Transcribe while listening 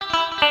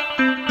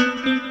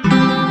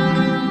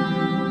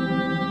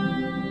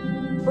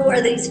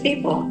are these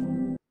people?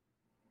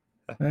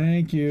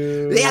 Thank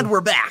you. And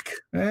we're back.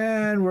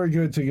 And we're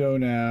good to go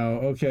now.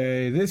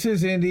 Okay, this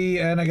is Indy,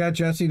 and I got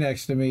Jesse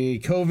next to me.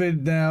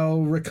 COVID now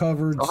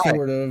recovered,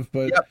 sort of,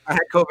 but yep, I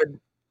had COVID.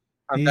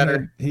 I'm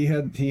better. He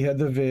had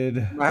the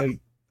vid.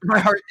 My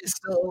heart is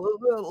still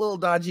a little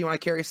dodgy when I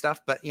carry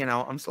stuff, but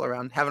I'm still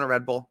around, having a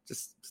Red Bull,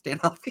 just staying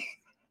healthy.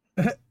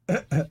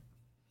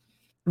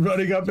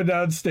 Running up and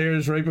down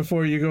stairs right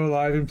before you go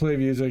live and play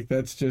music.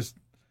 That's just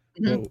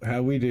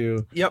how we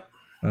do. Yep.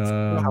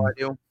 How I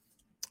do.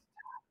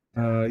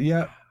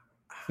 Yeah.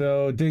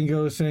 So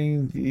Dingo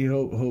saying he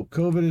hope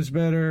COVID is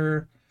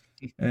better.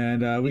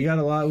 And we got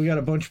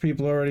a bunch of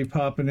people already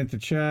popping into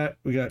chat.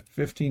 We got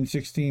 15,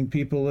 16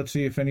 people. Let's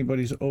see if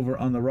anybody's over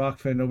on the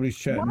Rockfin. Nobody's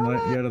chatting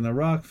yet on the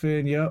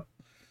Rockfin. Yep.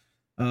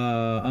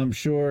 I'm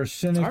sure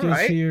Cynic is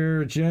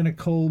here. Jenna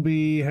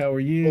Colby, how are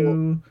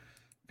you?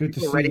 Good to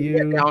see you.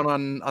 Get down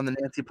on the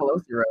Nancy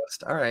Pelosi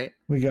roast. All right.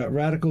 We got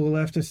Radical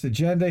Leftist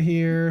Agenda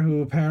here,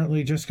 who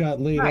apparently just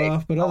got laid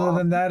off. But other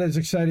than that, is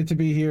excited to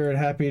be here and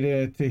happy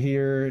to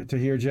hear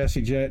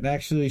Jessie Jett. And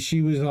actually,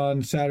 she was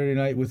on Saturday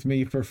night with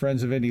me for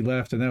Friends of Indie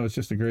Left, and that was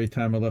just a great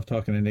time. I love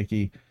talking to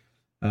Nikki.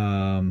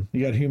 You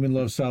got Human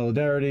Love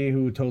Solidarity,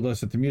 who told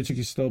us that the music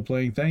is still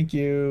playing. Thank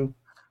you.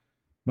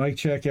 Mic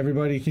check.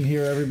 Everybody can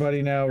hear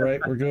everybody now,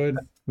 right? We're good.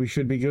 We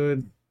should be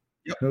good.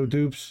 Yep. No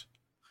dupes.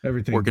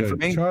 Everything working good. For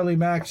me. Charlie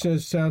Mack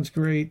says, sounds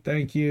great.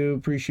 Thank you.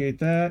 Appreciate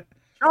that.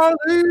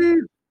 Charlie!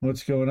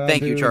 What's going on?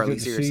 Thank dude? you, Charlie.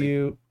 Good to see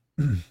you.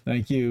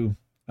 Thank you.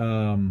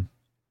 So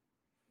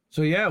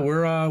yeah,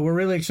 we're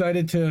really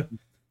excited to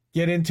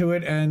get into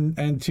it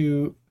and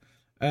to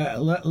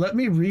let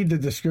me read the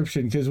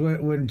description, because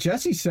when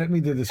Jesse sent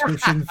me the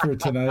description for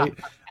tonight,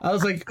 I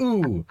was like,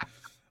 ooh,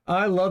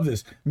 I love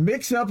this.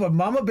 Mix up a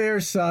mama bear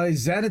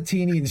size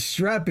Zanatini and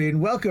strap in.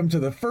 Welcome to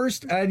the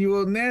first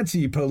annual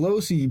Nancy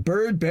Pelosi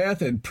Bird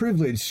Bath and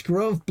Privilege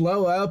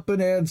Blowout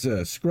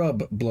Bonanza.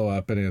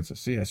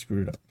 See, I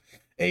screwed up.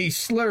 A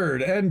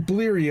slurred and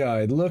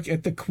bleary-eyed look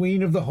at the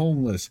queen of the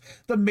homeless,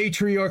 the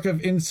matriarch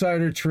of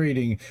insider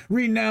trading,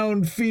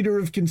 renowned feeder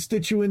of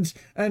constituents,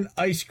 and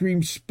ice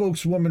cream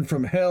spokeswoman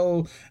from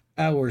hell,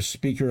 our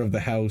Speaker of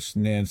the House,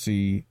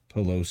 Nancy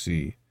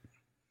Pelosi.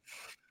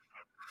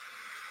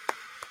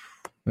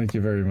 Thank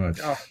you very much.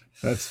 Oh.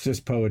 That's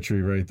just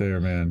poetry right there,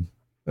 man.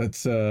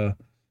 That's I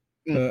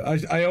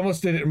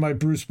almost did it in my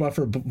Bruce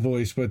Buffer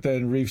voice, but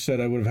then Reef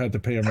said I would have had to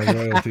pay him a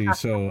royalty,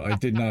 so I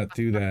did not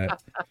do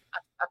that.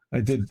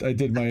 I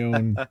did my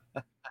own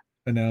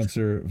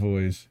announcer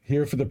voice.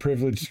 Here for the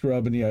privileged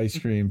scrub and the ice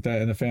cream,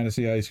 and the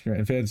fancy ice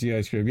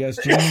cream. Yes,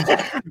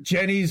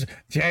 Jenny's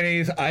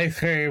ice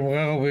cream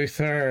will be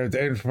served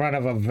in front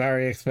of a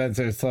very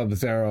expensive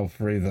Sub-Zero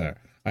freezer.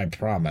 I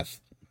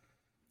promise.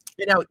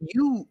 Now,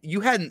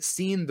 you hadn't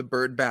seen the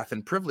Bird Bath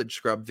and Privilege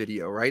scrub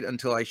video, right?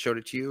 Until I showed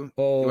it to you.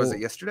 Oh, was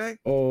it yesterday?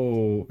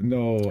 Oh,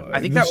 no.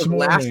 I think that was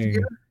last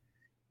year.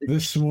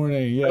 This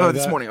morning, yeah. Oh,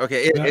 this morning.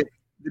 Okay. The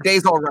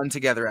days all run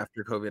together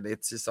after COVID.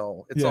 It's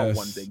all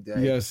one big day.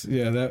 Yes,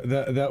 yeah.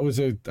 That was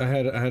I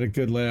had a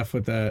good laugh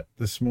with that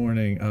this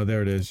morning. Oh,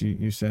 there it is.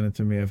 You sent it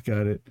to me. I've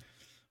got it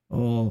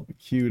all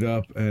queued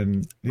up.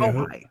 And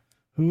yeah,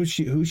 who's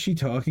she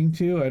talking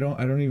to? I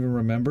don't even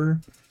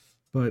remember.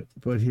 But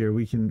here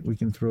we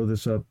can throw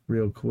this up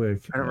real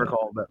quick. I don't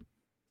recall, but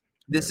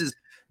this is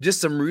just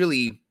some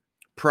really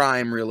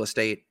prime real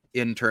estate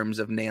in terms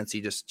of Nancy.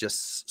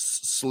 Just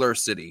slur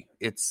city.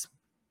 It's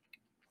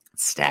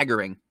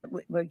staggering.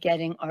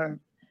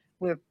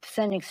 We're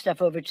sending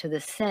stuff over to the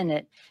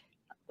Senate.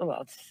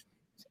 Well,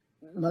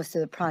 most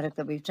of the product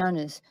that we've done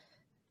is.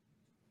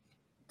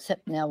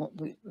 Except now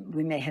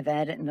we may have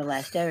added in the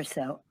last day or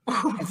so,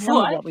 and some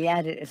of what we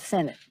added is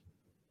Senate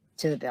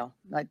to the bill,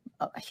 like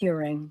a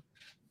hearing.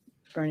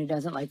 Bernie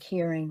doesn't like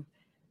hearing.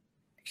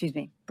 Excuse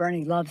me.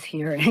 Bernie loves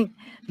hearing.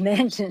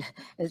 Manchin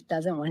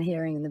doesn't want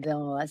hearing in the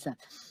bill and all that stuff.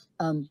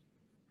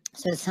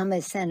 So some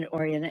is Senate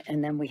oriented,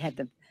 and then we have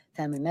the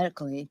family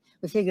medical leave.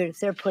 We figured if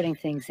they're putting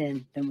things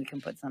in, then we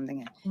can put something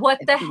in. What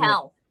the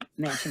hell?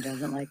 Manchin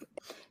doesn't like it.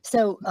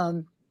 So,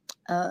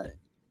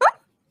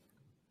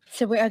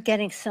 so we are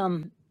getting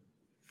some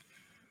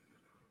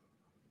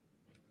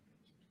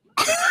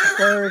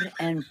bird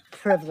and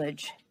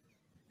privilege.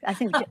 I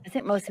think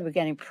mostly we're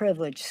getting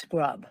privilege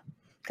scrub,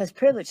 because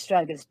privilege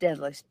scrub is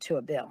deadly to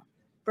a bill.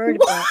 Bird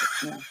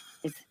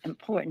it's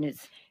important.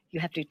 It's you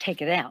have to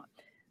take it out,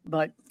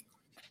 but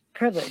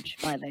privilege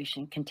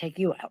violation can take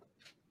you out.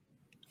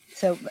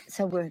 So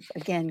we're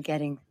again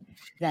getting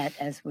that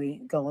as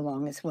we go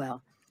along as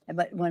well.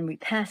 But when we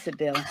pass a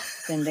bill,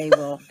 then they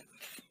will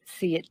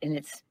see it in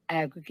its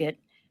aggregate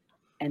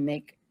and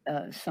make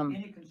some.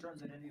 Any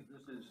concerns that any of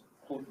this is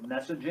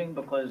messaging,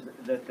 because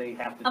that they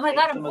have to oh my take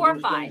God, some I'm of those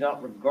horrified. things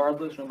out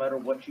regardless, no matter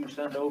what you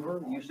send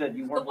over? You said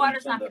you weren't the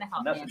water's going to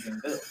not send a going to help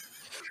messaging bill.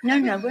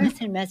 No, we're not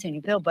sending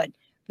messaging bill, but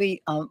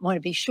we want to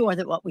be sure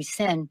that what we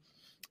send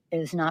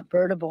is not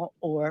birdable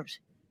or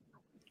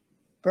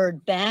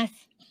bird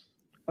bath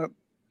or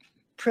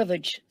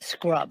privilege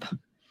scrub.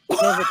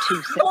 Those are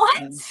two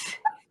What?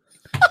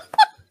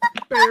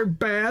 bird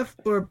bath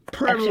or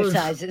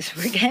exercises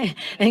we're getting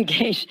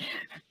engaged,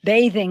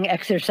 bathing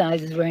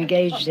exercises we're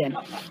engaged in,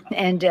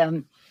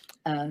 and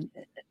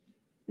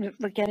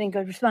we're getting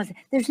good response.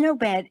 There's no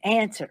bad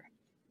answer.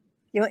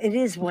 It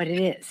is what it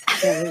is.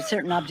 There's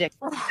certain objects.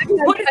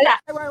 What is that?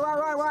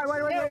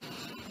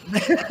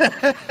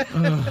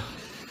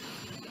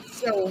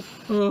 So,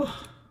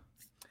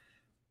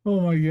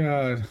 oh my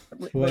God!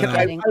 Wow.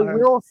 I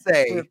will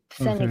say we're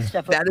sending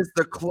stuff. that is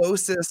the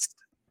closest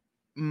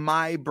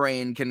my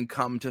brain can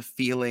come to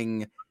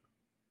feeling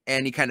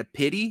any kind of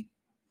pity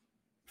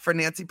for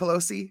Nancy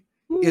Pelosi.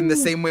 In the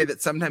same way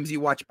that sometimes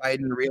you watch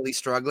Biden really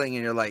struggling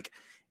and you're like,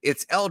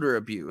 it's elder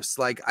abuse.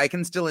 Like, I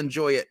can still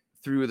enjoy it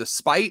through the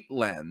spite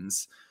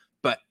lens,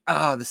 but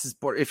this is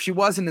boring. If she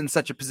wasn't in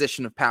such a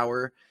position of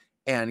power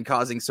and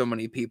causing so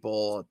many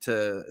people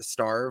to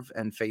starve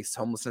and face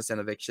homelessness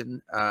and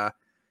eviction,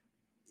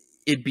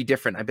 it'd be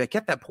different. I'd be like,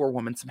 get that poor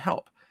woman some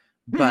help.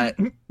 But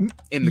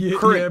in the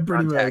current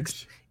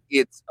context,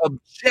 it's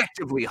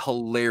objectively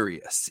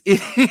hilarious.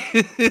 It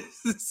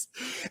is.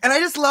 And I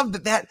just love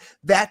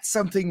that's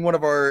something one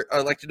of our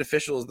elected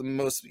officials, the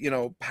most,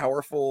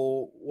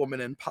 powerful woman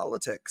in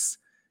politics,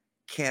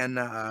 can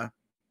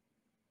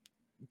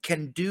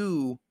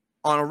do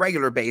on a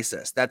regular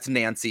basis. That's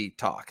Nancy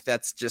talk.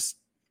 That's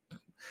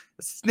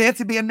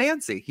Nancy being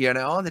Nancy,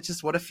 That's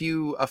just what a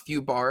few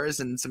bars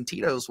and some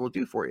Tito's will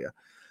do for you.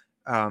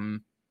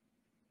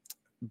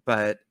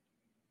 But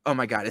oh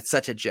my God, it's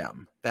such a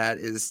gem. That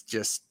is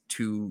just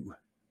too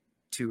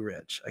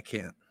rich. I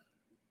can't.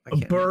 A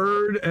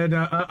bird, and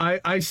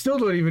I still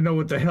don't even know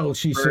what the hell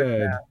she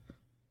said. Bath.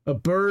 A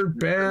bird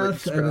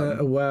bath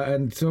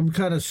and some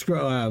kind of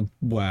scrub.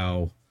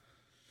 Wow.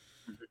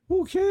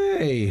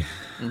 Okay.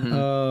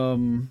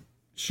 Mm-hmm.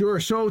 Sure.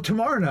 So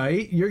tomorrow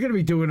night you're going to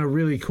be doing a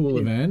really cool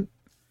event.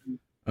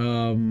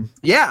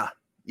 Yeah,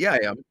 I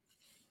am.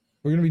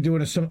 We're going to be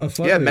doing a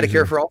fundraiser. Yeah,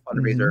 Medicare for All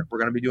fundraiser. Mm-hmm. We're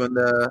going to be doing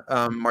the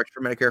March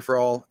for Medicare for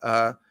All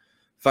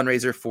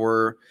fundraiser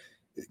for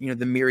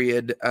the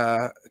myriad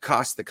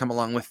costs that come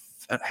along with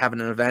having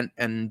an event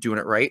and doing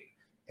it right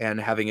and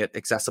having it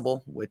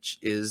accessible, which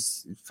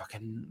is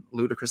fucking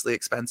ludicrously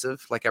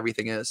expensive, like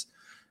everything is.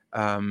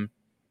 I'm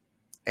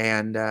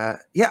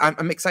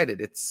excited.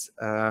 It's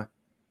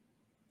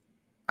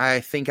I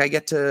think I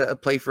get to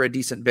play for a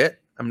decent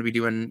bit. I'm going to be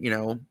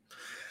doing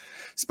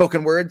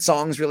spoken word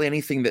songs, really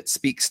anything that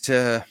speaks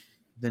to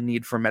the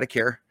need for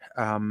Medicare,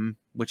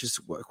 which is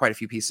quite a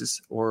few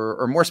pieces,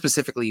 or more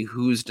specifically,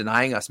 who's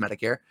denying us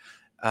Medicare,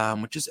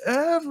 which is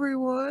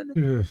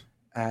everyone.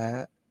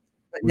 Yeah,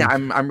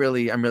 I'm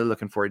really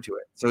looking forward to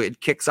it. So it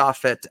kicks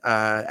off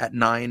at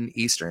 9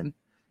 Eastern,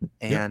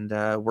 and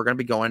we're gonna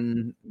be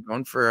going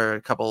for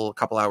a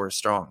couple hours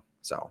strong.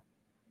 So,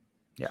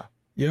 yeah.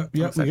 Yep.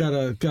 We got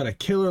a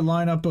killer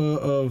lineup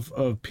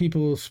of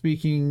people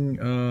speaking,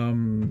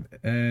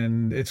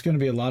 and it's going to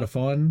be a lot of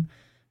fun.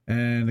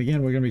 And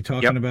again, we're going to be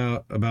talking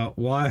about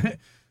why.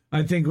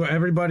 I think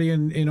everybody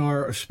in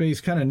our space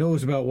kind of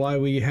knows about why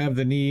we have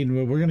the need.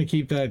 We're going to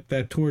keep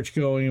that torch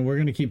going, and we're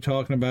going to keep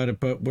talking about it.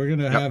 But we're going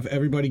to have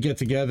everybody get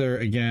together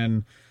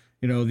again.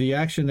 The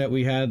action that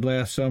we had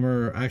last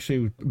summer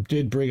actually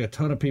did bring a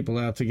ton of people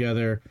out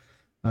together.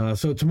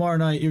 So tomorrow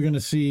night you're going to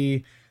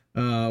see.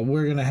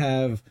 We're going to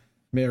have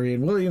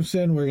Marianne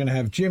Williamson, we're going to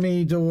have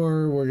Jimmy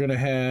Dore, we're going to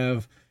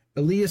have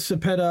Elias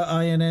Cepeda,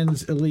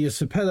 INN's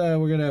Elias Cepeda,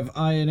 we're going to have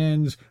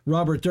INN's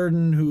Robert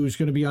Durden, who's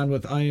going to be on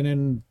with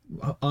INN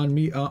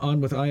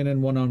with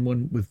INN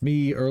one-on-one with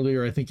me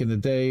earlier, I think, in the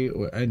day,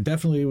 and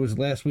definitely it was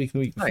last week, the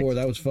week before. Nice.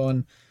 That was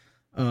fun.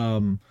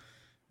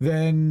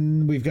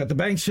 Then we've got the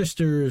Bank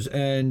Sisters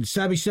and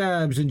Sabby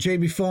Sabs and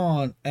JB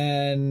Font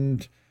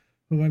and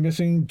who am I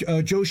missing?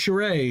 Joe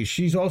Charest.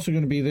 She's also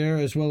going to be there,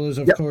 as well as,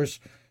 of course,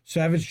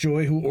 Savage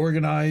Joy, who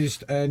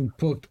organized and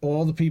booked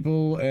all the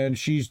people, and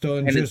she's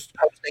done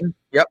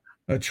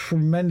a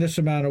tremendous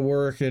amount of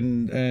work,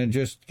 and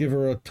just give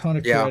her a ton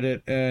of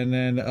credit. And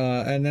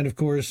then of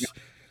course,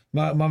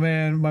 my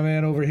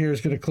man over here is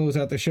going to close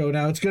out the show.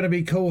 Now it's going to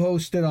be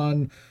co-hosted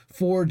on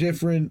 4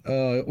 different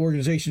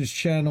organizations'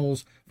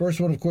 channels. First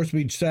one, of course,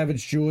 will be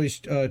Savage Joy's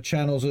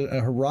channels,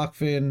 her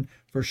Rockfin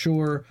for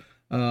sure.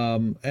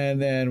 And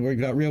then we've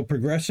got Real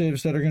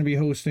Progressives that are going to be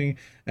hosting,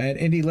 and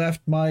Indie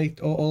Left,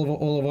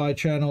 all of our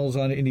channels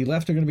on Indie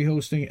Left are going to be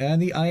hosting,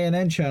 and the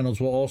INN channels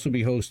will also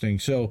be hosting.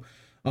 So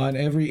on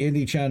every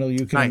indie channel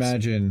you can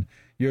imagine,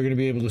 you're going to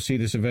be able to see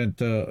this event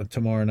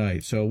tomorrow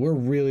night. So we're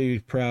really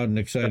proud and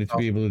excited to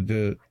be able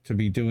to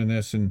be doing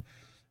this and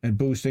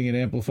boosting and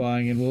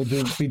amplifying, and we'll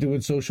be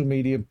doing social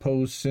media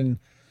posts, and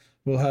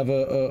we'll have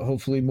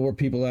hopefully more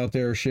people out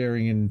there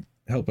sharing and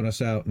helping us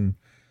out. And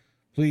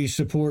please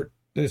support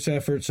this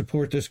effort,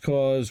 support this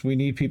cause. We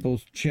need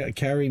people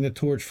carrying the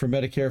torch for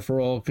Medicare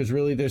for All, because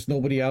really there's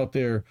nobody out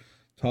there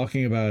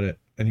talking about it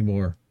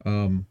anymore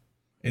in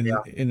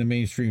the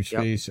mainstream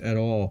space at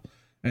all,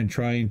 and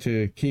trying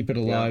to keep it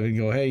alive and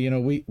go, hey,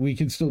 we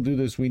can still do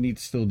this. We need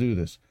to still do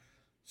this.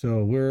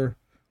 So we're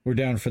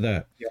down for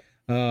that.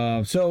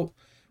 So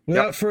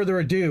without further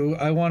ado,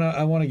 I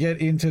wanna get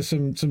into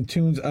some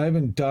tunes. I've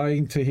been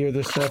dying to hear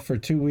this stuff for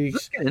 2 weeks.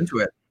 Let's get into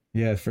it.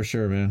 Yeah, for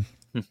sure, man.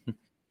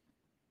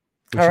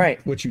 All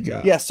right. What you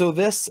got? Yeah, so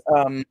this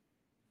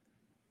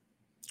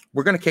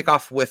we're gonna kick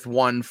off with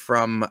one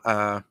from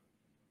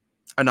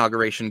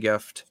Inauguration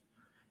Gift.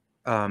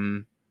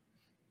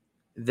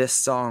 This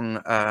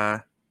song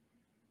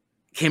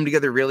came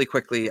together really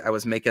quickly. I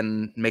was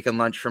making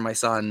lunch for my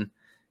son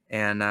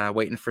and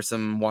waiting for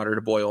some water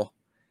to boil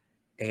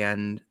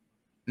and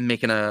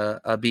making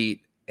a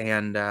beat.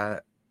 And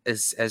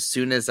as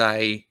soon as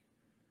I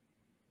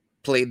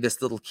played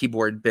this little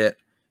keyboard bit,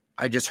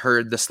 I just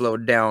heard the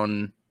slowed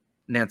down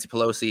Nancy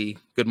Pelosi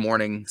Good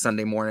Morning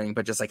Sunday morning,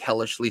 but just like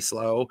hellishly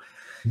slow.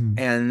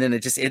 And then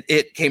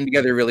it came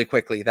together really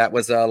quickly. That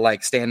was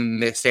like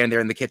stand there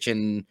in the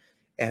kitchen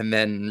and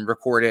then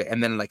record it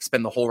and then like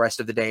spend the whole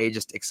rest of the day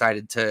just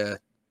excited to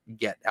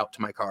get out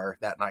to my car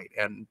that night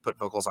and put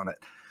vocals on it.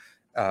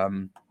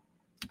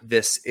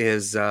 This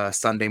is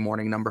Sunday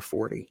morning number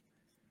 40.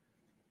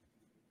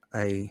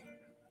 I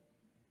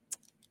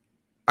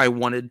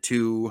wanted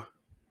to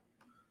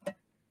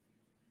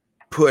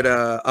put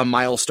a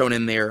milestone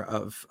in there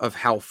of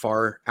how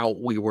far out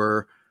we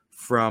were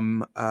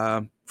from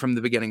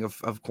the beginning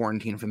of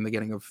quarantine, from the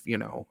beginning of,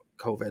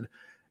 COVID.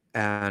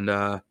 And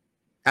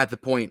at the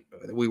point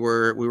we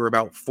were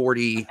about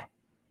 40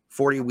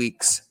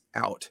 weeks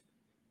out.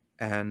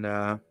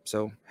 And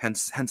so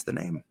hence the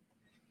name.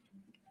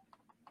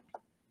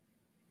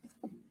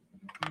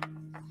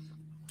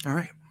 All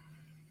right.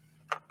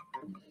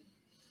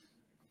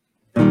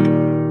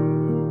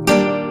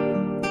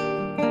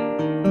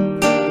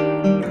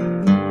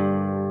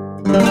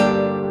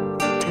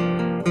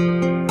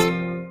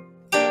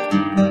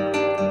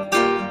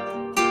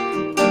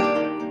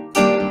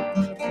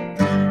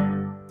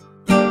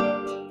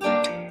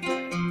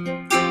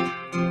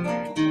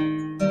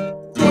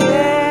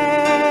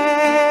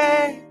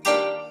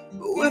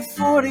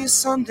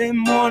 Sunday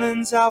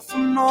mornings out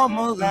from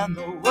normal and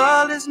the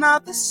world is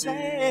not the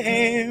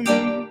same.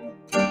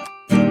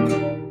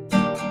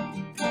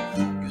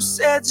 You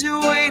said you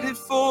waited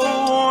for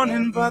a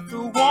warning, but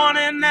the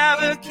warning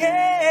never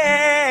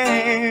came.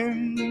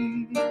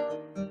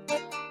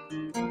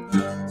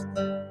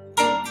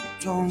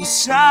 Don't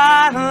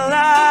shine a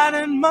light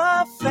in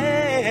my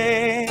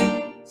face.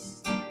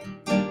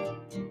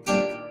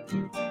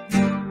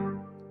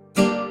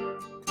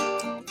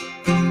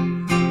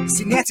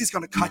 See, Nancy's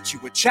gonna cut you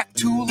a check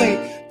too late.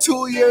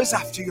 2 years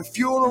after your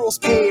funeral's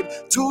paid,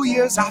 2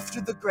 years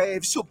after the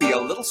grave, she'll be a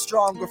little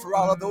stronger for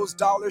all of those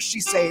dollars she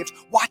saved.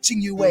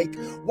 Watching you wake,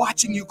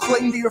 watching you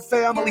cling to your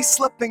family,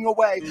 slipping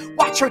away.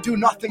 Watch her do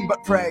nothing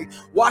but pray.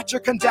 Watch her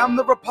condemn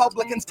the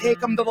Republicans, take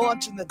them to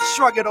lunch and then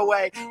shrug it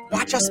away.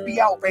 Watch us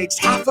be outraged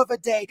half of a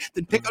day,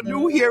 then pick a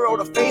new hero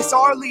to face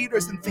our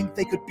leaders and think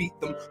they could beat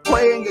them.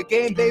 Playing a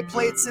game they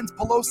played since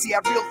Pelosi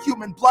had real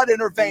human blood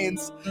in her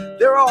veins.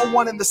 They're all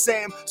one and the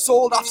same,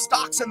 sold off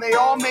stocks and they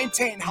all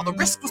maintain how the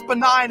risk was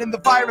benign and the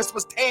virus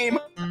was tame.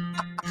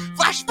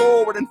 Flash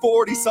forward and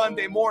 40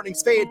 Sunday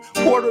mornings fade,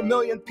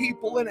 250,000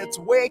 people in its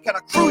wake, and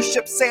a cruise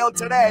ship sailed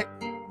today.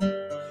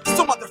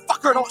 So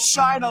motherfucker, don't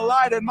shine a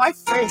light in my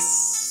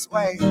face.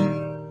 Wait.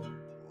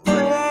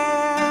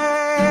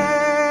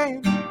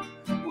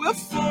 We're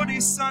 40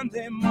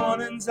 Sunday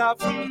mornings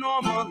out from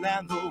normal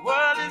and the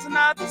world is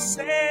not the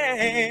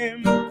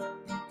same.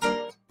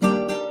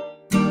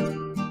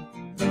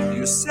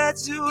 You said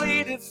you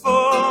waited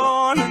for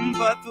warning,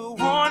 but the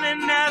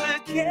warning never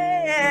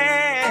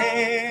came.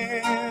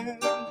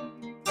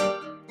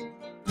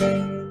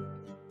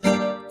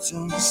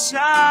 Don't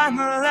shine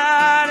a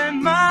light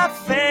in my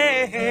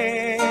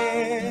face.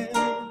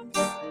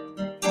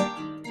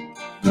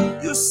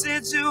 You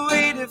said you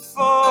waited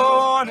for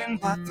warning,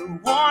 but the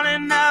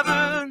warning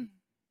never.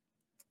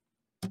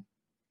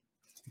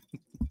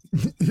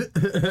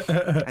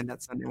 And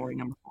that's Sunday morning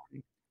number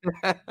 40.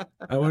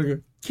 I want to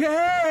go, Kay!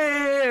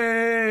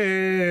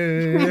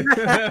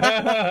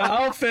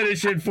 I'll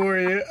finish it for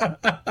you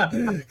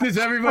because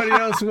everybody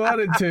else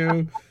wanted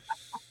to.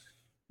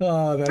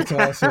 Oh, that's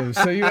awesome.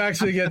 So you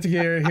actually get to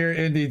hear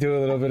Indy do a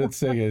little bit of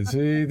singing.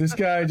 See, this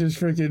guy just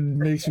freaking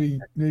makes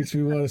me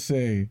want to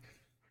sing.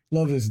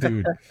 Love this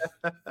dude.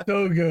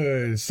 So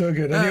good. So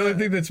good. And the only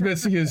thing that's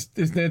missing is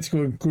Nancy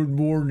going, good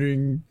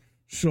morning,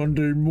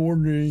 Sunday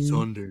morning.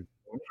 Sunday.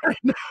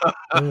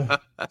 Oh,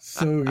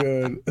 so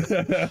good.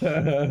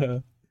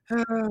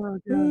 Oh,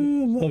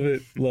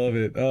 love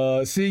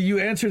it. See, you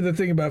answered the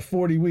thing about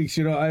 40 weeks.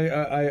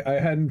 I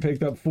hadn't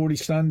picked up 40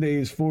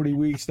 Sundays, 40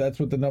 weeks. That's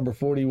what the number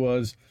 40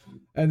 was.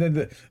 And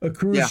then a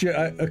cruise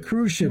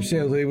ship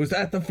sales day. Was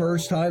that the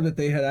first time that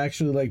they had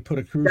actually like put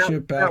a cruise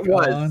ship back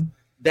on?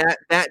 That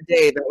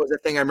day, that was a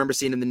thing I remember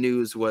seeing in the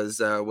news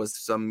was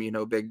some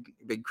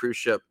big cruise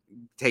ship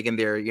taking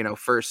their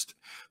first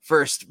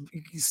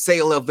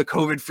sale of the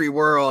COVID-free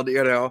world,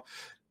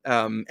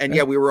 and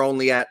we were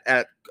only at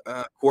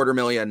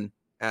 250,000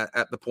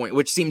 at the point,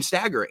 which seemed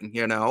staggering,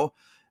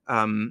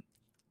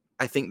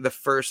 I think the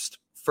first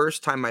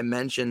time I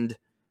mentioned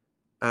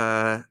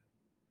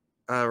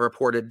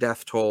reported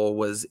death toll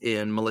was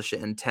in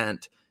Militia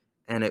Intent,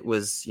 and it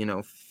was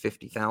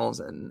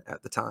 50,000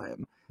 at the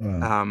time.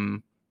 Wow.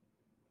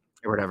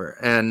 Or whatever,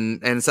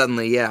 and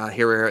suddenly,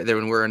 here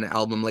we're an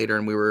album later,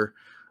 and we were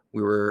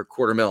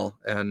 250,000,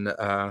 and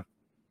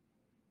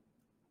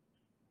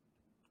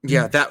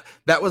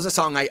that was a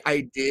song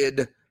I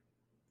did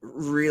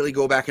really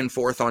go back and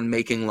forth on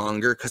making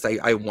longer, because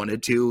I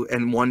wanted to,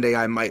 and one day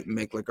I might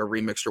make like a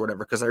remix or whatever,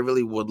 because I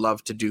really would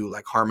love to do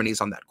like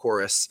harmonies on that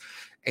chorus,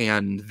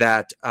 and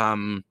that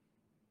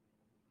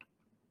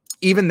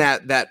even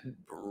that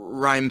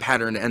rhyme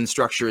pattern and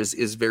structure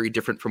is very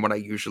different from what I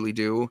usually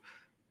do.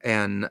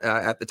 And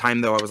at the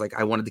time, though, I was like,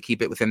 I wanted to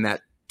keep it within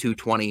that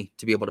 220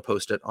 to be able to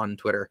post it on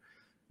Twitter.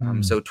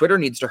 So Twitter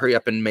needs to hurry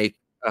up and make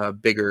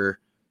bigger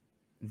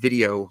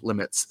video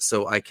limits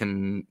so I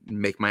can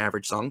make my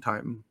average song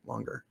time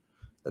longer.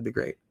 That'd be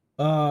great.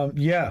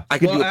 Yeah. I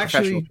could do a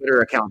professional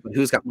Twitter account, but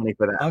who's got money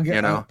for that?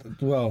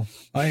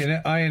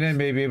 INN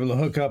may be able to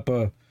hook up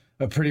a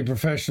pretty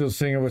professional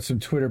singer with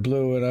some Twitter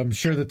Blue, and I'm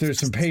sure that there's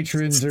some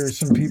patrons or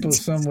some people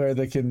somewhere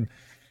that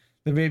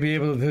may be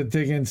able to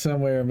dig in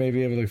somewhere, may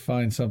be able to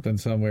find something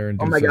somewhere.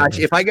 And oh my gosh,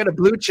 if I get a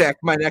blue check,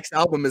 my next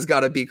album has got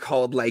to be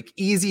called like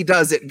Easy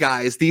Does It,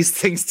 Guys. These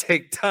Things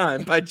Take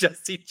Time by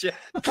Jesse Jett.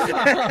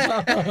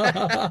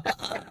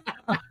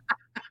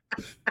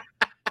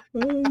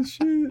 Oh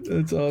shit,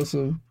 that's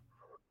awesome.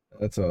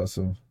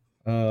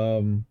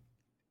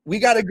 We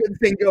got a good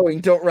thing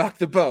going. Don't rock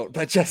the boat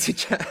by Jesse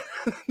Jett.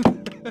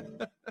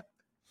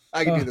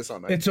 I can do this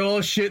all night. It's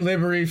all shit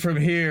livery from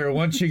here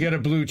once you get a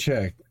blue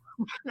check.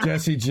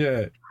 Jesse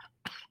Jett.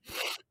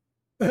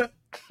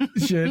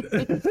 Shit.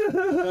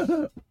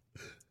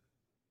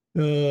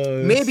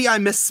 Maybe I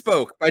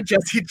misspoke by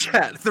Jesse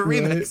Jett. The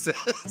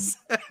remixes.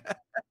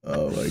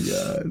 Oh my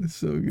god,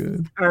 so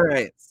good. All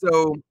right,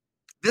 so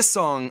this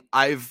song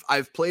I've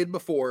played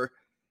before.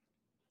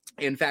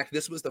 In fact,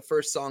 this was the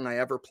first song I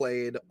ever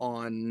played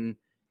on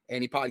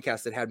any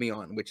podcast that had me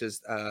on, which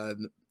is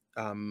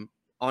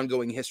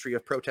Ongoing History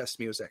of Protest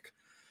Music.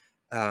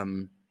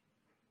 Shout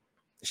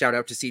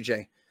out to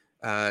CJ.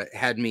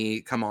 Had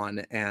me come on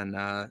and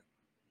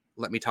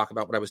let me talk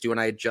about what I was doing.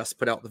 I had just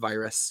put out The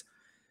Virus,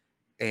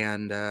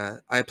 and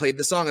I played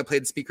the song. I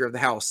played Speaker of the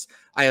House.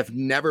 I have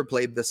never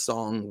played this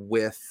song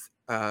with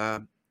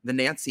the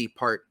Nancy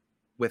part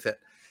with it,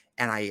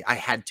 and I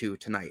had to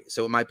tonight.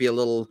 So it might be a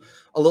little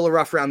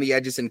rough around the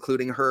edges,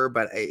 including her,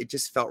 but it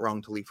just felt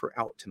wrong to leave her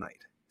out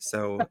tonight.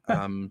 So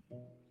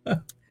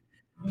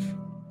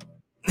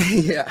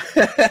yeah.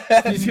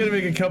 She's gonna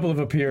make a couple of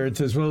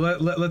appearances. Well,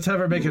 let's have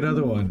her make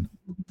another one.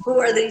 Who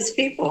are these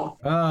people?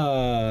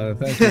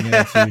 Thank you,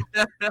 Nancy.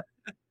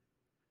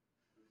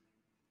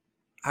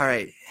 All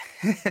right.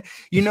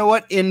 You know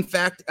what? In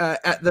fact,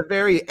 at the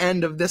very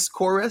end of this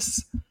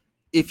chorus,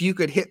 if you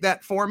could hit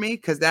that for me,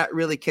 because that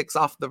really kicks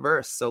off the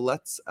verse. So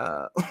let's,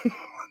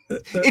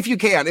 if you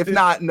can. If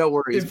not, no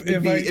worries.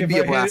 It'd be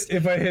a blast.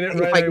 If I hit it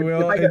right, I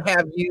will. If I could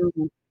have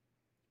you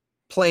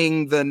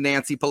playing the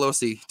Nancy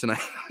Pelosi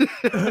tonight.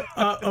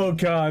 Oh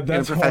God,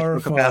 that's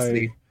horrifying.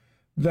 Capacity.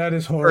 That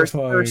is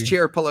horrifying. First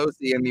chair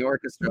Pelosi in the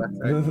orchestra.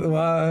 Right?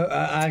 Well,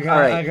 I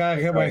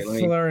gotta get my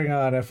slurring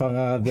on if I'm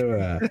gonna do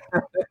that.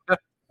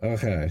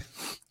 Okay.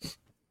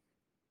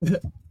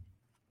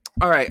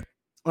 All right,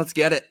 let's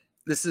get it.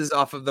 This is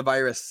off of The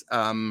Virus.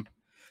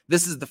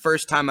 This is the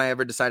first time I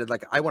ever decided,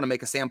 like, I want to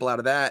make a sample out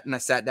of that, and I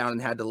sat down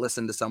and had to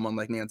listen to someone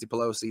like Nancy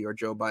Pelosi or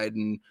Joe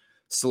Biden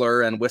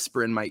slur and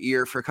whisper in my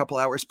ear for a couple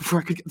hours before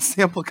I could get the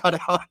sample cut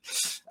out.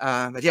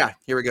 But yeah,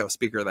 here we go.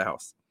 Speaker of the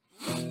House.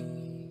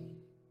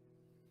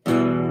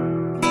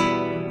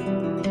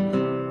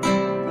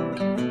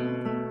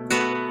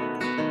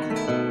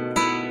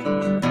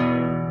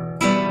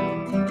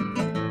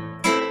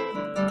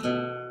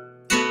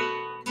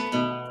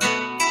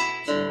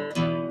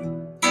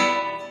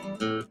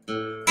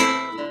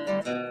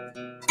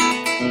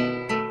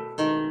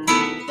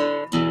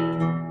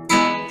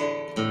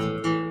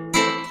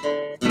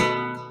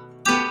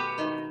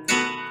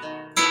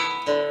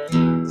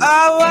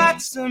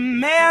 A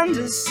man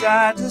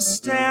decide to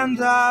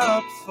stand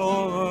up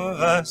for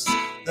us,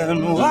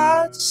 then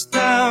watch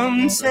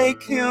them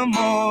take him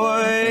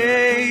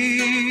away.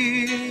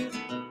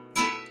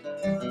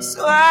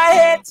 So I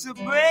hate to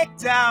break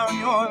down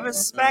your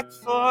respect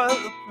for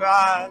the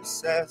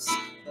process,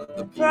 but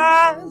the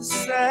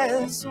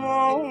process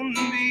won't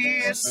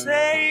be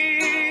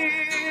safe.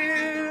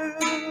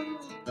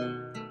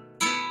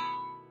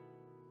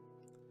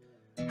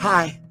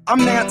 Hi, I'm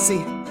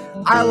Nancy.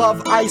 I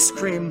love ice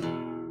cream.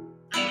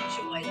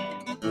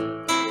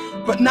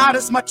 But not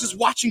as much as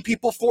watching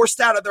people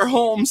forced out of their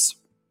homes.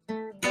 I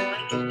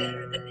like it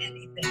better than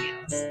anything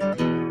else.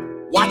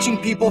 Watching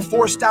people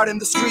forced out in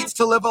the streets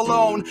to live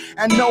alone,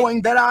 and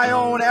knowing that I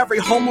own every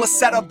homeless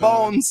set of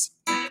bones.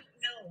 I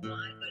don't know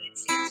why, but it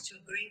seems to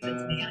agree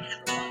with me. I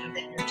have a lot of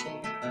energy.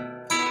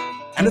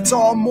 And it's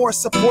all more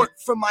support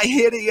for my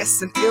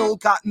hideous and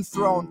ill-gotten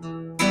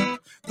throne.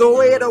 The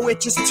weight of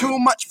which is too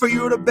much for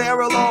you to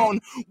bear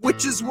alone,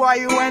 which is why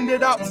you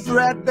ended up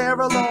threadbare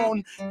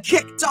alone,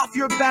 kicked off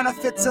your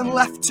benefits and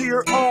left to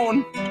your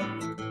own.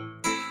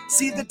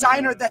 See, the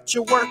diner that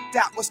you worked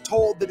at was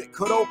told that it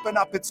could open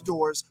up its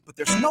doors, but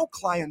there's no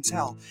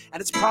clientele, and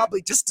it's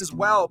probably just as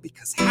well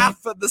because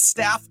half of the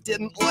staff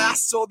didn't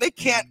last, so they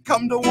can't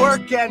come to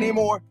work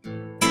anymore.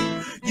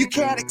 You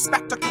can't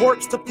expect a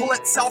corpse to pull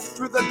itself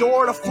through the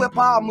door to flip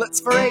omelets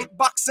for $8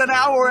 an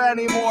hour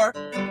anymore.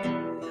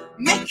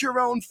 Make your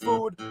own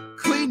food,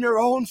 clean your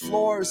own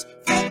floors,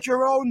 fake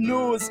your own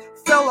news,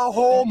 fill a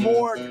whole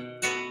morgue.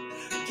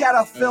 Get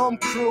a film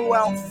crew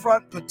out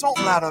front, but don't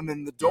let them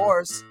in the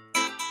doors.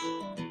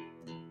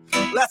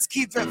 Let's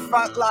keep it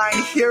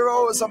frontline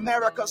heroes,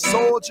 America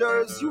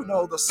soldiers, you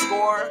know the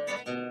score.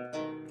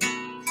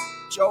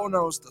 Joe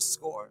knows the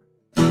score.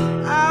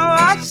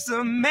 I watched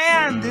a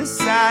man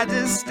decide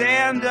to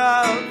stand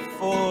up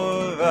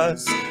for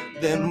us,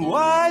 then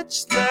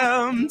watch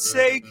them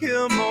take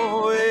him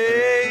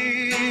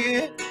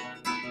away.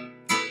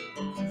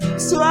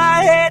 So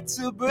I hate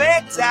to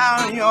break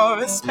down your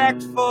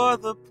respect for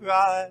the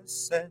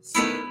process,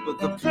 but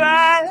the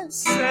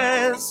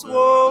process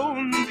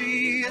won't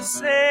be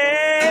safe.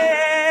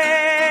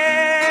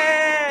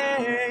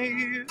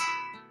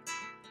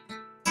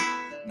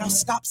 Now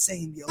stop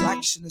saying the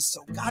election is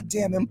so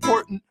goddamn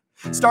important.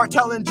 Start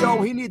telling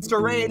Joe he needs to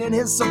rein in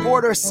his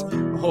supporters.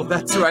 Oh,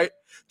 that's right.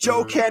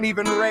 Joe can't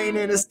even rein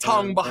in his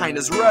tongue behind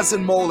his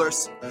resin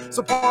molars.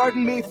 So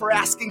pardon me for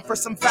asking for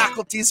some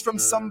faculties from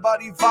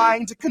somebody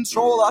vying to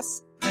control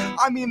us.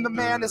 I mean, the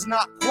man is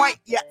not quite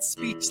yet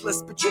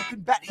speechless, but you can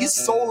bet he's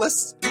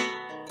soulless.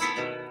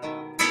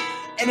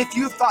 And if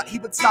you thought he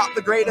would stop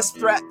the greatest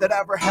threat that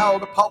ever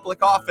held a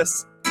public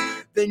office,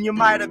 then you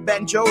might have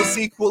been Joe's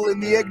equal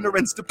in the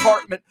ignorance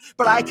department.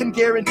 But I can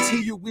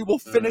guarantee you we will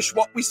finish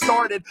what we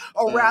started,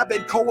 a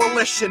rabid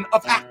coalition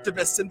of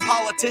activists and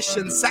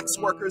politicians, sex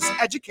workers,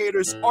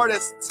 educators,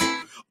 artists,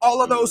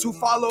 all of those who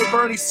followed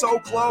Bernie so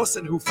close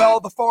and who fell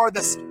the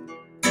farthest,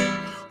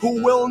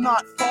 who will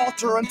not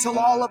falter until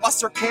all of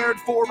us are cared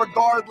for,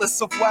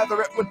 regardless of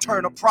whether it would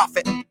turn a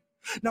profit.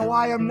 Now,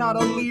 I am not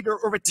a leader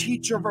or a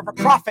teacher or a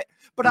prophet,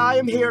 but I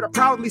am here to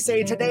proudly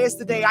say today is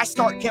the day I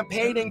start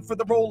campaigning for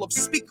the role of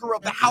Speaker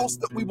of the House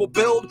that we will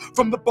build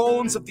from the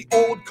bones of the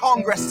old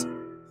Congress.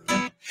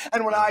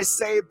 And when I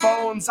say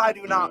bones, I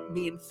do not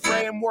mean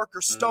framework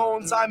or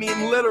stones. I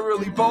mean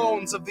literally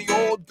bones of the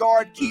old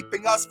guard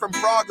keeping us from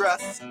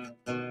progress.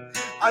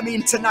 I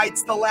mean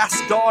tonight's the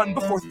last dawn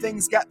before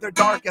things get their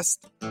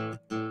darkest.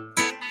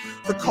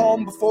 The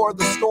calm before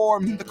the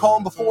storm, the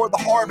calm before the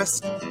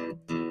harvest.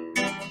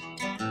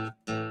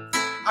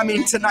 I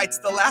mean, tonight's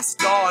the last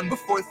dawn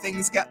before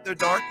things get their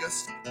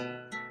darkest.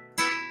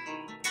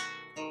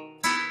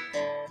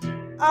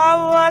 I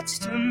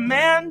watched a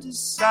man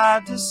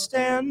decide to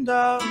stand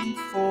up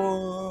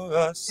for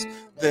us,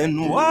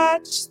 then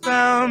watched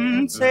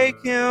them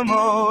take him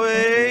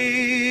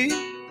away.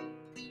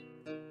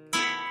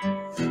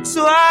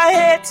 So I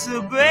hate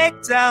to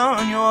break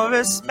down your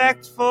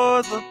respect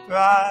for the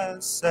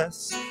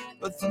process,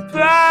 but the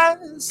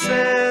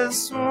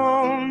process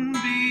won't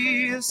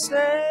be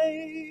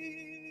saved.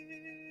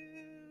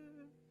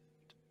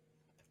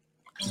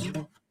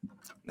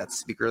 That's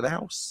Speaker of the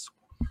House.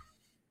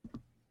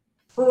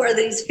 Who are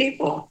these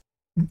people?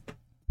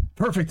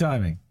 Perfect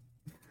timing.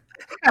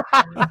 There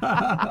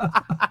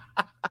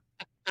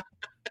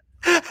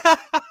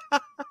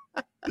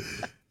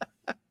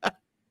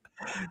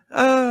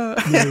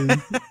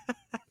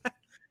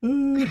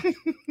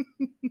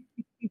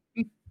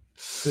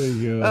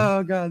you go.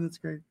 Oh, God, that's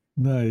great.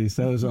 Nice.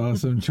 That was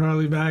awesome.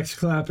 Charlie Max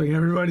clapping.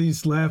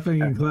 Everybody's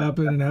laughing and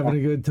clapping and having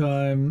a good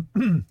time.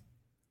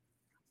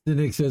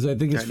 Nick says, I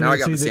think it's now I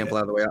got the sample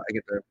out of the way. I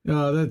get there.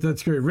 Oh,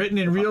 that's great. Written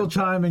in real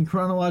time in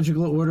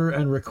chronological order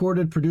and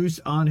recorded,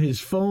 produced on his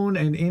phone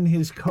and in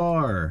his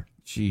car.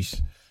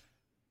 Jeez.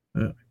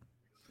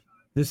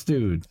 This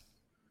dude.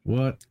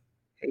 What?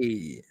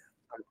 Hey.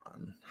 I'm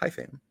on. Hi,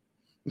 fam.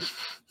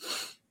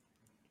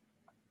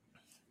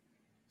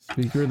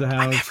 Speaker of the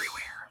House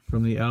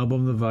from the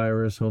album The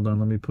Virus. Hold on,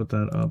 let me put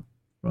that up.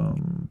 Oh,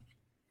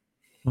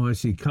 I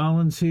see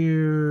Collins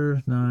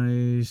here.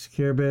 Nice.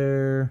 Care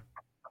Bear.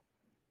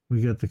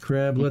 We got the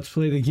crab. Let's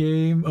play the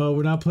game. Oh,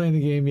 we're not playing the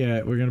game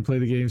yet. We're gonna play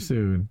the game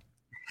soon.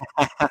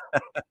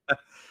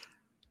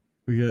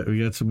 we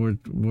got some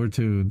more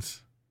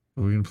tunes.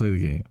 But we're gonna play the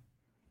game.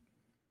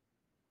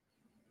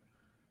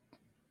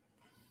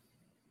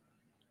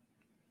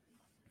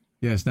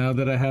 Yes, now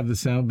that I have the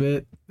sound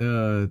bit,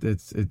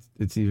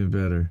 it's even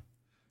better.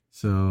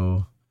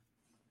 So,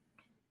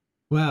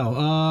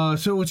 wow.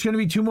 So it's going to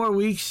be 2 more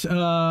weeks.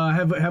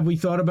 Have we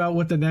thought about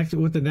what the next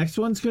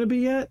one's going to be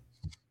yet?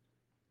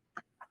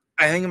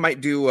 I think it might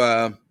do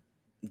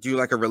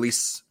like a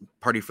release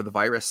party for the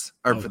virus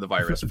or for the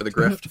virus for the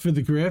grift. For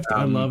the grift,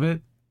 I love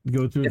it.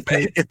 Go through.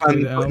 If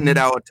I'm putting it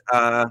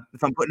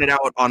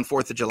out on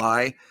 4th of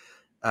July,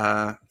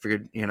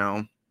 figured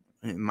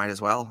it might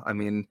as well. I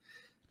mean,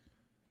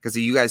 because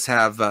you guys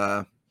have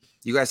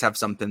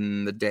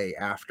something the day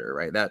after,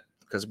 right? That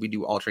because we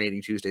do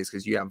alternating Tuesdays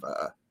because you have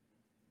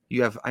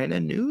Ina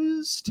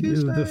News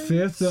Tuesday. The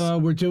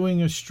 5th, we're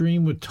doing a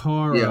stream with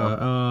Tara.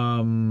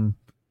 Yeah.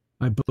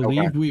 I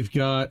believe we've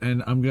got,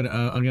 and I'm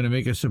gonna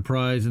make a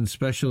surprise and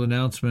special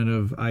announcement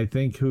of I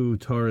think who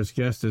Tara's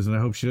guest is, and I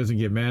hope she doesn't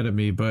get mad at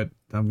me, but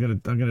I'm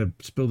gonna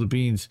spill the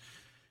beans.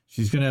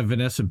 She's gonna have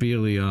Vanessa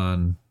Beeley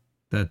on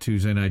that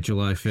Tuesday night,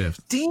 July 5th.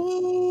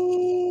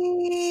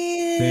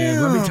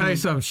 Damn, let me tell you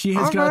something. She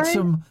has got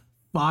some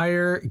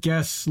fire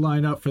guests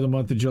lined up for the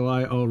month of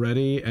July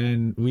already,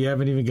 and we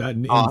haven't even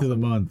gotten into the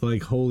month.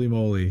 Like, holy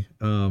moly.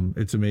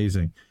 It's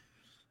amazing.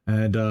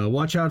 And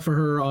watch out for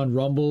her on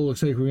Rumble.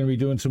 Looks like we're going to be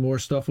doing some more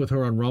stuff with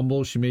her on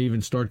Rumble. She may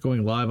even start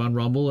going live on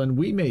Rumble, and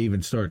we may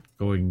even start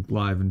going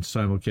live and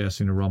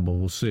simulcasting to Rumble.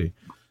 We'll see.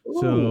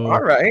 Ooh,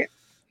 all right.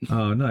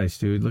 Oh, nice,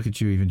 dude. Look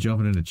at you even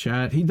jumping into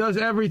chat. He does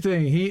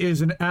everything. He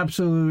is an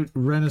absolute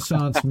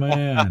Renaissance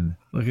man.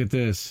 Look at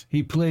this.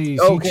 He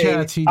plays, he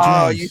chats, he jumps.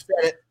 Oh, you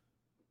said it.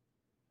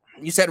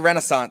 You said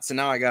Renaissance, so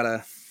now I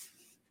gotta.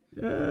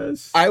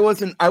 Yes. I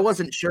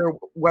wasn't sure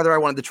whether I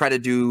wanted to try to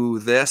do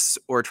this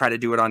or try to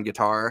do it on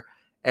guitar,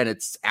 and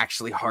it's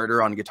actually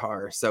harder on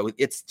guitar. So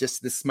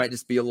this might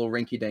just be a little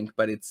rinky dink,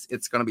 but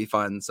it's gonna be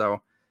fun.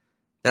 So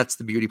that's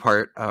the beauty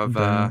part of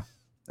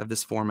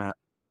this format.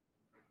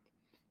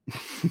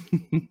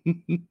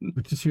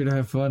 We're just here to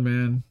have fun,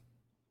 man.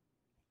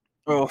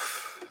 Oh,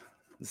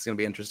 this is gonna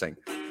be interesting.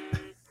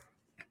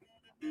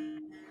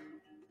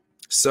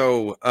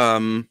 So,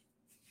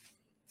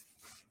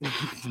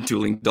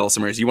 dueling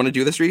dulcimers. You want to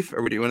do this, Reef?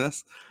 Are we doing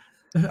this?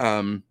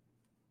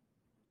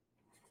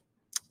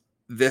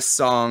 This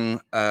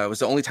song was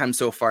the only time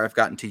so far I've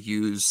gotten to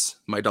use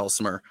my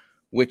dulcimer,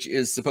 which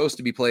is supposed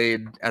to be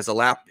played as a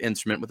lap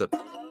instrument with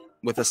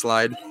a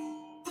slide.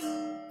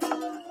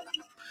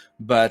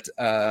 But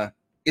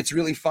it's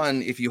really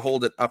fun if you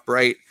hold it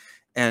upright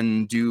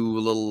and do a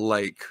little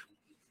like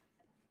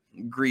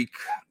Greek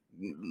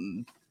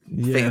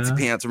fancy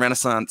pants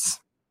Renaissance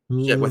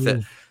shit with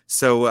it.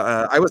 So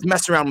I was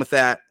messing around with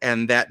that,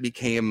 and that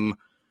became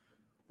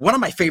one of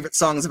my favorite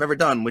songs I've ever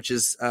done, which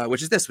is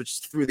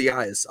Through the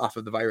Eyes off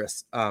of The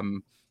Virus.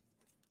 I've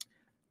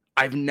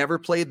never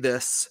played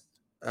this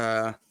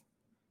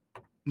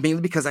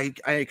mainly because I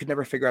could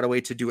never figure out a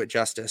way to do it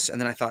justice. And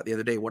then I thought the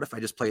other day, what if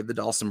I just played the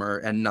dulcimer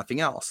and nothing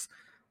else?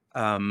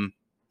 When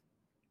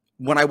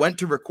I went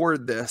to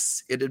record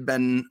this, it had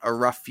been a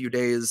rough few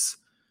days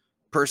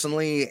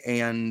personally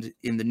and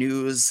in the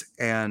news,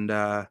 and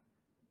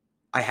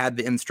I had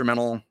the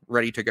instrumental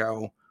ready to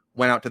go,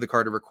 went out to the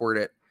car to record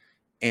it,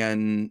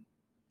 and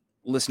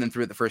listening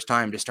through it the first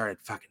time just started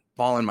fucking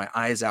bawling my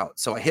eyes out.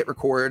 So I hit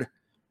record,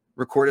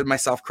 recorded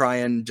myself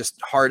crying just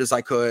hard as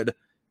I could,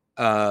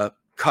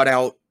 cut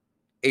out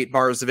 8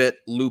 bars of it,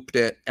 looped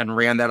it, and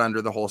ran that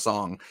under the whole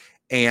song.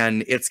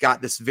 And it's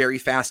got this very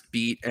fast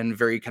beat and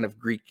very kind of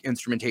Greek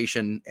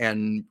instrumentation,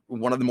 and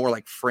one of the more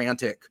like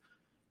frantic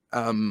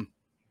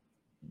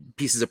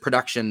pieces of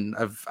production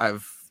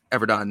I've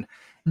ever done.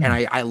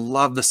 And I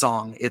love the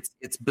song. It's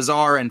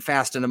bizarre and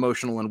fast and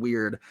emotional and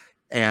weird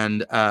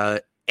and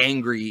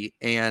angry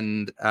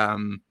and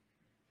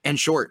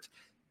short.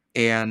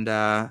 And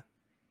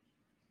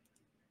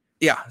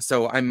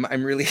so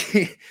I'm really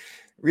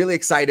really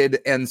excited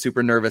and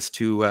super nervous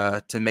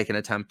to make an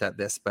attempt at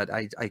this, but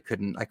I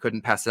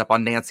couldn't pass it up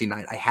on Nancy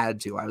night. I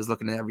had to. I was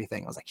looking at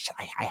everything. I was like, shit,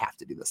 I have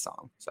to do this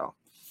song. So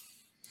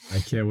I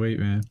can't wait,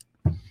 man.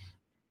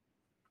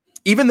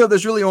 Even though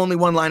there's really only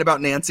one line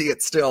about Nancy,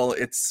 it's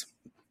the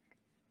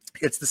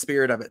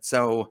spirit of it.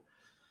 So,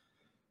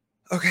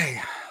 okay,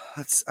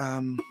 let's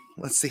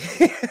see.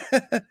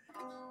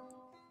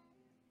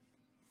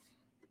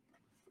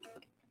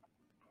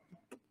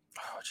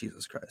 Oh,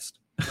 Jesus Christ.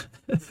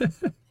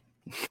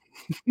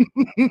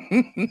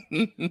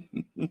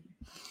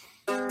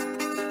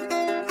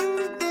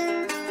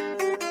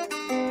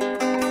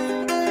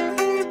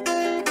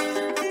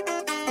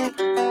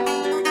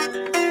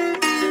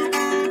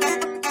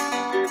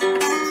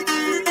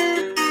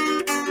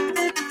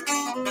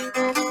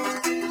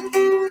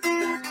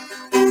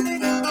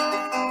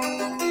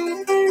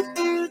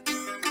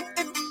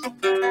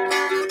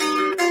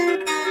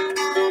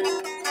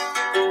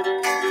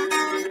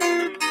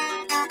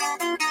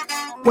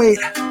 Wait,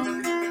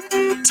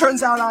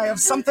 turns out I have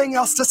something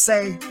else to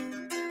say.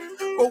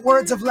 But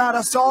words have let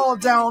us all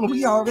down.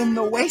 We are in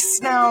the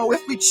waste now.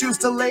 If we choose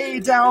to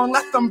lay down,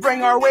 let them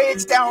bring our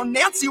wage down.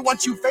 Nancy,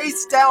 once you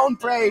face down,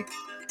 pray.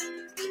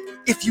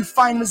 If you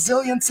find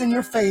resilience in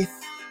your faith,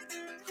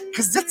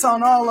 'cause it's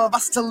on all of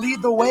us to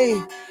lead the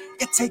way.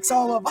 It takes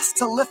all of us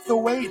to lift the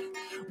weight.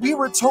 We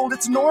were told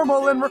it's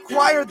normal and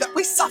required that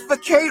we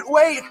suffocate.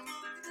 Wait,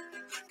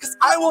 'cause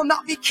I will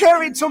not be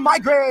carried to my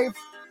grave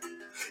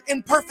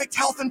in perfect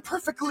health and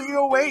perfectly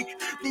awake.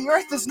 The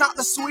earth is not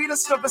the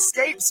sweetest of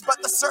escapes,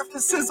 but the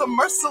surface is a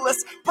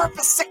merciless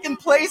purpose-sickened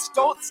place.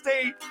 Don't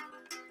stay.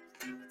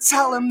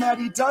 Tell him that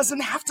he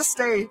doesn't have to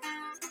stay.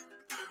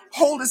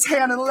 Hold his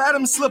hand and let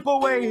him slip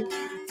away.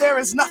 There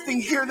is nothing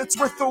here that's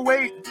worth the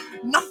wait.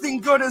 Nothing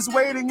good is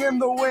waiting in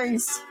the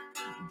wings.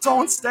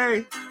 Don't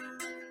stay.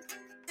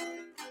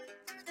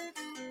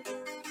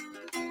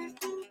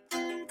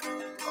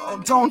 Oh,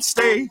 don't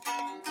stay.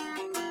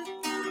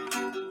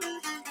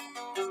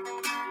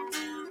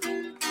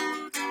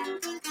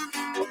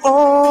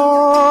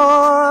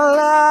 All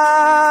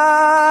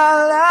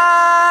our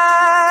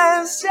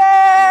lives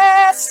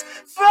just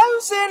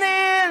frozen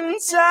in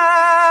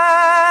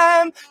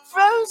time,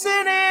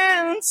 frozen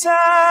in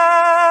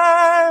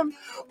time.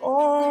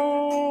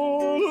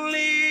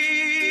 Only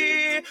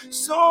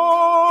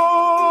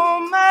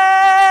so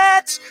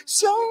much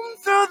shown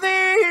through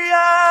the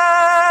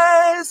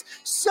eyes,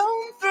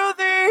 shown through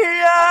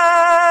the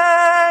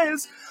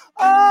eyes.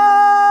 All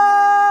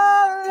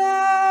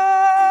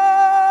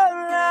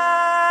our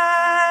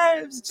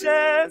lives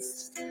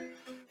just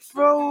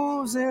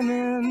frozen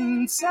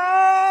in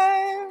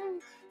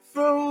time,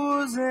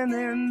 frozen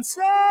in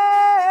time.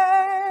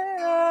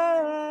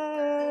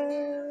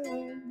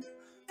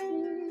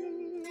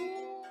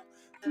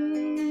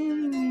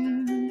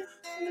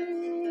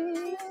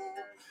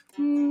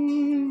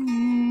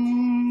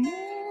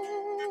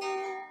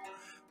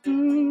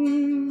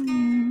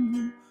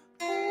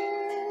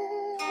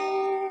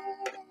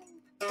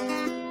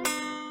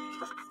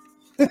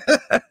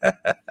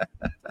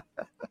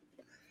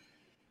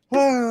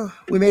 Oh,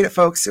 we made it,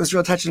 folks. It was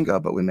real touch and go,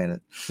 but we made it.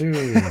 Dude,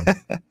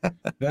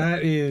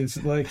 that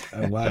is like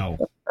wow.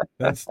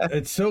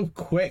 It's so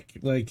quick.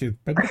 Like it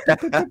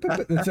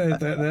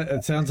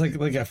sounds like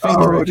a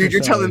finger Oh, dude, you're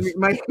exercise. telling me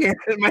my hand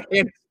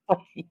is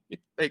funny.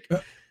 Like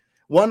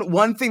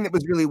one thing that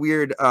was really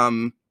weird.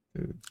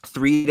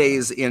 3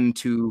 days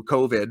into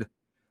COVID,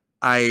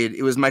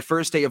 it was my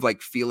first day of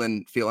like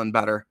feeling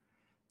better,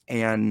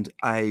 and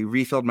I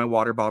refilled my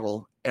water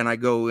bottle, and I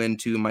go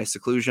into my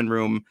seclusion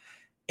room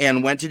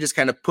and went to just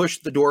kind of push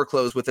the door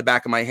closed with the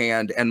back of my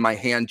hand, and my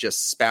hand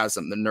just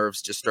spasmed. The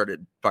nerves just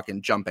started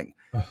fucking jumping.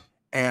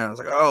 And I was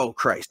like, oh,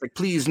 Christ, like,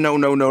 please, no,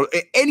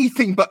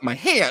 anything but my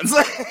hands.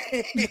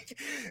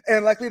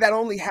 And luckily that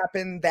only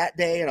happened that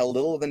day and a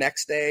little the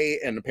next day.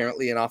 And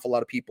apparently an awful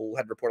lot of people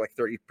had reported, like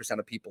 30%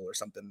 of people or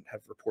something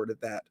have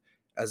reported that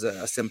as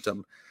a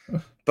symptom.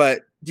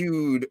 But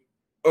dude,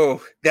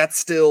 that's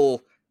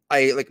still,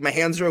 like, my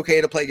hands are okay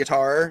to play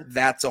guitar.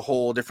 That's a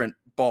whole different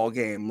ball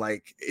game.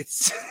 Like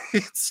it's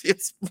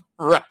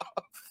rough.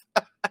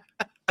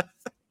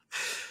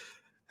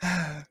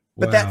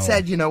 But Wow. that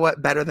said, you know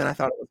what? Better than I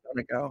thought it was going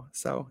to go.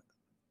 So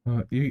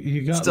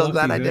you got still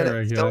glad lucky I did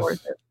there, it. I Still guess.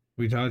 worth it.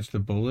 We dodged a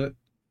bullet,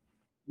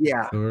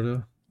 Yeah.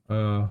 sorta.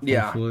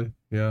 Yeah. Hopefully.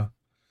 Yeah.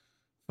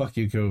 Fuck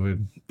you,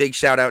 COVID. Big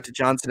shout out to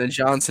Johnson &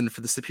 Johnson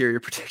for the superior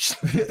protection.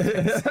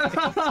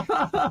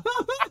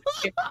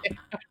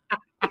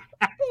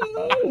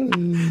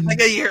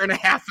 Like a year and a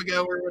half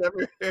ago or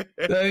whatever.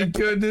 Thank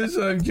goodness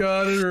I've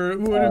got it, or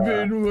it would have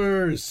been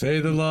worse. Say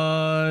the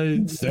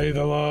line. Say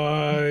the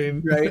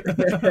line. Right.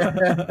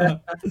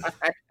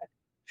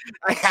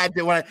 I had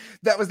to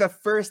that was the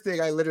first thing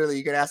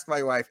you could ask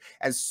my wife.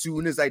 As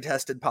soon as I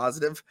tested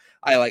positive,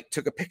 I like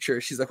took a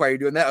picture. She's like, why are you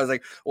doing that? I was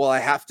like, well, I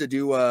have to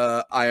do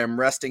I am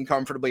resting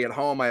comfortably at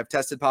home. I have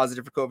tested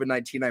positive for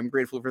COVID-19. I'm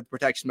grateful for the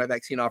protection my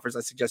vaccine offers.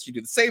 I suggest you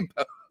do the same.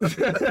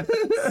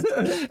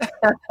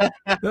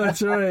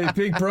 That's right.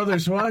 Big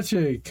Brother's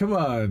watching. Come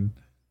on.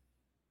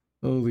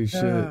 Holy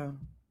shit.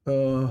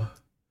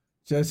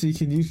 Jesse,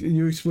 can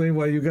you explain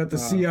why you got the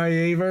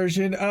CIA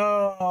version?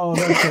 Oh,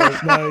 that's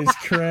right. Nice,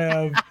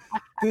 Crab.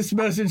 This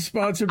message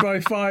sponsored by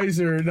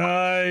Pfizer.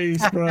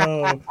 Nice,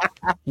 bro.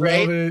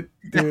 Right? Love it.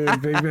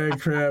 Dude, Big Man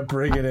Crab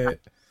bringing it.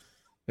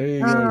 There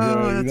you go,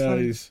 bro.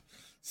 Nice.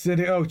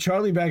 Sitting,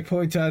 Charlie back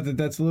points out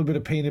that's a little bit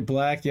of painted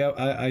black. Yep,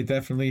 I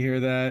definitely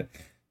hear that.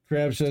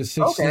 Crab says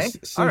six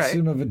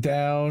him of a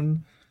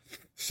down.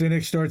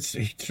 Cynic starts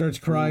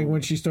crying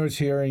when she starts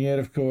hearing it,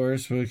 of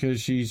course, because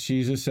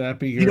she's a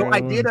sappy girl. You know, I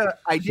did a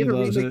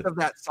remix it. of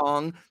that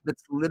song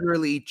that's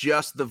literally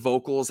just the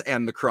vocals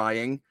and the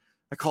crying.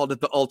 I called it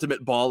the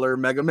Ultimate Baller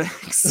Mega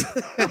Mix.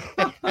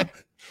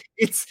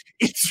 It's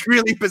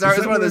really bizarre.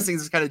 It's one of those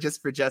things that's kind of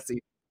just for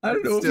Jesse. I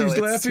don't know if he's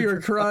laughing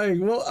or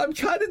crying. Well, I'm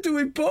kind of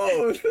doing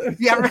both.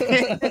 Yeah, right.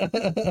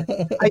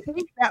 I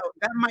think that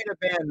might have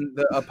been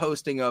a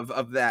posting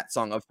of that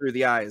song of Through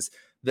the Eyes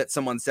that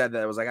someone said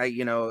that I was like, I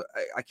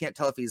can't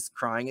tell if he's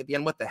crying at the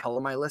end. What the hell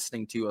am I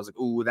listening to? I was like,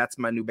 ooh, that's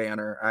my new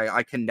banner.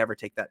 I can never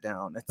take that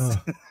down.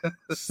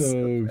 It's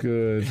so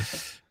good.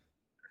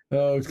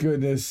 Oh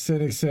goodness,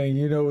 Cynic saying,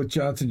 you know, with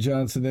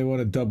Johnson, they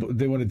want to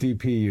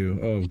DP you.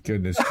 Oh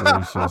goodness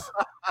gracious.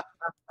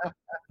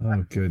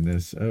 Oh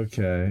goodness.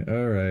 Okay.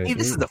 All right. Hey,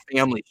 this is a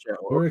family show.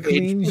 We're a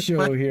clean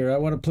show here. I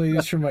want to play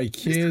this for my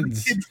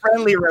kids.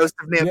 Kid-friendly roast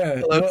of Nancy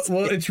Pelosi.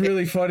 Well, it's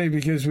really funny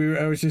because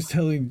I was just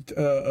telling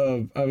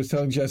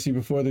Jesse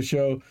before the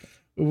show.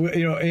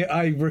 You know,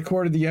 I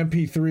recorded the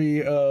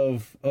MP3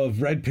 of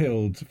Red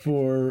Pilled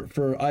for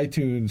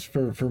iTunes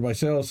for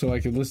myself, so I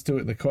could listen to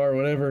it in the car or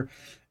whatever.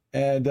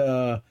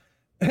 And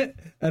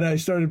and I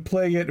started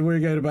playing it, and we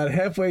got about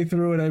halfway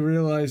through, and I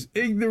realized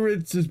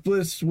ignorance is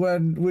bliss,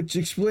 which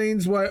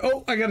explains why.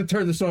 Oh, I got to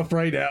turn this off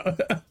right now.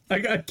 I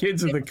got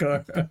kids in the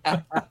car.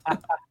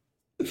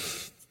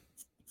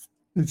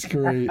 It's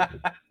great.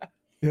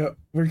 Yep,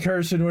 we're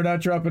cursing. We're not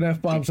dropping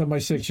F-bombs on my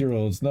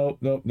 6-year-olds.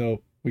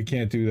 Nope. We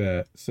can't do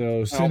that.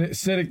 So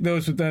Cynic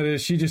knows what that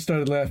is. She just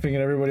started laughing,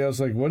 and everybody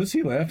else like, what is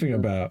he laughing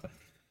about?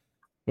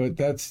 But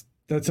that's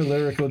a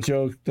lyrical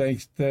joke.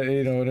 Thanks,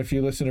 and if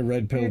you listen to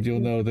Red Pilled, you'll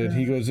know that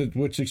he goes,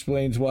 which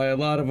explains why a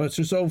lot of us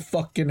are so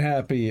fucking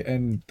happy,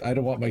 and I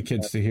don't want my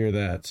kids to hear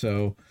that.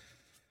 So,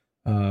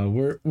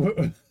 we're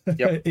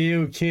Yep.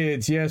 ew,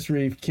 kids. Yes,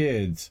 Reef,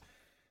 kids.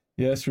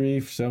 Yes,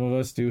 Reef. Some of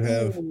us do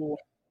have.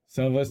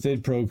 Some of us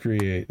did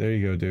procreate. There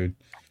you go, dude.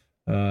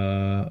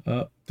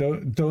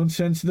 Don't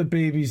censor the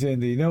babies,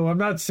 Indy. No, I'm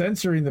not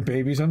censoring the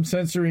babies. I'm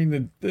censoring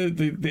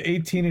the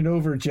 18 and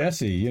over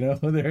Jesse.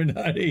 They're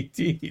not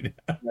 18.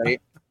 Right.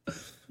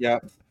 Yeah.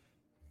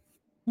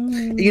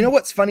 You know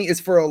what's funny is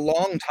for a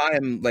long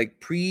time, like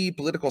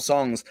pre-political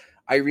songs,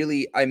 I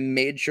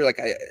made sure like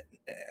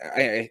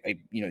I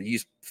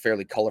use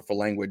fairly colorful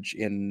language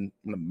in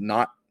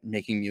not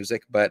making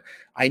music, but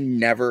I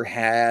never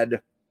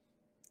had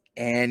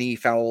any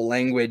foul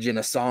language in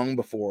a song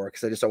before,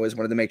 because I just always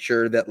wanted to make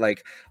sure that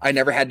like I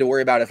never had to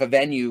worry about if a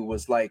venue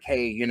was like,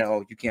 hey, you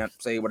can't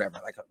say whatever,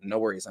 like no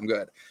worries, I'm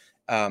good.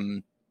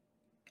 And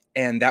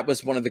that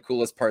was one of the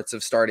coolest parts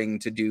of starting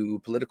to do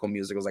political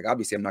music. I was like,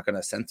 obviously I'm not going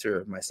to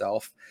censor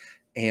myself,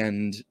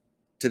 and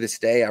to this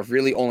day I've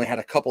really only had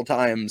a couple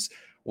times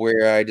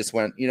where I just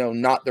went,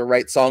 not the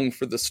right song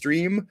for the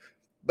stream.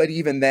 But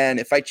even then,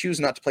 if I choose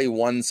not to play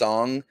one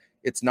song,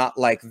 it's not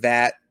like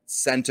that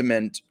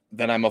sentiment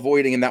that I'm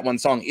avoiding in that one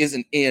song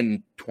isn't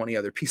in 20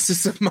 other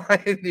pieces of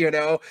mine,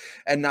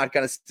 and not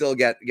gonna still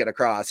get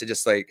across. It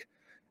just like,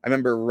 I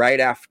remember right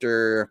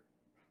after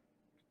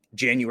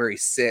January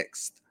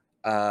 6th,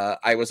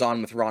 I was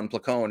on with Ron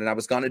Placone, and I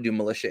was gonna do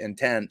Militia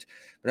Intent,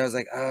 but I was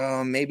like,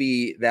 oh,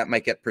 maybe that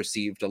might get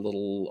perceived a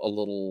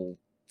little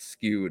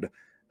skewed.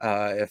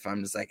 If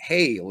I'm just like,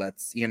 hey,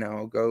 let's,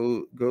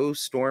 go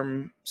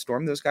storm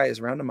those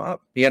guys, round them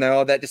up,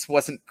 that just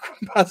wasn't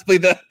possibly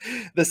the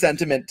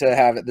sentiment to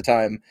have at the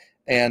time.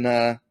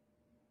 And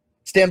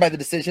stand by the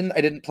decision.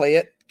 I didn't play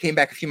it. Came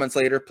back a few months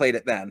later, played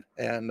it then.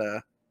 And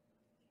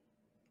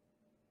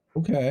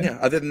okay. Yeah.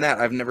 Other than that,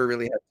 I've never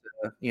really had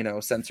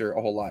to, censor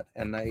a whole lot.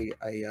 And I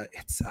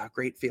it's a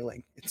great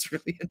feeling. It's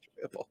really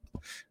enjoyable.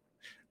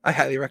 I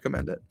highly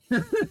recommend it.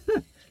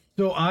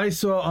 So I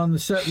saw on the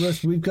set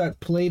list we've got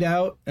Played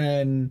Out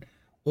and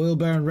Oil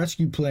Baron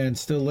Rescue Plan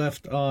still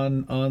left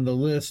on the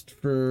list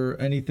for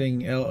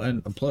anything else,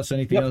 and plus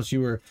anything else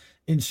you were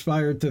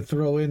inspired to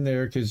throw in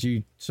there, because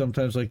you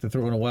sometimes like to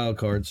throw in a wild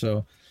card.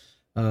 So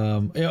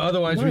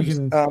otherwise we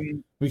can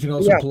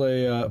also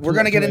play. We're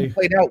gonna get into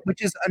Played Out,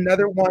 which is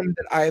another one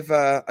that I've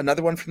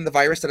another one from the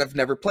Virus that I've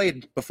never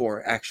played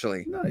before,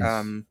 actually.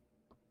 Nice.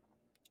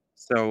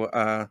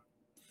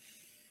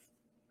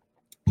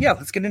 Yeah,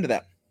 let's get into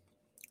that.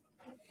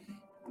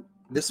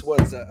 This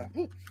was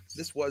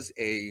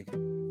a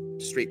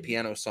straight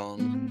piano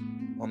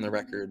song on the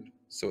record,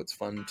 so it's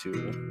fun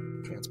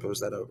to transpose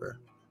that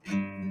over.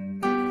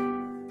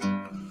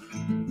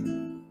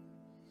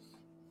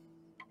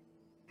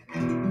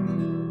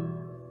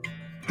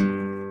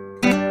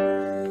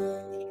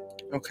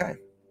 Okay.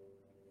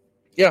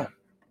 Yeah.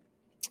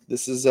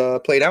 This is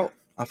Played Out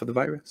off of the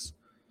Virus.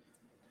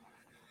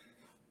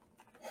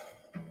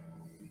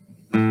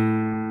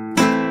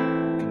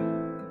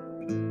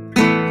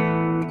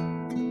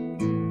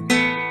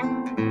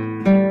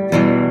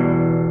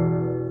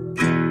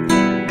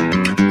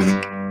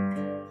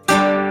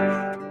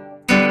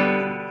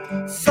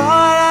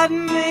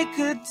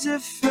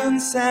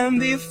 Difference, and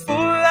before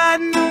I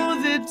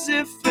knew the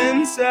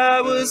difference, I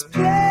was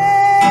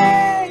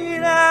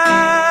played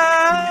out.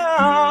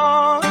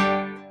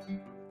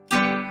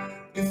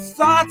 If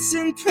thoughts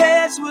and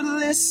prayers would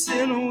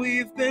listen,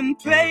 we've been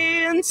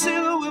praying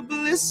till we're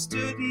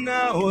blistered.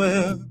 Now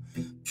we're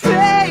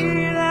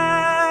played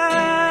out.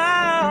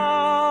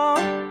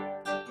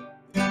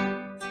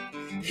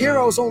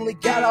 Heroes only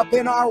get up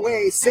in our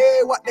way,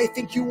 say what they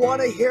think you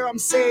want to hear them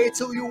say,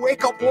 till you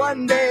wake up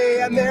one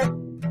day and they're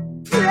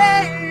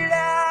played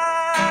out.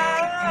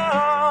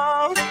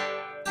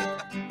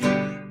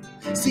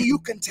 See, you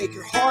can take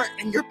your heart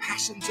and your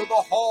passion to the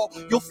hall.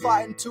 You'll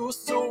find too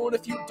soon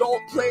if you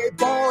don't play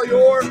ball,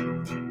 you're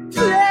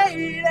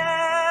played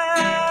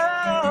out.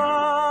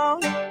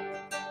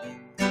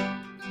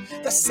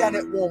 The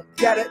Senate won't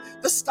get it,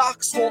 the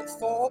stocks won't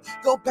fall.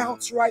 They'll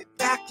bounce right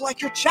back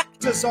like your check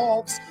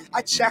dissolves.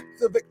 I checked,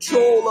 the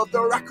Victrola of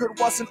the record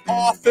wasn't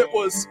off, it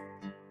was.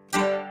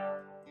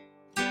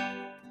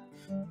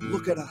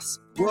 Look at us,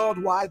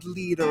 worldwide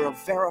leader of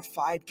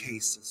verified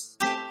cases.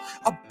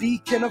 A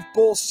beacon of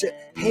bullshit,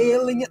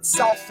 hailing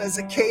itself as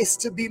a case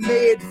to be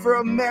made for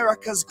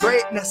America's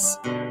greatness.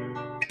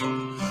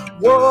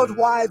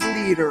 Worldwide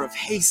leader of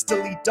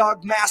hastily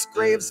dug mass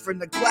graves for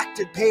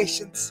neglected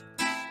patients.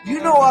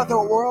 You know other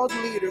world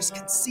leaders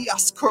can see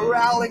us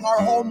corralling our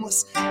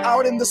homeless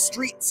out in the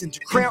streets into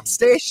cramped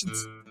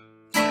stations,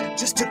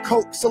 just to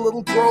coax a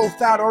little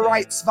growth out of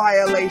rights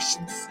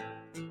violations.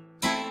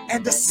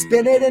 and to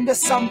spin it into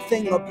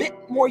something a bit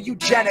more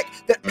eugenic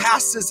that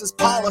passes as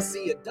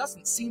policy. It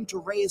doesn't seem to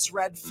raise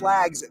red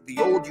flags at the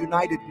old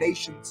United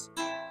Nations.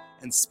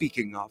 And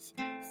speaking of,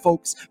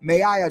 folks,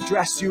 may I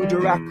address you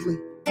directly?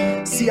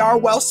 See, our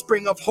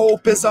wellspring of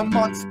hope is a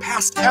month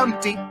past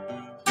empty,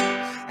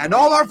 and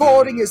all our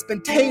voting has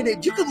been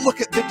tainted. You can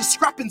look at the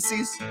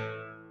discrepancies.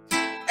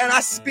 And I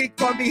speak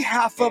on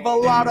behalf of a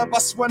lot of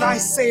us when I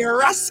say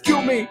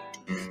rescue me.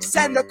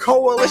 Send a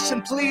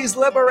coalition, please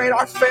liberate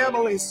our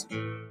families.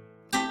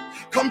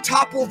 Come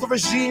topple the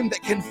regime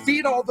that can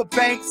feed all the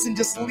banks and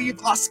just leave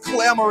us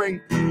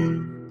clamoring.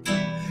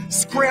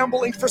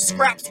 Scrambling for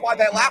scraps while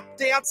they lap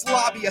dance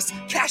lobbyists.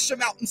 Cash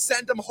them out and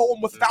send them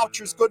home with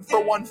vouchers good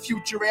for one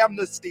future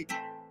amnesty.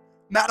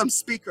 Madam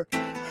Speaker,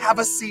 have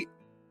a seat.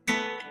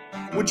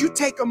 Would you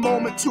take a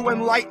moment to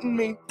enlighten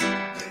me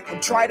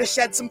and try to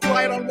shed some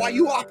light on why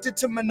you opted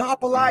to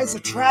monopolize a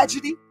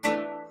tragedy?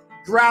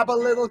 Grab a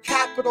little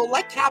capital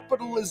like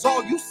capital is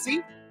all you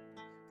see.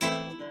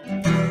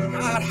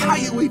 God, how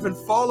you even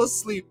fall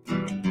asleep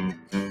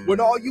when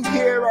all you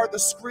hear are the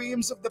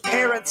screams of the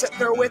parents at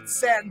their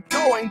wits' end,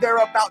 knowing they're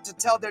about to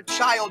tell their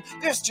child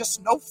there's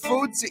just no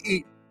food to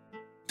eat?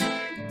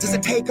 Does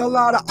it take a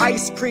lot of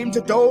ice cream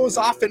to doze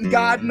off and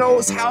God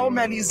knows how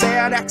many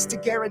Xanax to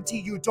guarantee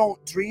you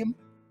don't dream?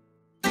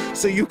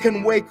 So you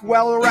can wake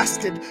well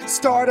rested,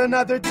 start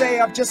another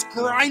day of just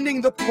grinding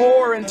the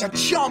poor into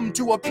chum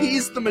to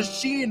appease the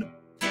machine.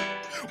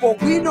 Well,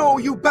 we know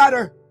you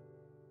better,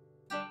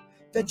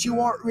 that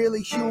you aren't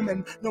really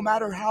human, no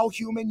matter how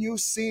human you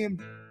seem.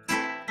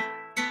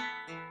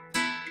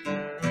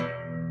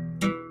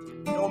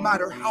 No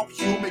matter how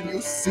human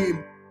you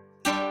seem.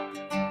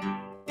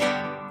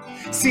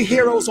 See,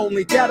 heroes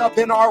only get up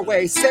in our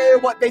way, say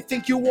what they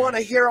think you want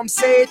to hear them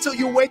say, till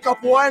you wake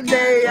up one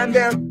day and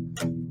they're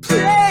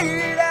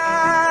played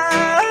out.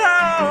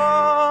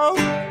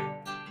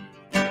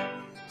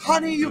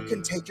 Honey, you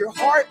can take your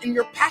heart and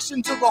your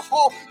passion to the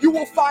hall. You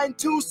will find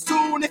too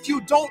soon if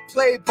you don't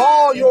play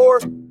ball,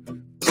 you're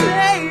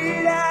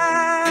played out.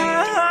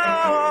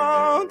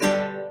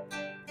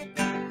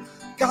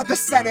 God, the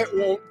Senate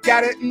won't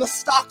get it and the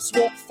stocks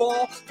won't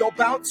fall. They'll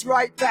bounce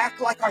right back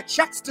like our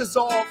checks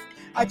dissolve.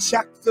 I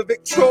checked the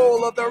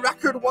Victrola, the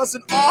record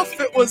wasn't off,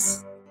 it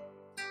was...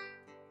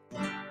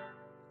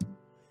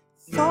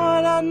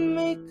 Thought I'd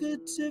make a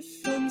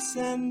difference,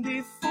 and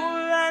before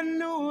I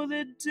knew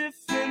the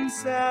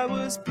difference, I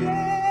was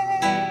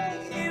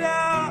played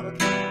out.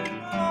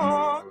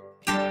 Oh.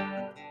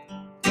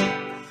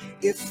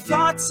 If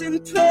thoughts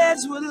and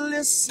prayers would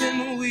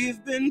listen,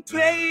 we've been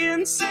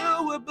praying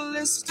till we're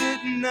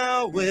blistered,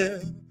 now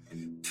we're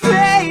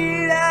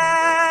prayed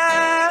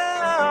out.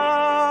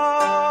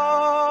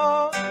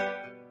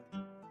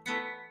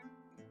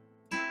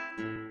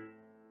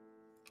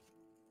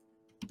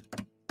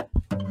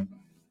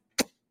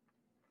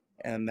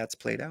 And that's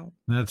played out.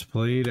 That's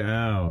played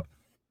out.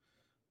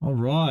 All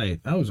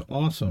right, that was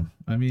awesome.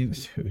 I mean,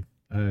 dude,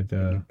 Thank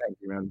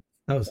you, man.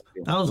 that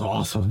was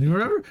awesome. You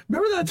remember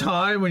that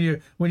time when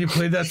you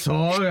played that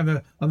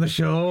song on the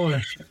show?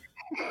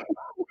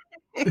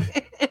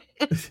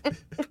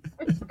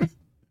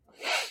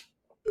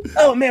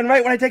 Oh man,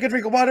 right when I take a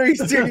drink of water,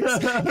 he's serious.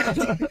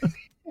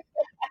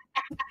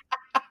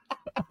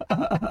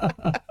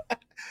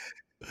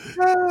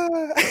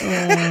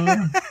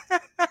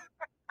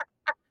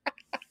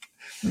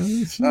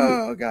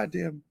 Oh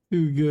goddamn!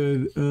 Too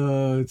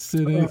good.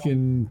 Cynic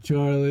and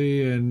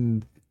Charlie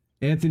and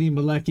Anthony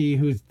Malecki,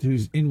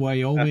 who's in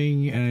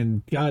Wyoming,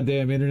 and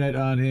goddamn internet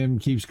on him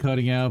keeps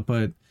cutting out,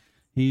 but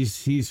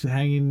he's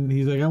hanging.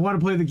 He's like, I want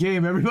to play the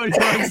game. Everybody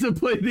wants to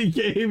play the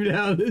game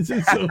now. This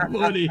is so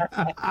funny.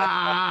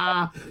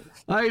 I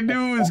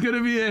knew it was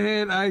gonna be a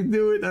hit. I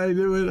knew it.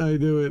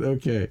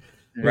 Okay,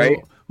 Right.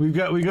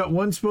 Well, we got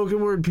one spoken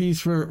word piece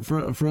from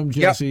Jesse.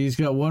 Yep. He's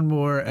got one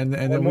more, and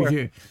then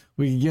we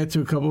can get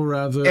to a couple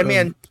rounds of. And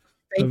man,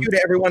 thank you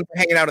to everyone for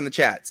hanging out in the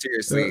chat.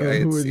 Seriously,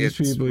 who are these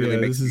people?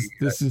 Really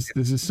this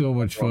is so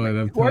much fun.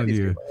 I'm telling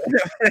you,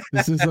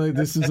 this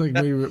is like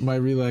my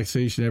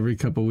relaxation every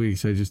couple of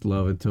weeks. I just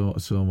love it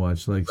so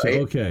much. Like, so,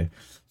 okay,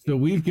 so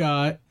we've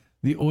got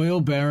the Oil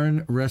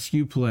Baron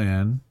Rescue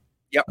Plan.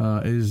 Yep.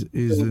 Is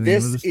so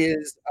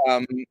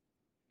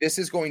this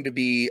is going to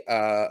be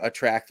a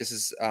track. This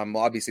is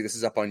obviously this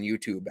is up on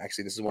YouTube.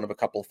 Actually, this is one of a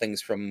couple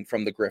things from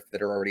the Griff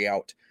that are already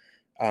out.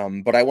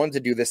 But I wanted to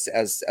do this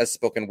as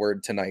spoken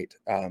word tonight.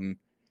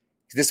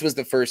 This was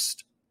the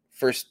first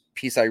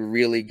piece I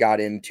really got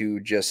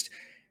into, just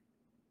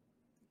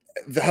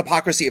the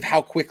hypocrisy of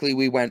how quickly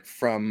we went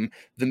from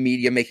the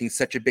media making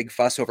such a big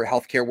fuss over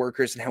healthcare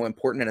workers and how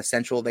important and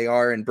essential they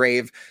are and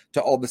brave,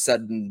 to all of a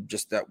sudden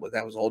just that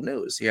was old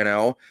news. You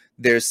know,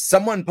 there's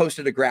someone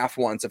posted a graph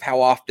once of how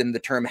often the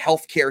term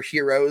healthcare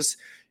heroes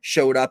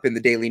showed up in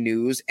the daily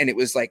news, and it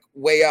was like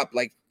way up,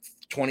 like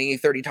 20,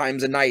 30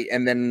 times a night.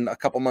 And then a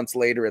couple months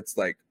later, it's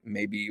like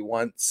maybe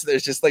once.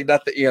 There's just like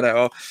nothing, you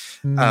know.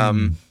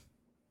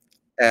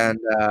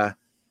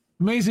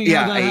 Amazing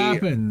how that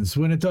happens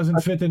when it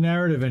doesn't fit the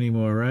narrative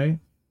anymore, right?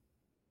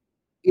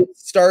 It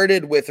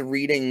started with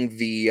reading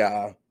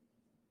the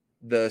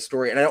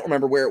story, and I don't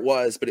remember where it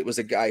was, but it was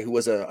a guy who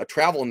was a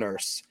travel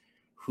nurse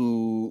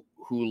who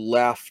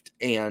left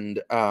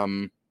and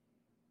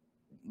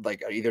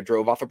like either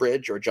drove off a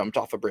bridge or jumped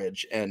off a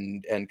bridge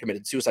and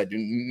committed suicide in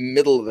the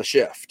middle of the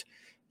shift.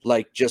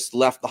 Like just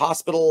left the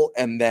hospital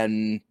and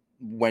then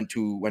went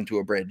to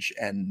a bridge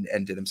and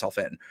did himself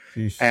in.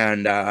 Jeez.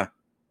 And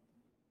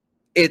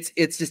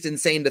it's just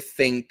insane to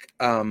think.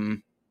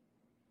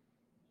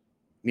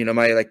 You know,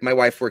 my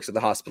wife works at the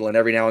hospital, and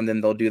every now and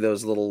then they'll do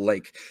those little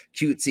like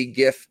cutesy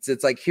gifts.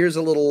 It's like, here's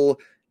a little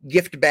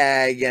gift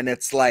bag, and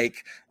it's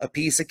like a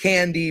piece of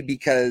candy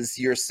because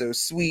you're so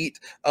sweet,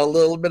 a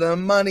little bit of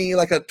money,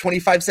 like a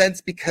 25 cents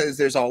because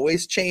there's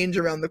always change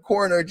around the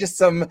corner, just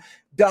some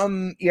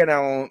dumb, you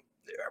know,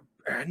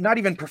 not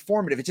even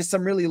performative. It's just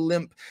some really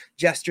limp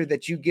gesture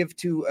that you give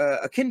to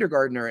a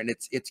kindergartner, and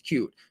it's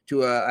cute,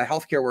 to a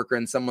healthcare worker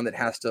and someone that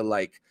has to,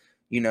 like,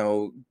 you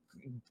know,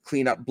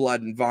 clean up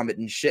blood and vomit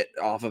and shit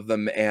off of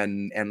them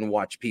and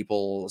watch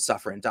people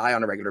suffer and die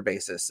on a regular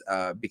basis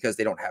because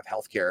they don't have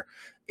healthcare.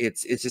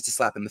 It's just a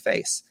slap in the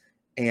face.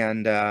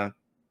 And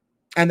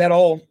that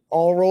all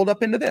rolled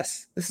up into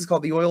this. This is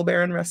called the Oil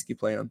Baron Rescue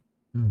Plan.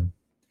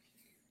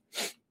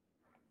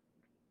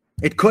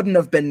 It couldn't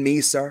have been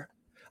me, sir.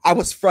 I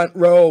was front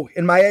row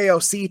in my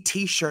AOC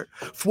t-shirt,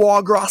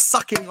 foie gras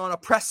sucking on a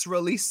press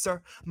release,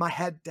 sir. My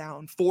head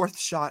down, fourth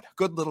shot,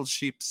 good little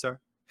sheep, sir.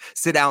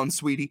 Sit down,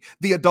 sweetie.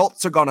 The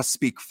adults are gonna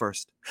speak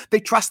first. They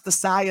trust the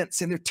science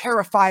and they're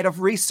terrified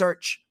of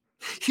research.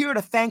 Here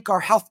to thank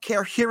our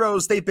healthcare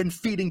heroes they've been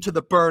feeding to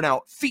the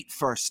burnout, feet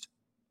first.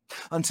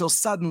 Until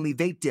suddenly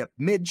they dip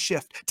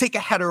mid-shift, take a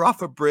header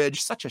off a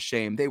bridge. Such a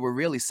shame, they were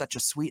really such a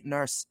sweet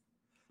nurse.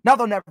 Now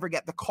they'll never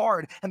get the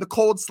card and the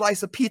cold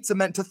slice of pizza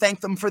meant to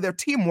thank them for their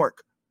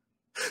teamwork.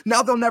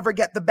 Now they'll never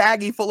get the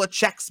baggie full of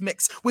Chex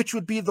Mix, which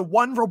would be the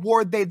one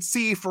reward they'd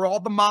see for all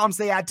the moms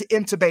they had to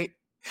intubate.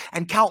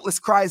 And countless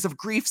cries of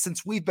grief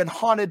since we've been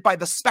haunted by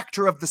the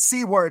specter of the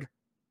C word.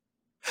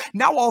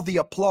 Now all the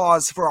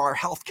applause for our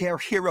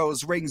healthcare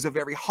heroes rings a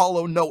very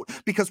hollow note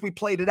because we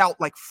played it out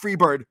like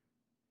Freebird.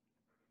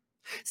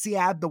 See,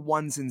 add the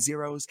ones and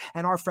zeros,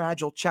 and our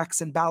fragile checks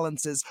and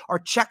balances are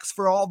checks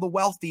for all the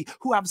wealthy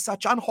who have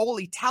such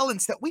unholy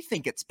talents that we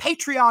think it's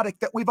patriotic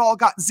that we've all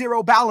got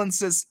zero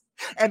balances.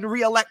 And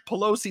re-elect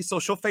Pelosi so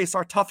she'll face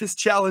our toughest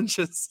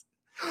challenges,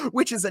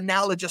 which is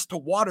analogous to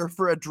water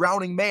for a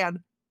drowning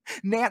man.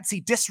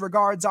 Nancy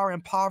disregards our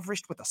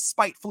impoverished with a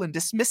spiteful and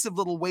dismissive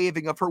little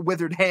waving of her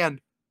withered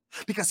hand,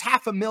 because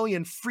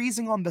 500,000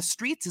 freezing on the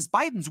streets is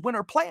Biden's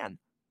winter plan.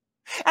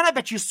 And I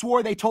bet you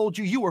swore they told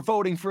you were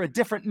voting for a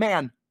different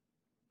man.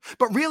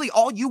 But really,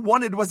 all you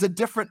wanted was a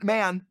different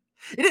man.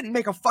 It didn't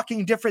make a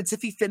fucking difference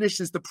if he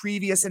finishes the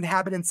previous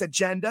inhabitants'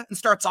 agenda and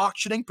starts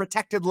auctioning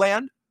protected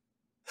land.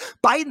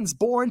 Biden's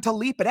born to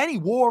leap at any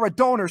war a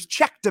donor's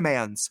check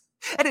demands.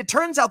 And it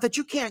turns out that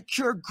you can't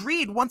cure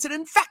greed once it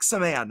infects a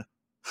man.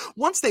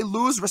 Once they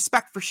lose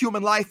respect for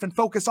human life and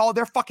focus all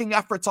their fucking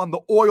efforts on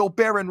the Oil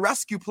Baron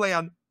Rescue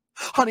Plan.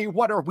 Honey,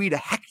 what are we to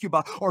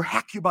Hecuba or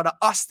Hecuba to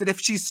us that if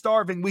she's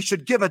starving, we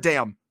should give a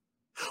damn?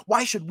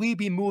 Why should we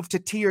be moved to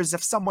tears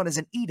if someone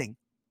isn't eating?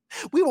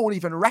 We won't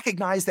even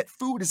recognize that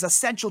food is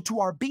essential to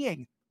our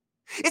being.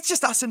 It's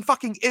just us in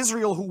fucking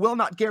Israel who will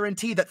not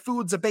guarantee that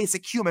food's a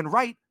basic human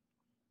right.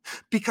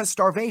 Because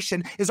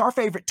starvation is our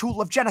favorite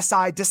tool of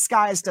genocide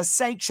disguised as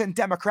sanctioned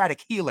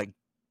democratic healing.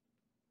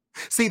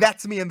 See,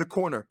 that's me in the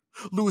corner,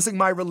 losing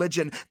my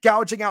religion,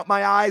 gouging out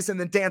my eyes, and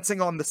then dancing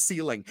on the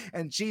ceiling.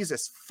 And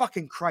Jesus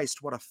fucking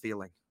Christ, what a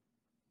feeling.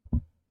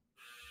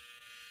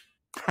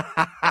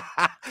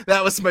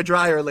 That was my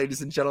dryer,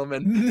 ladies and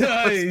gentlemen.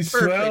 Nice.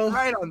 Well,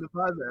 right on the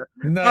buzzer.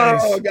 Nice.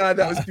 Oh, God,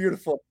 that was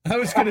beautiful. I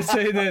was going to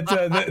say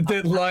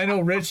that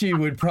Lionel Richie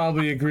would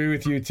probably agree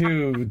with you,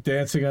 too,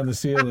 dancing on the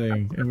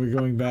ceiling. And we're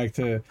going back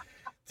to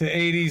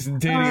 80s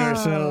and dating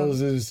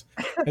ourselves as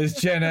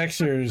Gen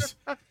Xers.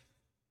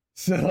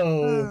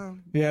 So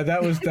yeah,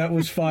 that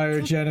was fire.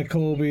 Jenna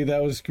Colby,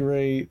 that was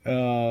great.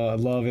 I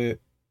love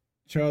it.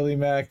 Charlie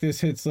Mack, this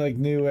hits like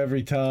new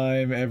every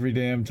time, every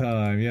damn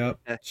time. Yep.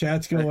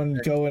 Chat's going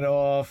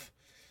off.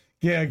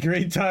 Yeah,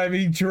 great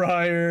timing,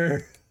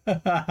 dryer.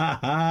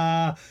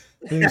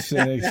 There's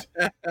cynics.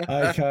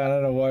 I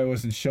don't know why it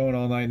wasn't showing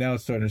all night. Now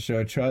it's starting to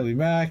show. Charlie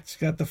Mack's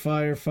got the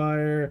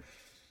fire.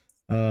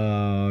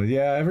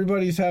 Yeah,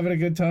 everybody's having a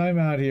good time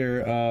out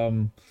here.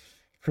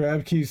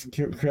 Crab keeps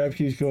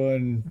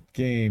going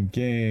game.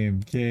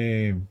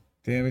 Damn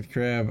it,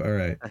 Crab. All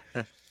right.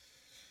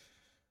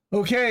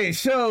 Okay,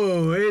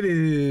 so it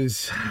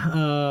is.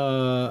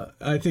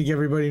 I think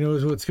everybody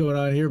knows what's going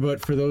on here,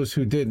 but for those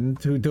who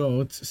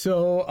don't.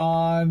 So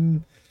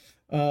on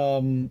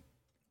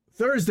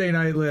Thursday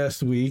night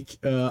last week,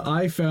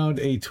 I found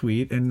a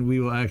tweet,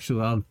 and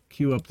I'll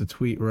queue up the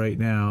tweet right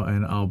now,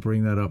 and I'll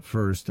bring that up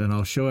first, and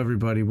I'll show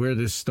everybody where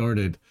this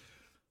started.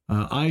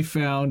 I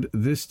found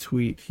this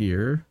tweet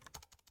here,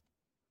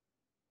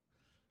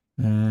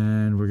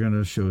 and we're going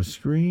to show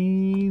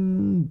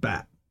screen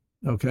back.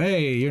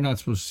 Okay, you're not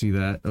supposed to see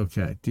that.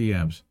 Okay,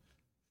 DMs.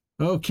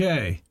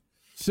 Okay,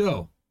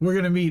 So we're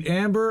going to meet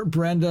Amber,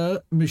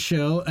 Brenda,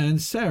 Michelle,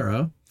 and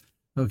Sarah.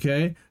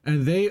 Okay.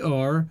 And they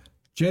are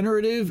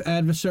Generative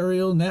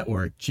Adversarial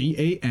Network,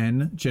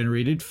 GAN,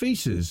 generated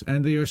faces.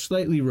 And they are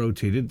slightly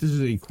rotated. This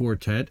is a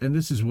quartet. And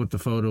this is what the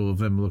photo of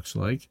them looks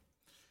like.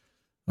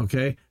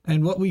 Okay.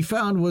 And what we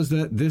found was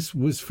that this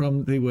was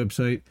from the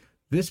website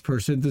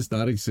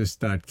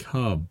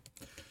thispersondoesnotexist.com.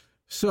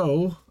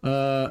 So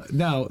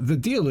now the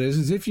deal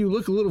is if you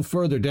look a little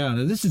further down,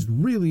 and this is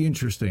really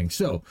interesting.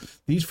 So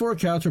these 4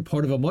 accounts are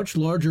part of a much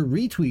larger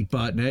retweet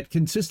botnet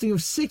consisting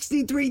of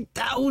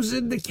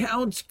 63,000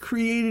 accounts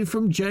created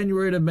from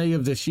January to May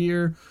of this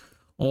year.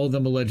 All of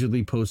them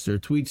allegedly post their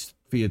tweets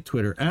via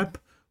Twitter app,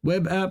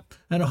 web app,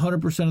 and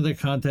 100% of their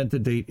content to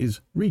date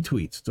is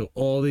retweets. So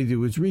all they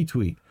do is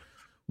retweet.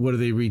 What do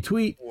they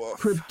retweet? Woof.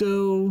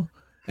 Crypto,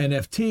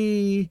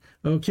 NFT.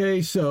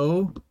 Okay,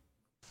 so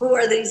Who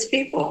are these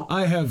people?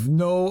 I have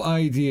no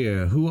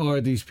idea. Who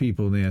are these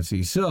people,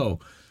 Nancy? So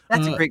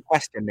That's a great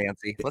question,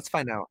 Nancy. Let's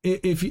find out.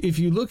 if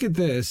you look at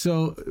this,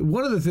 so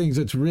one of the things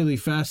that's really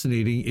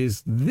fascinating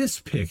is this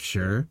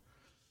picture.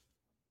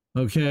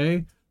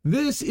 Okay,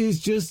 this is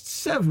just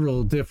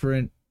several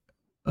different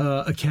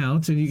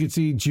accounts, and you can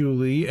see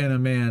Julie and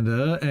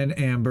Amanda and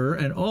Amber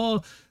and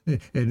all,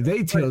 and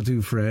they tell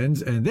 2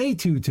 friends, and they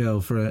too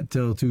tell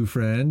 2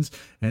 friends,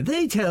 and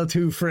they tell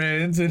 2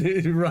 friends, and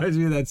it reminds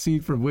me of that scene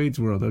from Wade's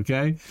World.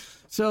 Okay,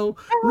 so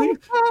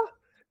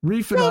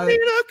Reef and I,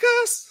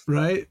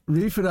 right?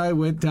 Reef and I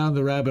went down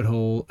the rabbit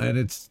hole, and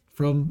it's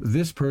from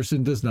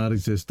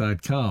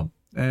thispersondoesnotexist.com.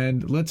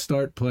 And let's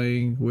start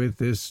playing with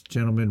this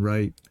gentleman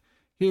right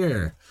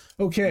here.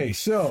 Okay,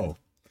 so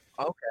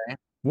Okay.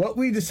 what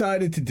we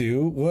decided to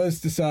do was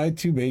decide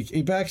to make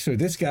a backstory.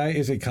 This guy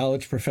is a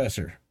college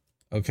professor.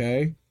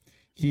 Okay,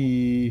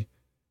 he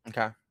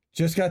Okay.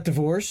 just got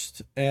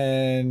divorced,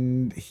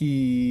 and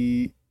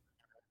he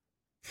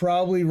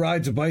probably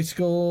rides a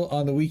bicycle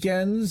on the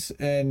weekends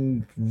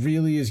and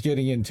really is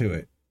getting into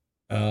it.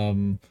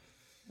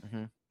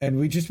 And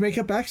we just make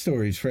up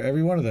backstories for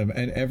every one of them.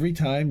 And every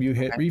time you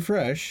hit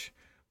refresh,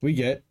 we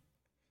get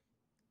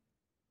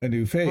a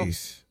new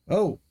face.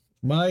 Oh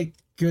my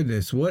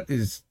goodness, what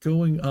is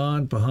going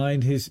on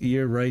behind his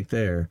ear right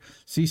there?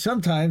 See,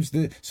 sometimes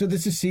so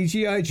this is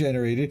CGI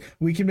generated.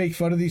 We can make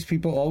fun of these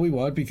people all we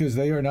want because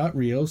they are not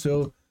real.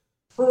 So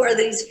Who are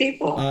these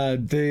people?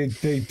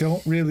 they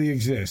don't really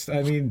exist.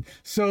 I mean,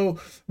 so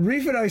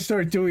Reef and I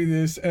start doing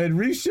this, and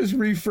Reef's just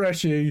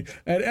refreshing,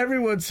 and every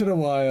once in a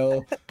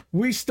while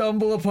we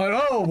stumble upon,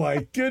 oh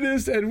my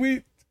goodness, and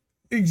we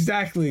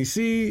exactly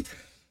see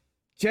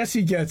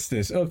Jesse gets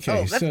this.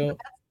 Okay,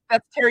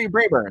 That's Terry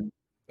Brayburn.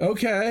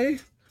 okay.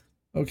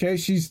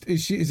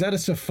 Is that a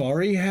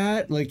safari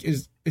hat? Like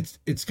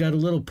it's got a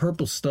little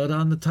purple stud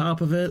on the top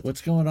of it.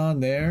 What's going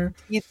on there?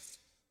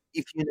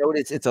 If you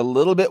notice, it's a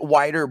little bit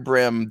wider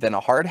brim than a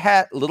hard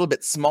hat, a little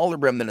bit smaller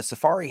brim than a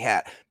safari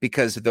hat,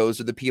 because those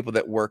are the people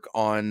that work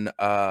on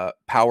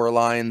power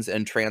lines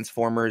and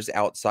transformers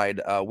outside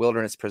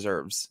wilderness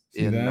preserves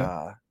in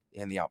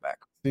the outback.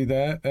 See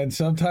that? And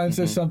sometimes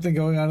there's something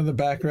going on in the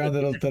background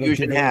that'll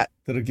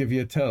give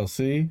you a tell.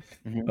 See?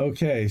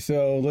 Okay,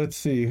 so let's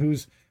see.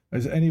 Is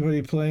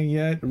anybody playing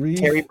yet?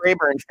 Terry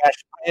Brayburn,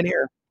 fashion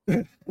pioneer.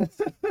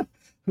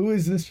 Who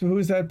is this? Who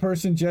is that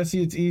person,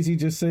 Jesse? It's easy.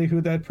 Just say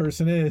who that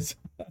person is.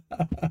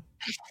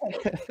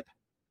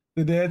 The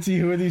Nancy,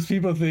 who are these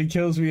people thing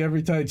kills me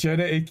every time.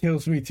 Jenna, it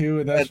kills me too.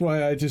 And that's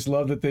why I just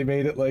love that they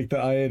made it like the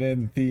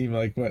INN theme.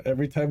 Like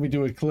every time we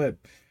do a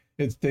clip,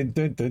 it's ding,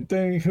 ding, ding,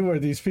 ding. Who are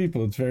these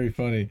people? It's very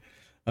funny.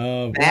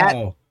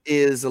 That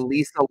is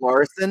Lisa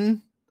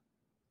Larson.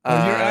 You're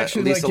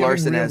actually Lisa like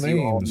Larson, real as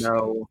names. you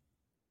all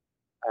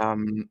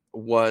know,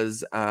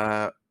 was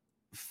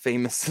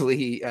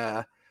famously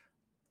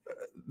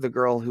the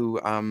girl who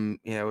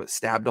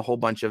stabbed a whole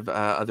bunch of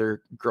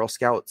other Girl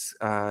Scouts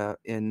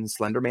in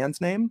Slender Man's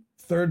name.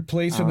 3rd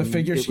place in the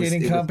figure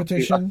skating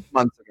competition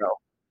months ago.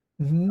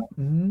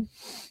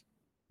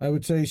 I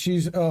would say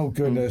she's. Oh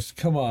goodness,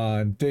 come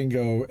on,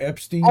 Dingo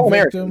Epstein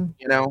American,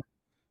 victim.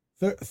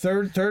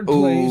 Third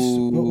place.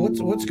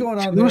 What's going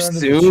on there under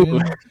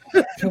the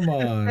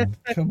chin?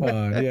 Come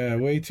on. Yeah,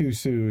 way too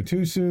soon.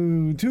 Too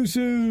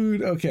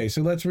soon. Okay,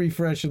 so let's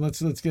refresh and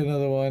let's get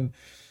another one.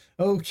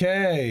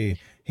 Okay,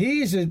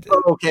 he's a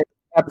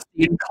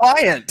Epstein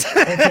client.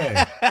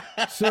 Okay,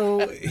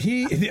 so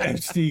the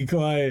Epstein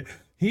client.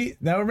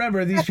 Now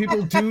remember, these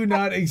people do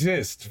not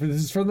exist. This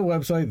is from the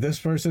website. This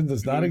person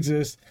does not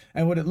exist.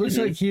 And what it looks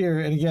like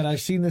here, and again,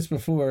 I've seen this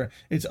before,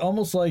 it's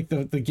almost like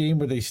the game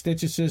where they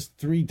stitch assist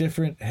 3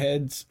 different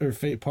heads or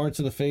parts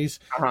of the face.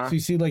 So you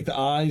see like the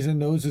eyes and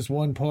nose is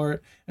one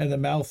part, and the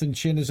mouth and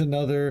chin is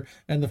another,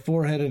 and the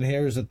forehead and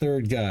hair is a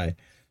 3rd guy.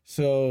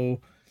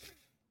 So,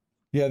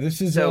 yeah, this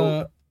is...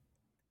 go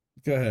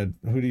ahead.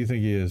 Who do you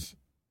think he is?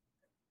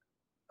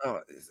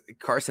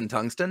 Carson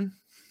Tungsten.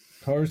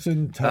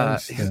 Carson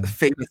Tungsten.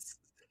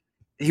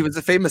 He was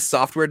a famous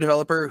software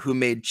developer who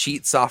made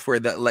cheat software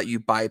that let you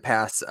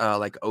bypass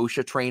like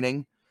OSHA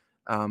training.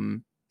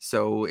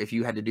 So if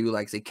you had to do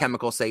like say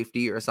chemical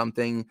safety or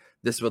something,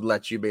 this would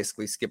let you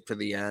basically skip to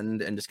the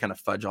end and just kind of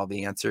fudge all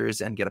the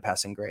answers and get a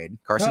passing grade.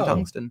 Carson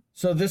Tungsten.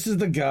 So this is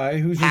the guy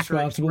who's Hacker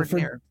responsible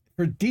extraordinaire.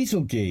 for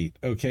Dieselgate,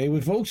 okay,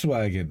 with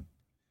Volkswagen.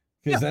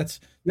 Because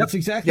that's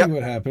exactly Yep.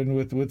 what happened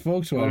with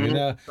Volkswagen.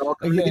 Mhm. All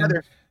coming Again,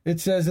 together.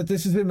 it says that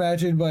this is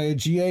imagined by a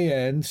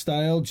GAN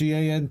style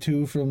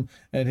GAN2 from,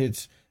 and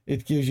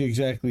it gives you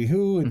exactly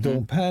who, and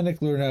don't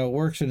panic, learn how it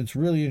works, and it's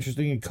really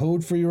interesting, and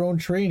code for your own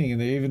training, and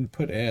they even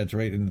put ads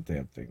right in the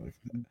damn thing. Like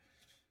that. Of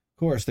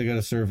course, they got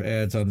to serve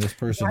ads on this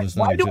person.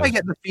 Why do I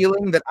get the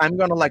feeling that I'm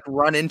gonna like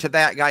run into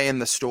that guy in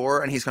the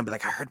store and he's gonna be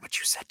like, I heard what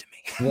you said to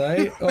me.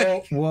 Right?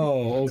 Oh,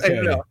 whoa, I don't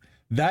okay. know.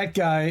 That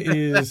guy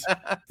is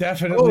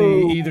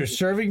definitely Oh. either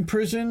serving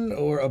prison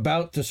or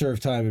about to serve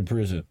time in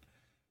prison.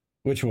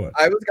 Which one?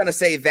 I was gonna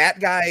say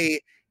that guy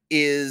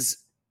has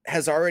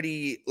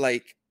already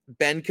like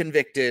been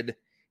convicted.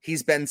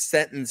 He's been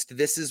sentenced.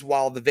 This is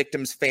while the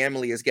victim's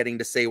family is getting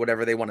to say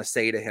whatever they want to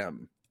say to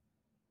him.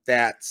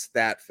 That's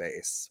that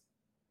face.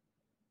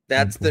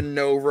 That's the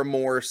no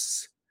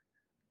remorse,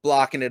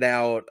 blocking it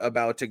out,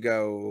 about to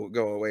go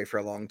away for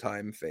a long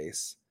time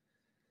face.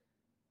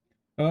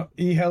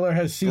 E. Heller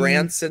has seen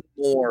Branson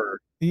Moore.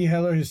 E.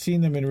 Heller has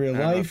seen them in real I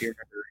don't know if life. you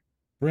remember.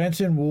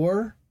 Branson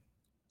Moore.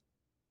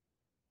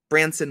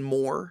 Branson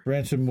Moore.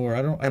 Branson Moore.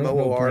 I don't know.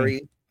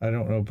 M-O-O-R-E. I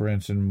don't know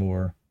Branson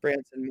Moore.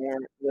 Branson Moore.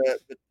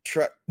 The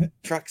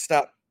truck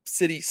stop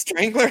city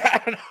strangler.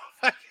 I don't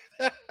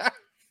know.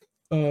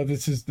 Oh,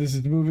 this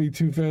is moving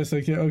too fast.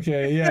 I can't.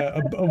 Okay, yeah,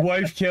 a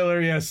wife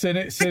killer. Yeah,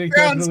 Cynic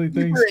definitely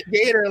thinks.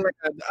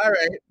 All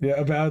right. Yeah,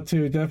 about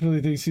to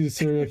definitely thinks he's a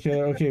serial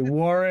killer. Okay,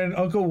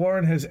 Uncle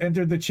Warren has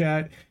entered the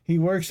chat. He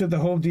works at the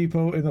Home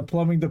Depot in the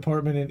plumbing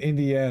department in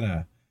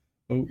Indiana.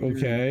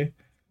 Okay.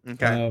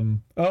 Okay.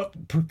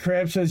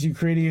 Crab says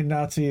Ukrainian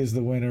Nazi is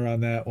the winner on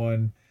that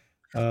one.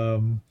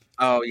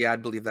 Oh yeah,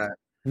 I'd believe that.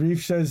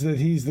 Reef says that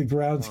he's the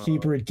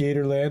groundskeeper at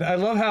Gatorland. I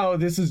love how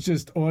this is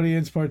just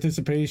audience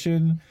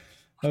participation.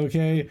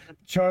 Okay.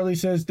 Charlie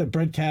says that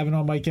Brett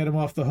Kavanaugh might get him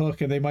off the hook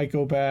and they might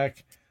go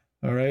back.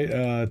 All right.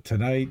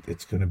 Tonight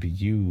it's gonna be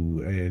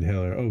you, Ed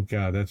Heller. Oh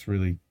God, that's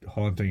really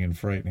haunting and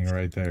frightening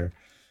right there.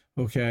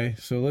 Okay,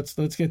 so let's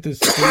get this.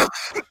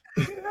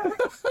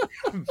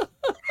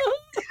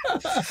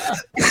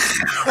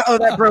 Oh,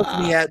 that broke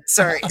me, Ed.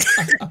 Sorry.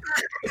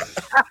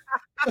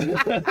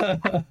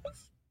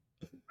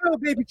 Oh,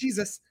 baby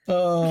Jesus.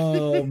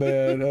 Oh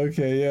man.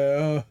 Okay.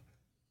 Yeah.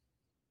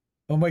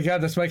 Oh my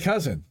God, that's my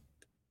cousin.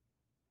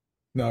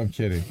 No, I'm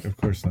kidding. Of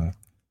course not.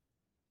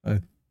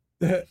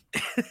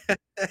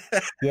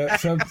 Yeah.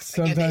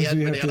 Sometimes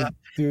we have to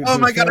do. Oh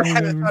my God, I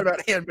haven't thought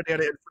about hand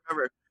banana in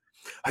forever.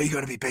 Are you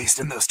going to be based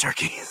in those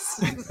turkeys?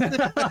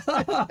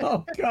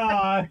 Oh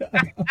God.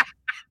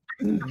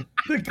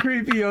 The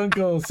creepy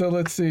uncle. So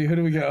let's see. Who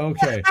do we got?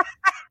 Okay.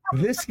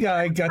 This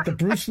guy got the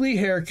Bruce Lee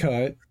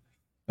haircut.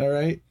 All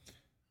right.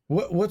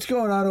 What's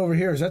going on over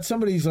here? Is that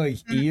somebody's like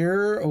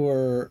ear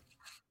or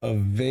a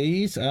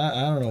vase?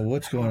 I don't know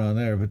what's going on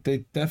there, but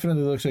they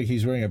definitely looks like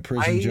he's wearing a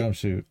prison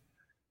jumpsuit.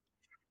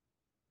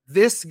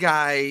 This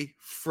guy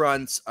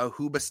fronts a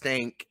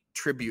Hoobastank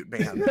tribute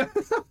band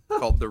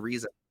called The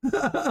Reason.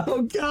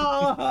 Oh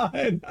God!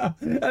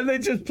 And they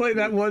just play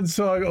that one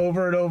song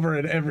over and over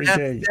in every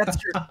gig.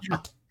 That's your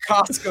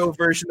Costco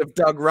version of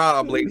Doug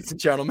Robb, ladies and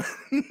gentlemen.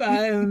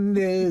 Find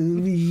a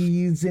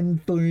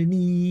reason for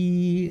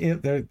me.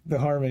 The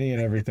harmony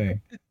and everything.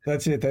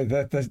 That's it.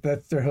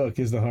 That's their hook,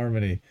 is the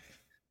harmony.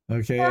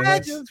 Okay. I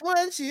just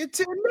want you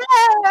to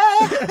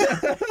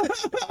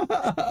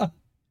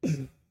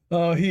know.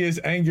 Oh, he is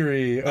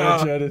angry.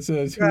 Janet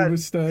says, God, who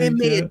was staying?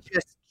 They made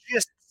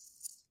just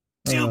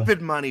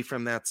stupid money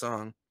from that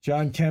song.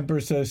 John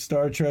Kemper says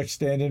Star Trek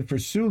stand-in for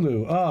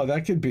Sulu. Oh,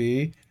 that could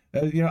be.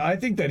 I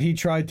think that he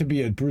tried to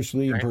be a Bruce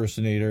Lee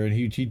impersonator, and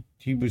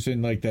he was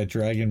in like that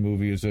dragon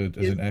movie as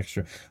an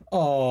extra.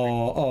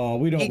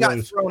 We don't. He got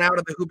thrown out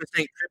of the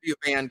Hoobastank tribute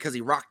band because he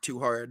rocked too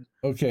hard.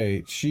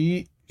 Okay,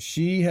 she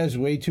has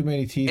way too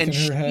many teeth in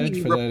her head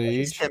for that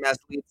age. Him as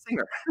lead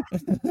singer.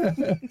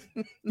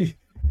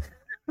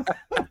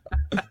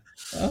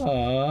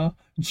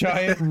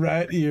 Giant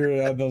rat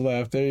ear on the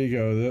left. There you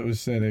go. That was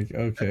Cynic.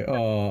 Okay.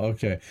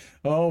 Okay.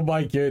 Oh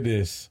my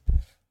goodness,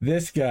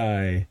 this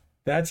guy.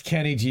 That's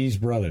Kenny G's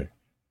brother.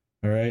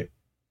 All right.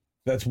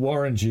 That's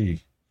Warren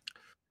G.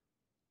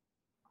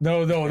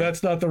 No,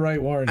 that's not the right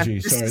Warren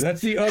G. Sorry.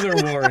 That's the other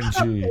Warren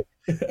G.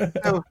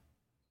 No,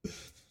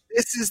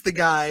 this is the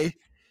guy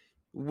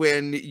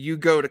when you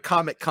go to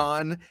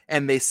Comic-Con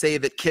and they say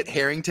that Kit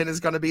Harington is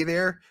going to be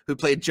there, who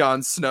played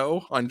Jon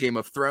Snow on Game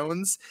of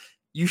Thrones.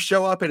 You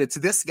show up and it's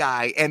this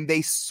guy, and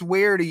they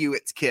swear to you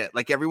it's Kit.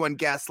 Like, everyone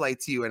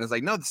gaslights you and is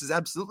like, no, this is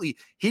absolutely,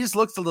 he just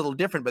looks a little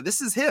different, but this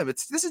is him.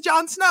 This is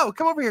Jon Snow.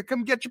 Come over here.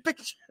 Come get your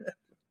picture.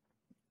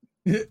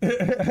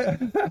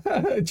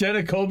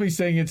 Jenna Colby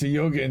saying it's a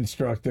yoga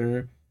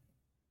instructor.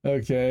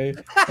 Okay.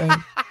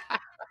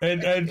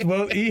 And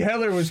well, E.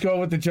 Heller was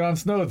going with the Jon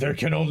Snow. There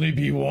can only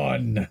be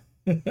one.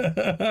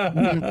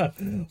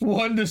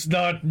 One does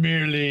not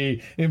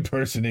merely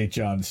impersonate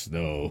Jon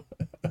Snow.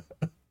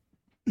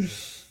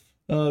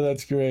 Oh,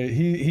 that's great.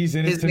 He's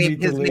in it to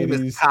meet the His name is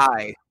ladies,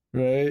 Kai.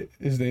 right?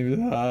 His name is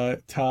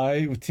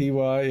Ty with Ty.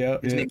 Yeah,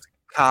 His yeah. name's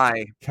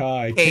Kai.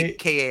 Kai.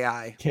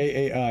 Kai.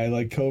 Kai,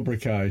 like Cobra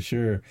Kai,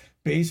 sure.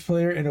 Bass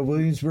player in a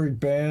Williamsburg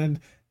band,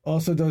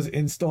 also does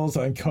installs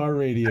on car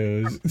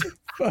radios.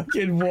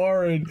 Fucking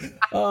Warren.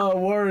 Oh,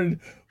 Warren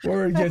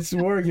gets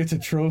a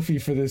trophy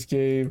for this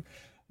game.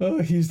 Oh,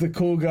 he's the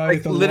cool guy Like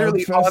at the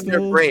literally launch on their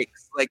festival.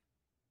 breaks, like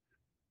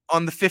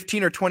on the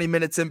 15 or 20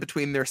 minutes in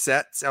between their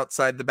sets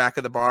outside the back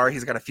of the bar,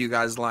 he's got a few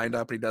guys lined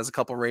up and he does a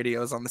couple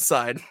radios on the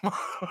side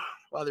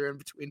while they're in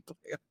between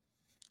playing.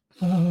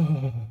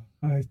 Oh,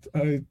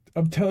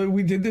 I'm telling you,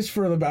 we did this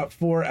for about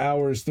 4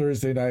 hours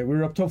Thursday night. We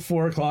were up till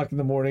 4:00 in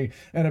the morning,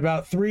 and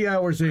about 3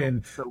 hours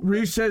in,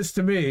 Reeve says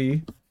to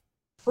me,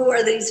 Who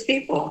are these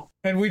people?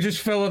 and we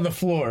just fell on the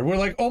floor. We're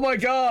like, oh my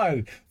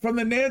God, from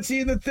the Nancy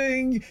and the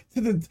thing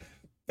to the,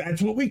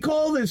 that's what we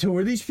call this. Who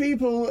are these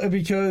people? And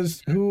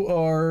because who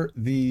are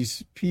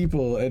these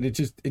people? And it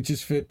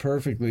just fit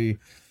perfectly.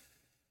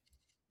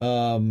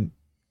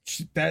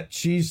 That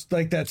she's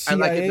like that CIA I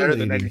like it better lady.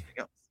 than anything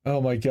else.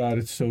 Oh my God,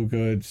 it's so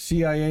good.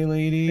 CIA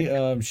lady.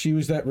 She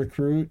was that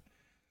recruit.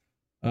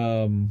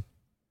 What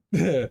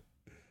do you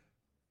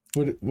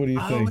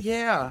think? Oh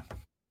yeah.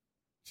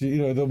 She,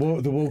 the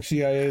woke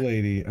CIA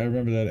lady. I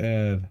remember that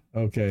ad.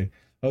 Okay.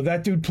 Oh,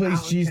 that dude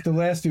plays Jesus. The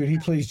last dude, he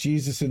plays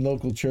Jesus in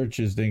local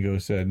churches. Dingo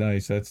said,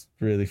 "Nice. That's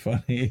really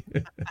funny."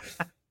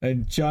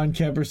 And John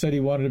Kemper said he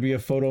wanted to be a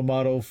photo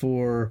model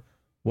for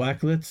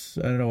Wacklets.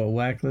 I don't know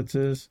what Wacklets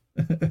is.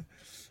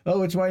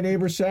 Oh, it's my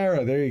neighbor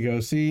Sarah. There you go.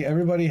 See,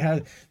 everybody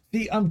has.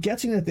 See, I'm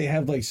guessing that they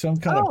have like some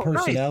kind of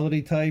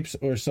personality types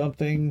or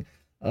something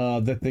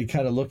that they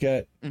kind of look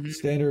at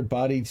standard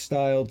body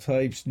style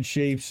types and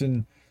shapes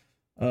and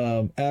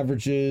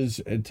averages,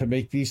 and to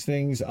make these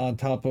things on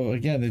top of,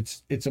 again,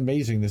 it's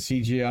amazing, the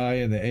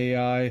CGI and the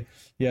AI.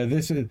 Yeah,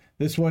 this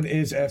one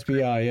is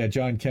FBI. Yeah,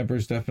 John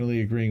Kemper's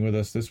definitely agreeing with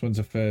us. This one's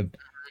a Fed.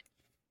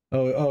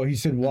 Oh, he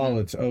said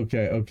wallets.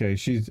 Okay.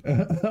 She's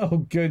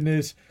oh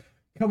goodness.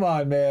 Come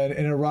on, man.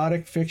 An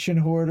erotic fiction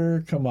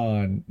hoarder? Come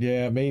on.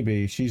 Yeah,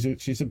 maybe. She's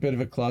a bit of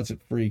a closet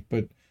freak,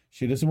 but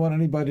she doesn't want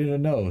anybody to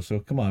know.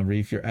 So come on,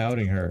 Reef, you're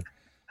outing her.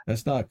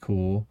 That's not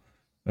cool.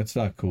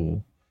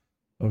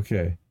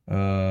 Okay.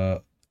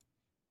 So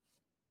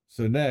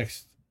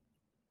next.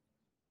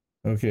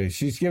 Okay,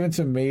 she's giving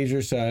some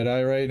major side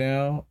eye right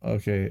now.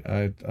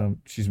 Okay,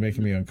 she's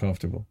making me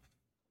uncomfortable.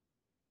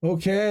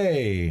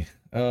 Okay.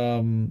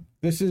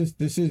 This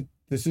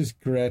is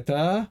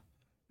Greta.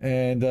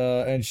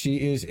 And she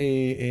is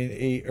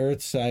a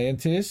earth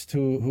scientist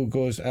who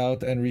goes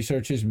out and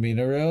researches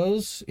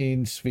minerals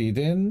in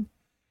Sweden.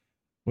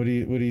 What do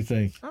you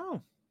think?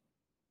 Oh,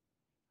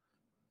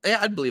 yeah,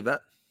 I'd believe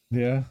that.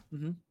 Yeah.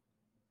 Mm-hmm.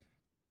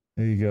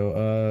 There you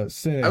go.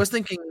 Cynic. I was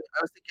thinking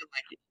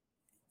like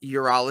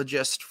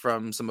urologist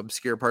from some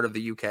obscure part of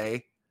the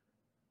UK,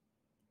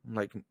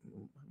 like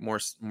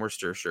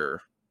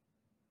Worcestershire.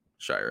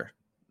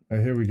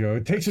 Here we go.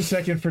 It takes a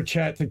second for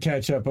chat to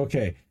catch up.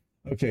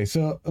 Okay,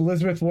 so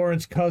Elizabeth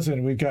Warren's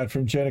cousin we got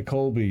from Jenna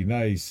Colby.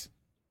 Nice.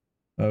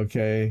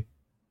 Okay.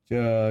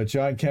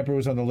 John Kemper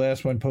was on the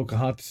last one,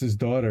 Pocahontas'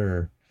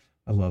 daughter.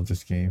 I love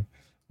this game.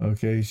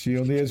 Okay, she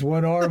only has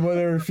one arm with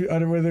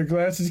her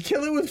glasses.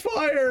 Kill it with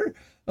fire.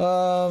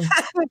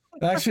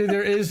 Actually,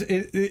 there is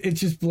it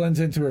just blends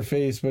into her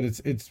face, but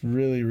it's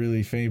really,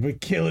 really faint. But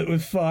kill it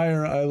with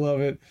fire. I love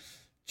it.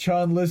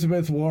 John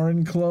Elizabeth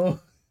Warren clone.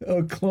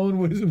 Oh, clone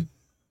was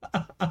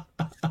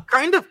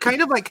kind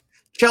of like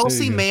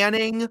Chelsea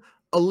Manning,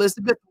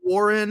 Elizabeth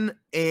Warren,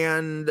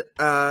 and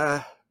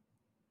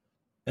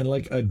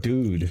like a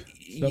dude,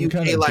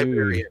 UK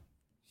librarian,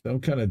 some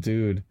kind of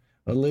dude,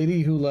 a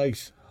lady who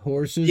likes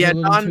horses. Yeah,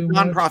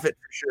 non-profit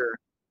for sure.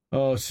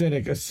 Oh,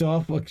 Cynic, a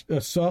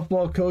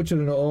softball coach at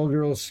an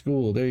all-girls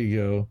school. There you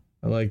go.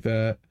 I like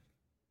that.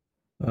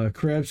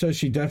 Crab says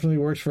she definitely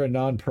works for a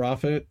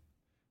non-profit,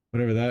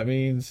 whatever that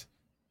means.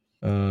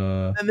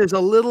 And there's a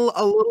little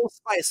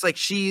spice, like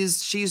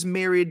she's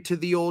married to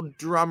the old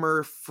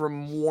drummer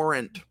from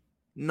Warrant,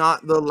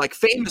 not the like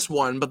famous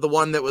one, but the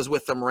one that was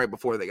with them right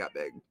before they got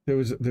big. There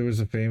was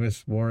a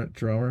famous Warrant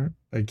drummer,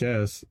 I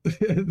guess.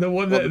 the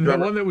one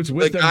that was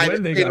with them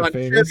when they got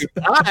famous.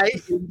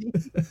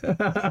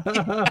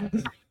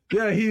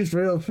 Yeah, he's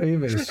real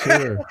famous.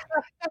 Sure.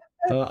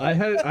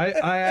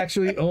 I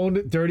actually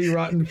owned Dirty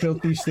Rotten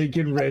Filthy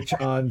Stinking Rich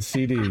on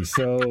CD.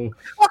 So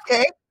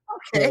okay.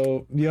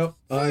 So yep,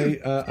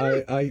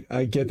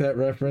 I get that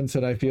reference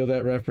and I feel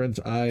that reference.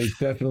 I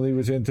definitely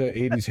was into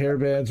 80s hair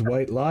bands,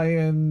 White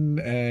Lion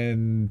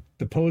and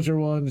the Poser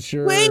ones,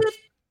 sure. Wait.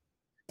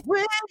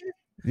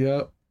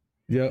 Yep.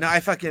 No,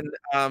 I fucking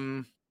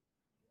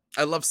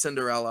I love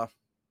Cinderella.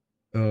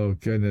 Oh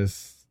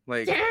goodness.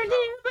 Like yeah.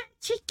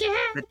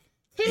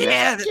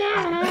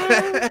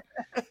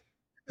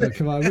 Oh,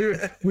 come on.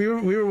 We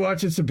were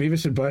watching some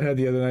Beavis and Butthead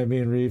the other night, me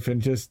and Reef, and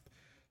just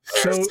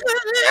so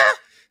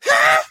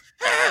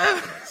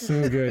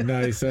good.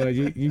 Nice.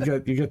 You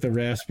got the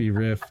raspy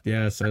riff.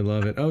 Yes, I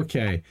love it.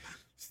 Okay.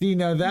 See,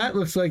 now that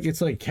looks like it's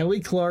like Kelly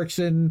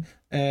Clarkson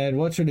and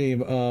what's her name?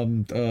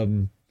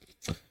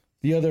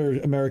 The other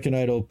American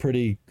Idol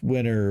pretty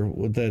winner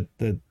with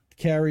that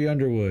Carrie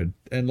Underwood,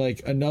 and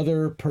like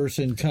another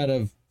person kind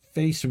of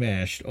face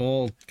mashed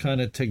all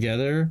kind of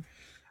together.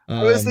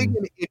 I was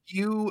thinking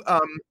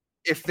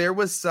if there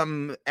was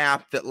some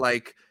app that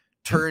like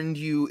turned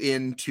you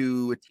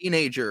into a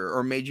teenager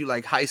or made you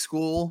like high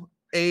school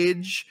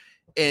age,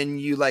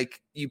 and you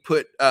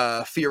put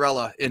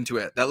Fiorella into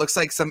it. That looks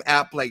like some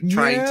app like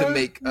trying to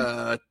make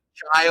a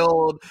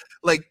child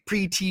like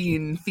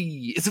preteen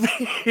Fee.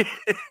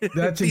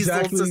 That's Fee's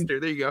exactly little sister.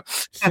 There you go.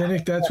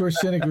 Cynic. That's where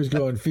Cynic was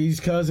going. Fee's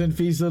cousin,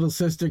 Fee's little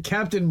sister,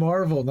 Captain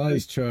Marvel.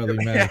 Nice,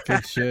 Charlie Mack.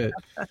 Good shit.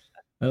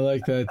 I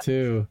like that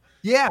too.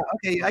 Yeah.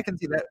 Okay. I can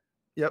see that.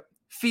 Yep.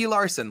 Fee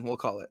Larson, we'll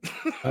call it.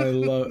 I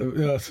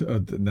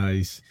love.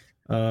 Nice.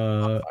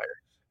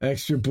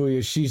 Extra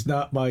booyah. She's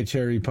not my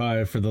cherry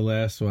pie for the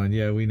last one.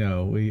 Yeah, we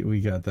know. We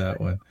got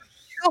that one.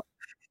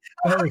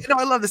 Oh. You know,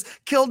 I love this.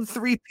 Killed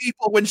 3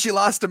 people when she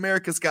lost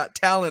America's Got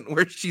Talent,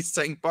 where she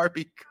sang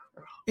Barbie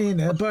Girl. In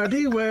a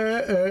Barbie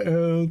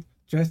world,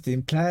 dressed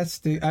in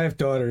plastic. I have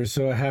daughters,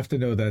 so I have to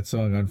know that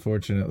song.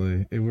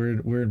 Unfortunately,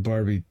 we're in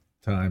Barbie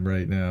time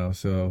right now.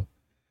 So,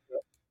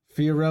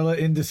 Fiorella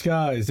in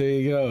disguise. There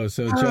you go.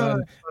 So,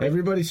 John,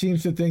 everybody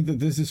seems to think that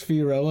this is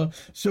Fiorella.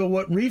 So,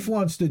 what Reef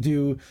wants to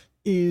do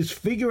is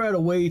figure out a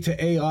way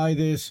to AI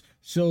this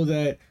so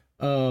that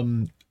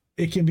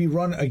it can be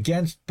run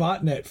against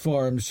botnet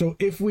farms. So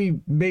if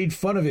we made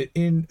fun of it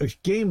in a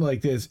game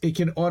like this, it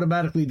can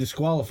automatically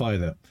disqualify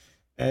them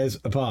as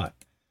a bot.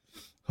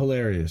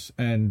 Hilarious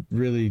and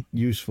really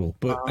useful.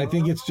 But I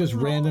think it's just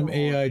random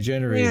AI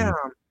generated. Yeah.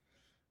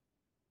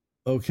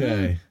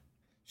 Okay.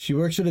 She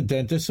works at a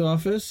dentist's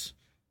office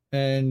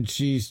and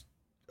she's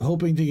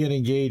hoping to get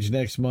engaged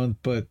next month,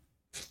 but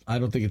I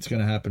don't think it's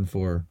going to happen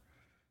for her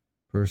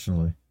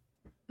personally.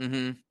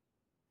 Mm-hmm.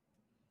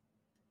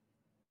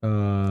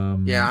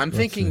 Yeah, I'm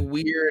thinking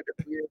weird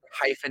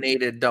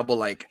hyphenated double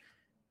like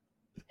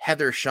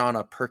Heather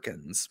Shauna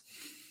Perkins.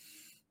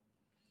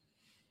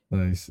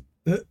 Nice.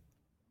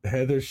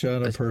 Heather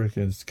Shauna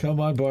Perkins. Come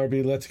on,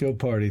 Barbie, let's go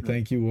party.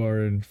 Thank you,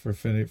 Warren, for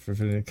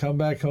finishing. Come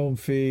back home,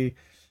 Fee.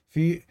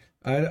 Fee,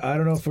 I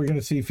don't know if we're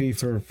gonna see Fee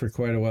for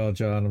quite a while,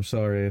 John. I'm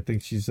sorry. I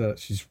think she's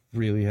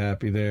really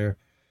happy there.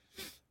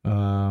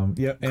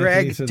 Yeah,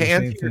 Greg, to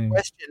answer your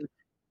question,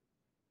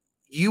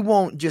 you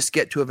won't just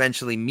get to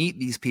eventually meet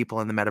these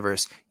people in the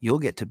metaverse. You'll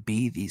get to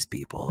be these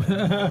people.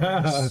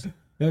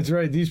 That's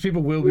right. These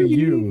people will be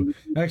you.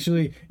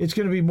 Actually, it's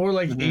going to be more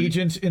like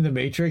agents in the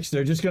Matrix.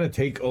 They're just going to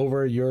take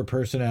over your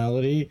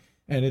personality,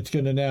 and it's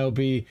going to now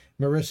be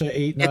Marissa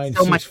 8964. It's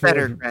so much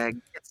better, Greg.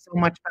 It's so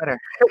much better.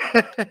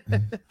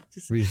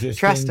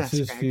 Resistance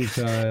is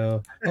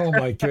futile. Oh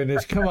my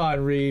goodness! Come on,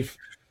 Reef.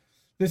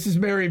 This is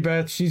Mary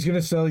Beth. She's going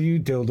to sell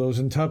you dildos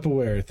and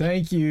Tupperware.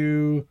 Thank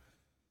you.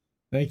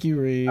 Thank you,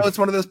 Reef. Oh, it's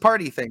one of those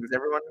party things.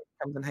 Everyone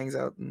comes and hangs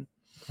out. And...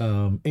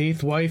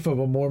 eighth wife of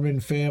a Mormon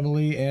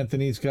family.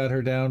 Anthony's got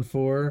her down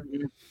for.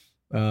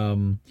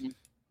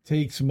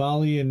 Takes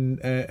Molly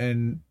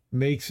and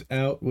makes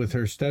out with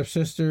her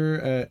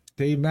stepsister at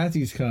Dave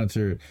Matthews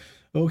concert.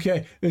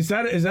 Okay, is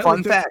that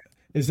fun like fact?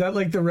 Is that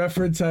like the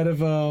reference out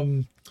of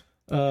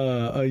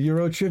a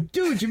Euro Trip?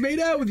 Dude, you made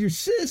out with your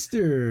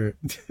sister.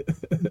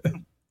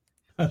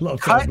 I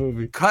love that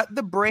movie. Cut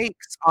the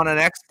brakes on an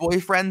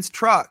ex-boyfriend's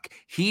truck.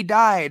 He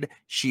died.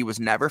 She was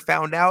never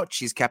found out.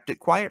 She's kept it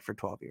quiet for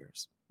 12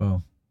 years.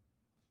 Oh.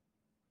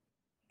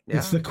 Yeah.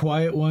 It's the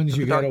quiet ones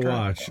you gotta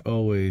watch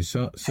always.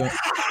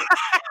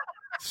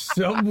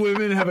 Some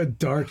women have a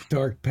dark,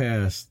 dark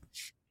past.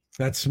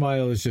 That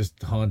smile is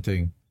just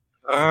haunting.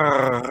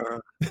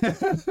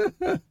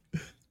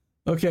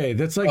 Okay,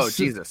 that's like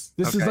Jesus.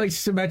 This is like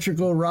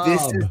symmetrical Rob.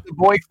 This is the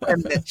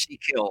boyfriend that she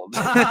killed.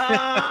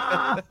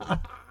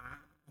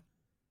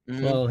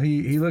 Well,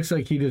 he looks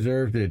like he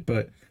deserved it,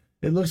 but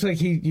it looks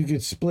like you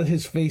could split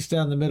his face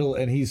down the middle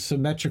and he's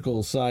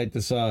symmetrical side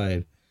to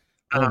side.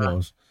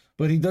 Almost.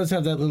 But he does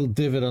have that little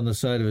divot on the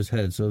side of his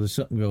head, so there's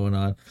something going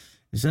on.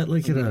 Is that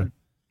like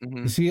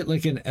is he at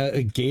like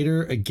a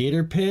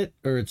gator pit,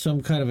 or it's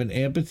some kind of an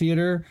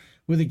amphitheater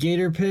with a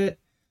gator pit?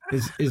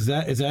 Is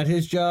that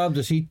his job?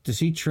 Does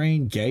he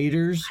train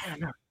gators? I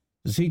don't know.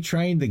 Does he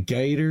train the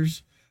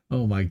gators?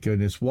 Oh my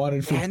goodness,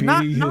 wanted for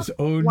beating his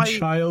own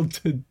child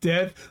to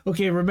death.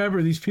 Okay,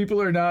 remember, these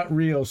people are not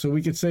real, so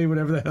we can say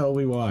whatever the hell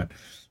we want.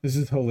 This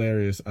is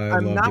hilarious.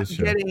 I'm love this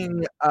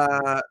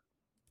show.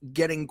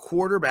 Getting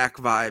quarterback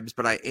vibes,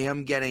 but I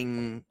am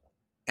getting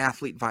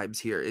athlete vibes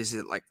here. Is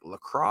it like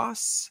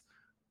lacrosse,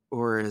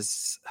 or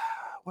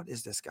what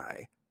is this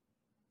guy?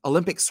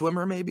 Olympic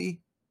swimmer, maybe?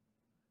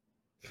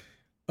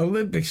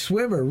 Olympic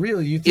swimmer,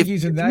 really? You think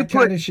he's in that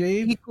kind of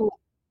shape?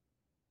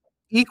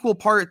 Equal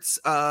parts,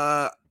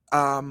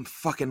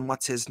 fucking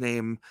what's his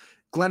name?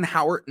 Glenn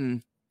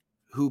Howerton,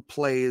 who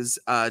plays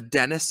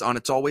Dennis on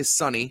It's Always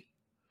Sunny.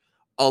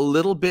 A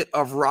little bit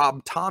of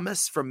Rob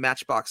Thomas from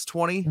Matchbox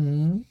 20.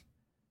 Mm-hmm.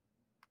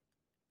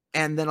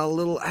 And then a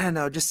little, I don't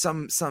know, just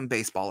some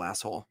baseball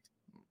asshole.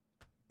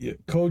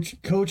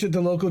 Coach at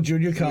the local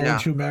junior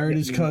college who married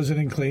his cousin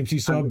and claims he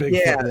saw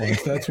Bigfoot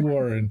once. That's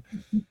Warren.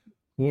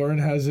 Warren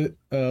has it.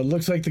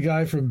 Looks like the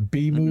guy from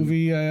B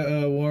movie.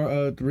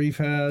 Reef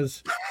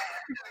has.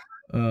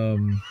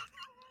 I'm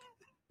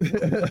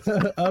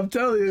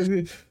telling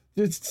you,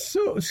 it's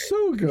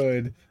so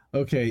good.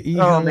 Okay,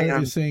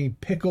 is saying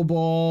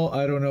pickleball.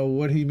 I don't know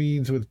what he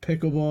means with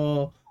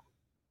pickleball.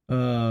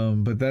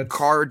 But that's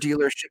car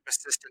dealership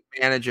assistant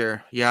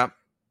manager. Yep.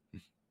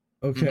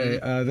 Okay,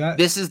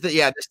 this is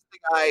the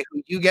guy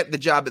who you get the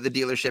job at the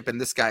dealership,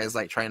 and this guy is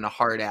like trying to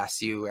hard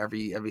ass you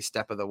every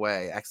step of the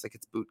way. Acts like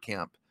it's boot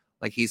camp,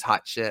 like he's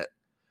hot shit.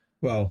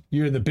 Well,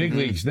 you're in the big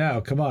leagues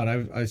now. Come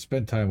on, I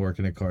spent time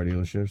working at car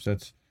dealerships.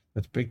 That's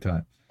big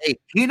time. Hey,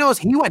 he knows.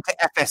 He went to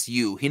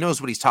FSU. He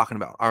knows what he's talking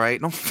about. All right,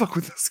 don't fuck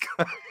with this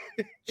guy.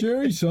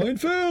 Jerry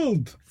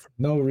Seinfeld.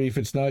 No, Reef,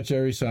 it's not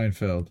Jerry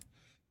Seinfeld.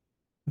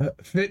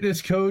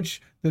 Fitness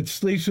coach that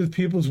sleeps with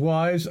people's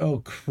wives. Oh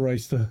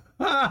Christ!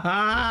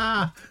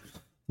 Love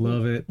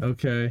it.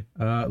 Okay.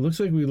 Looks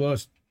like we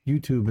lost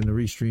YouTube in the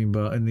restream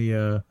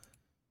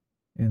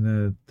in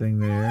the thing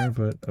there,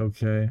 but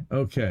okay.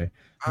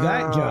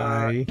 That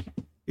guy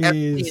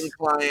is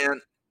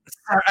client.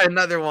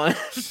 Another one.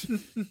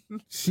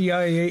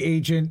 CIA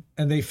agent,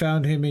 and they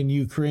found him in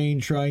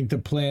Ukraine trying to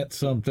plant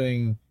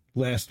something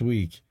last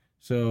week.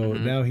 So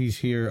now he's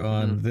here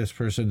on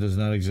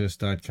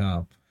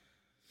thispersondoesnotexist.com.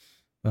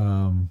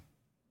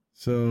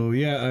 So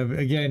yeah,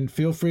 again,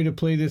 feel free to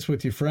play this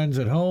with your friends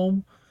at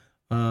home.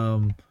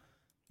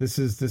 This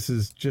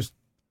is just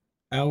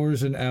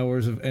hours and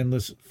hours of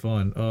endless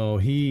fun. Oh,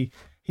 he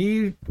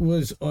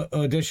was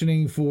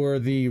auditioning for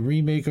the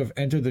remake of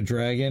Enter the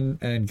Dragon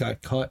and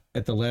got caught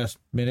at the last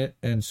minute,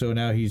 and so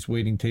now he's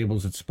waiting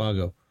tables at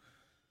Spago.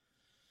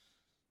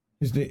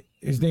 His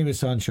name is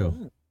Sancho.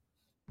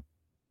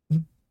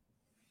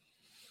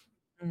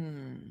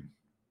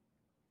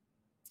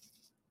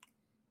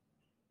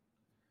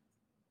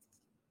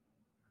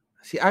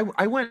 See,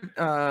 I went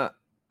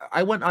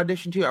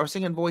audition too. I was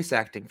singing voice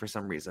acting for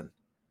some reason.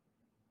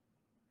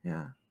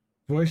 Yeah,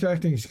 voice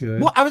acting is good.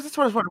 Well, that's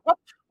what I was wondering.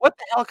 What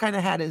the hell kind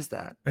of hat is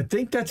that? I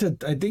think that's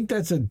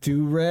a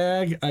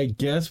do-rag, I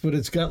guess, but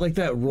it's got like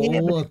that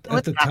roll at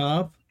the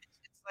top.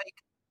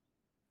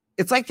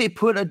 It's like they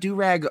put a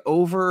do-rag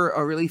over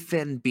a really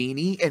thin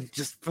beanie and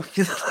just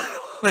fucking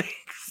like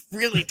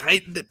really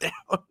tightened it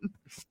down.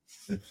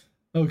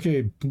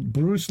 Okay,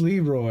 Bruce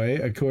Leroy,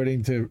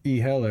 according to E.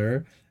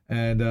 Heller,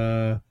 and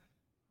of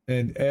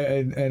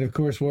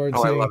course Warren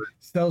saying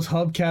sells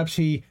hubcaps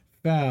he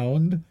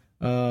found.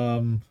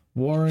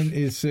 Warren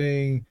is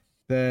saying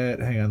that.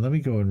 Hang on, let me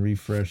go and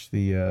refresh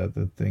the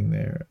thing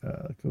there.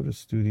 Go to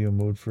studio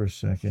mode for a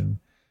second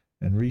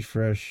and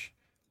refresh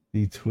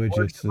the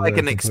widgets. So like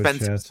an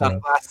expensive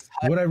sunglasses.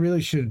 What I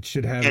really should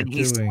have and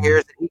he doing.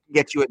 swears that he can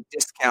get you a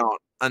discount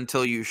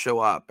until you show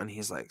up, and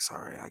he's like,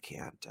 "Sorry, I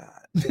can't."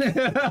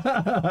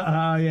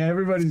 Yeah,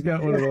 everybody's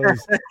got one of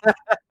those.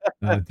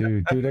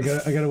 Dude,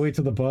 I gotta wait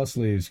till the bus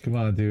leaves. Come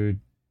on, dude,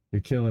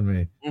 you're killing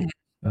me.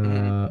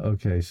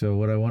 Okay, so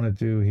what I want to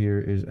do here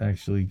is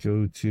actually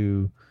go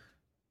to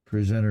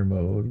presenter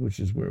mode, which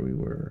is where we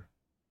were.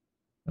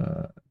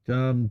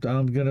 I'm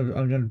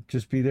gonna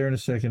just be there in a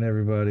second,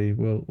 everybody.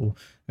 We'll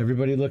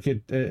everybody look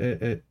at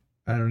I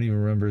don't even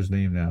remember his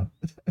name now.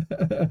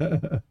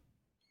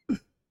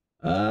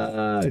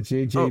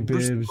 JJ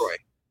Bibbs,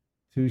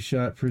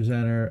 two-shot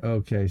presenter.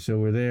 Okay, so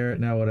we're there.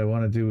 Now what I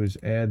want to do is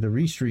add the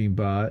restream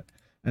bot,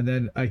 and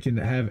then I can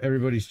have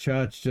everybody's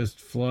chats just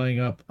flying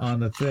up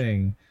on the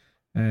thing,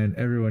 and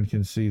everyone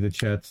can see the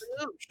chats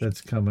that's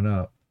coming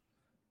up.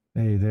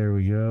 Hey, there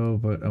we go.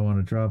 But I want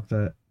to drop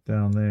that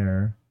down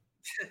there.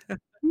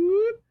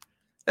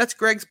 That's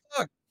Greg's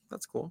book.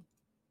 That's cool.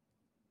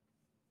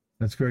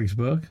 That's Greg's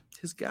book?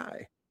 His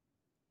guy.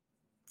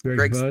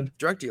 Greg's bud?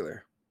 Drug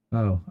dealer.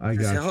 Oh, I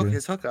got you.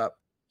 His hookup.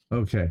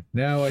 Okay,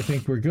 now I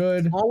think we're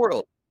good. Small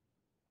world.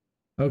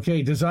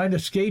 Okay, designed a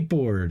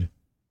skateboard.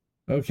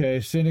 Okay,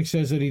 Cynic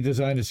says that he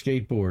designed a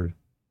skateboard.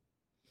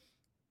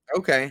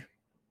 Okay.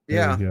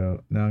 There we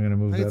go. Now I'm going to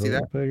move that a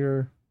little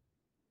bigger.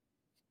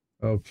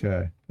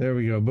 Okay, there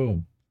we go.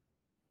 Boom.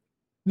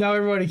 Now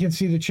everybody can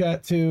see the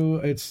chat too.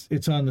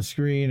 It's on the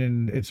screen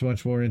and it's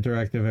much more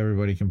interactive.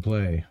 Everybody can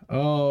play.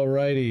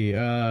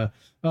 Alrighty.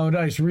 Oh,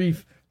 nice.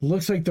 Reef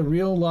looks like the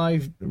real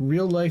life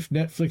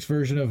Netflix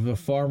version of The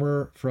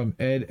Farmer from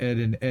Ed,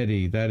 and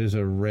Eddie. That is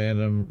a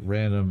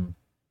random.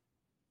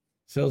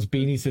 Sells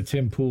beanies to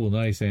Tim Pool.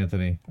 Nice,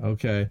 Anthony.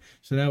 Okay,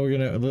 so now we're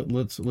gonna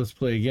let's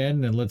play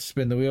again and let's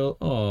spin the wheel.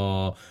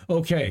 Oh,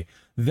 okay.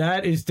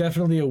 That is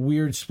definitely a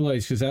weird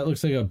splice because that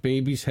looks like a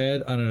baby's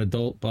head on an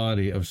adult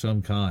body of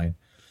some kind.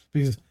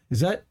 Because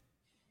is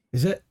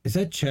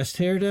that chest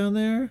hair down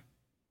there?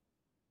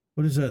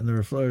 What is that in the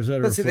reflection? Is that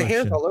a reflection? See, the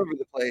hair's all over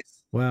the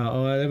place. Wow.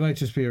 Oh, that might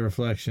just be a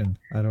reflection.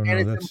 I don't know.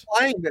 And it's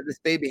implying that this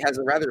baby has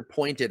a rather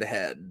pointed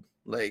head.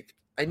 Like,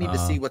 I need to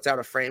see what's out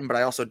of frame, but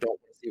I also don't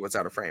want to see what's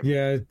out of frame.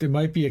 Yeah, there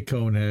might be a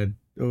cone head.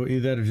 Oh,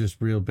 either that or just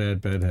real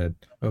bad head.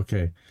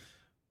 Okay.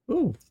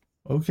 Oh,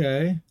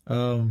 okay.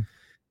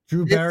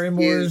 Drew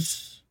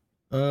Barrymore's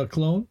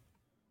clone?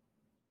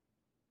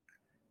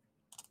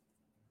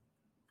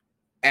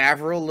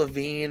 Avril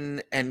Lavigne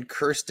and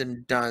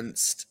Kirsten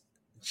Dunst,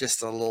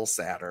 just a little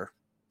sadder.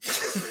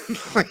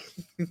 Like,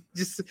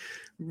 just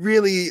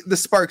really, the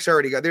sparks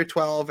already got. They're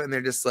 12, and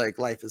they're just like,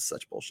 life is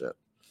such bullshit.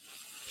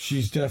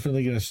 She's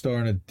definitely going to star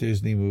in a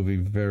Disney movie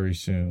very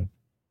soon.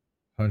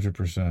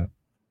 100%.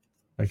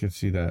 I could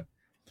see that.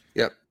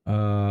 Yep.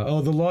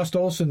 The Lost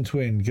Olsen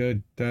twin.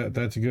 Good.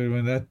 That's a good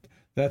one.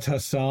 That's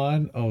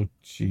Hassan. Oh,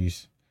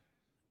 jeez.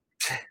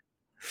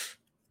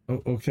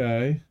 Oh,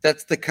 okay.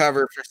 That's the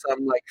cover for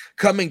some, like,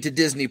 coming to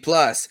Disney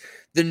Plus.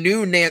 The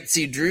new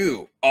Nancy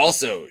Drew.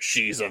 Also,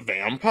 she's a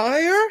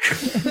vampire.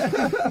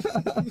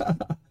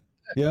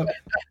 Yep.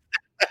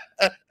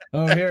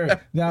 Oh, here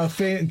now,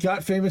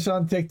 got famous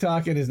on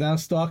TikTok and is now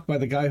stalked by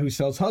the guy who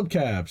sells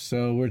hubcaps.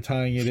 So we're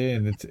tying it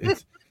in.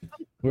 It's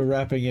we're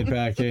wrapping it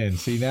back in.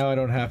 See, now I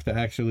don't have to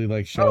actually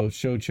like show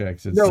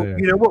checks. It's No, there.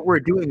 you know what we're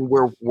doing?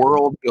 We're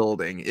world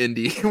building,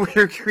 Indy.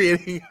 We're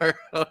creating our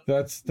own.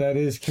 That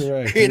is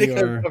correct. Creating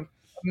We are a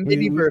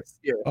miniverse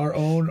here. our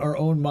own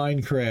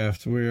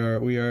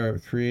Minecraft. We are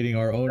creating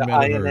our own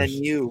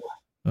metaverse. INNU.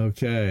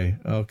 Okay.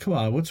 Oh, come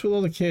on. What's with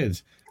all the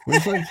kids?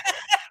 Where's like?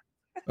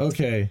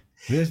 Okay.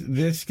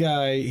 This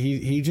guy,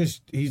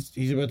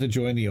 he's about to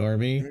join the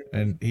army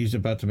and he's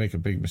about to make a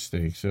big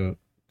mistake. So,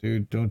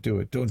 dude, don't do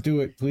it. Don't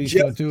do it. Please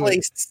don't do it.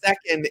 Just placed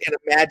second in a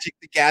Magic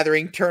the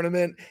Gathering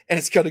tournament, and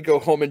it's going to go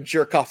home and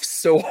jerk off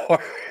so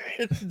hard.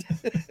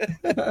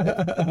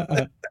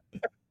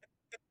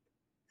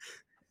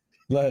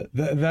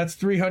 That's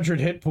 300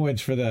 hit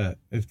points for that.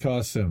 It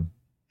costs him.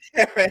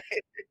 Right.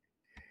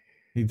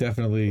 He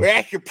definitely.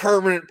 That's your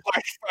permanent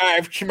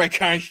 +5 to my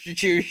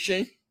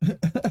constitution.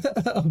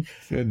 Oh,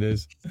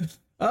 goodness.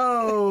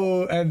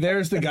 Oh, and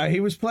there's the guy he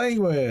was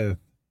playing with.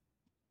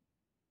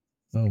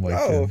 Oh my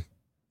god.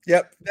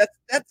 Yep,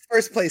 that's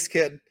first place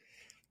kid.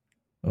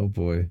 Oh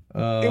boy.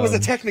 It was a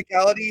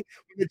technicality.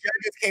 When the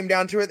judges came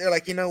down to it, they're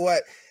like, you know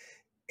what?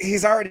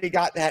 He's already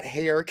got that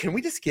hair. Can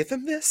we just give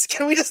him this?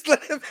 Can we just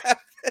let him have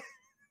this?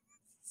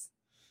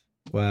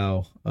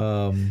 Wow.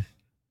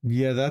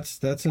 Yeah, that's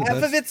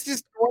half of it's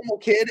just normal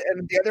kid,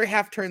 and the other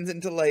half turns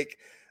into like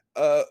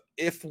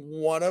if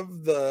one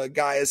of the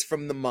guys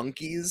from the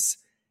Monkees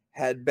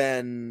had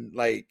been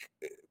like,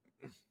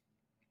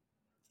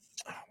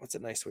 what's a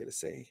nice way to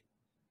say?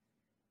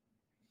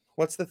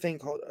 What's the thing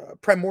called?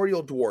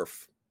 Primordial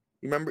dwarf.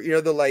 You remember? You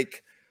know, the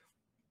like,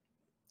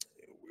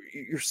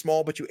 you're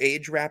small but you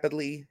age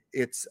rapidly.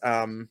 It's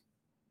oh,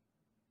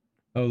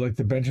 like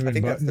the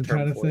Benjamin Button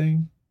kind of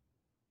thing.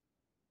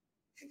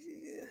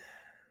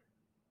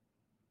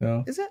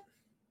 No, is it?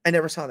 I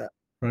never saw that.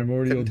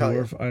 Primordial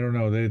dwarf. I don't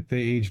know. They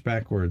age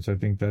backwards. I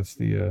think that's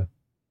the.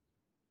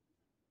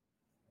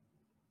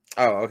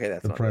 Oh, okay.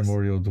 That's the not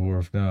primordial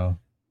dwarf. No,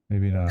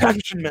 maybe not.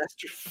 Dungeon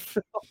Master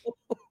Phil.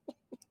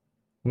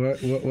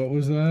 What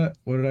was that?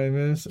 What did I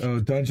miss?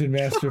 Oh, Dungeon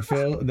Master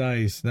Phil.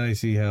 Nice,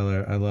 E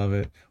Heller. I love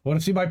it. Want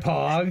to see my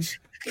pogs?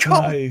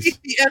 Nice.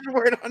 The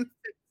N-word on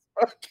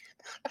Facebook.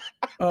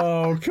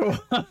 Oh, cool.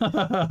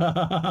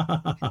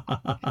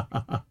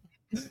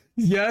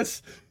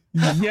 Yes.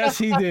 Yes,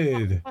 he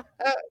did.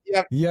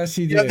 Yep. Yes,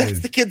 he did. Yeah,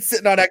 that's the kid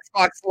sitting on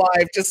Xbox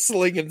Live just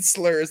slinging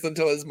slurs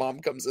until his mom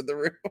comes in the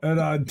room. And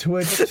on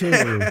Twitch,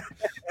 too.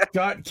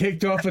 Got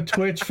kicked off of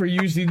Twitch for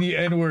using the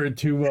N-word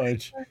too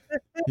much.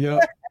 Yep.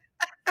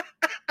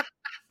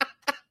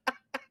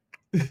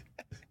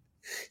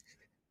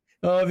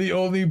 Oh, the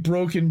only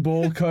broken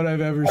bowl cut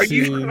I've ever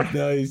seen.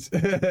 Nice.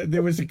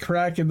 There was a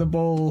crack in the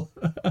bowl.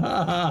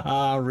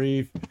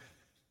 Reef.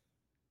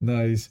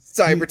 Nice.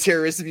 Cyber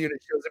terrorism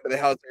unit shows up at the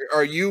house.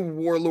 Are you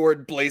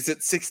Warlord Blaze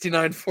it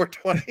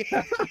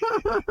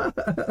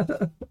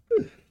 69420?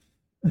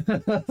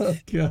 Oh,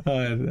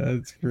 God,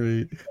 that's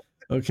great.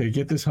 Okay,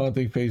 get this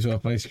haunting face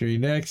off my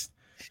screen. Next.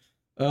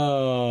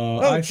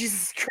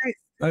 Jesus Christ.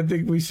 I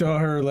think we saw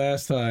her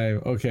last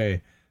time.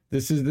 Okay.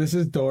 This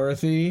is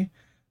Dorothy.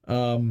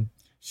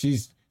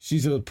 She's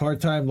a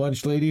part-time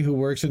lunch lady who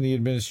works in the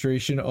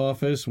administration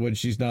office when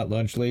she's not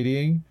lunch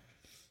ladying.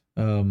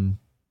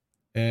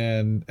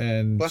 And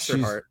bless her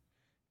heart.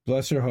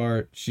 Bless her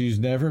heart. She's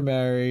never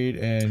married,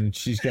 and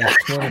she's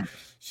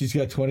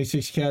got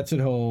 26 cats at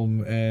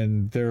home,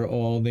 and they're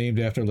all named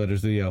after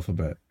letters of the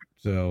alphabet.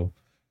 So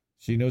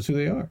she knows who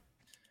they are.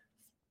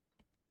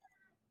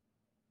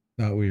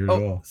 Not weird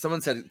at all.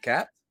 Someone said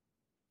cat?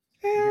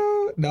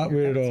 Not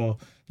weird at all.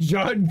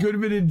 John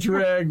Goodman in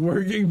drag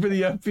working for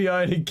the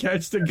FBI to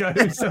catch the guy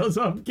who sells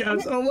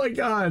hubcaps. Oh my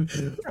God.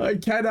 I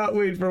cannot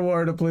wait for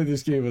Warren to play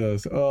this game with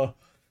us. He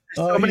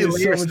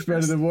is so much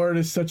better than Warren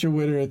is such a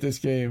winner at this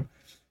game.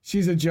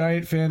 She's a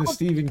giant fan of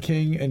Stephen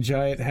King and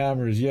giant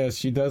hammers. Yes,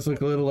 she does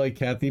look a little like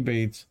Kathy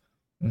Bates.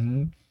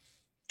 Mm-hmm.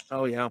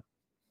 Oh, yeah.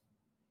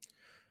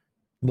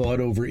 Lot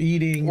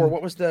overeating. Or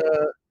what was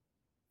the...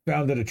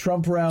 Found at a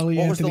Trump rally.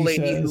 What was the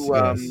lady says. who...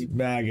 Yes.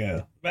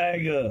 MAGA.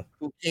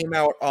 Who came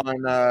out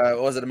on,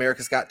 what was it,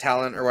 America's Got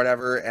Talent or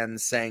whatever, and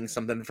sang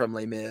something from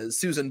Les Mis?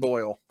 Susan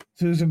Boyle.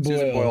 Susan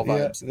Susan Boyle. Boyle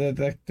Yeah, vibes.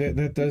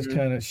 that does Mhm.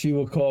 kind of. She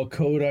will call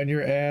code on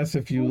your ass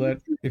if you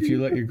let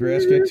your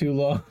grass get too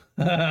long.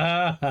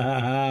 Love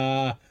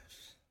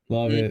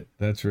Mhm. it.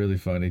 That's really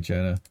funny,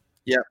 Jenna.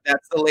 Yeah,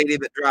 that's the lady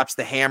that drops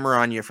the hammer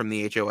on you from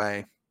the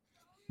HOA,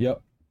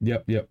 Yep.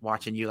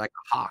 watching you like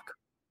a hawk.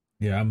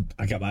 Yeah,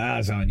 I got my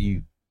eyes on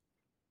you.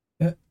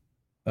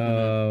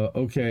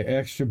 Okay,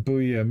 extra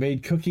booyah.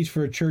 Made cookies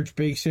for a church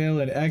bake sale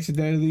and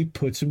accidentally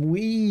put some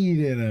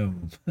weed in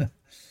them.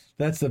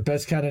 That's the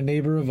best kind of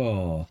neighbor of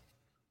all.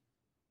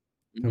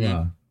 Come Mhm.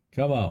 on.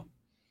 Come on.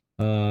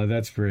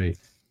 That's great.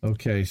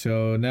 Okay,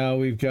 so now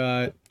we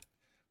don't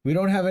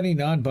have any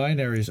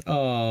non-binaries.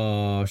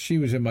 Oh, she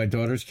was in my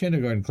daughter's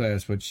kindergarten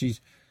class, but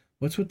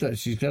what's with that?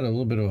 She's got a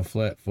little bit of a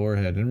flat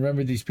forehead. And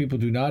remember, these people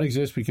do not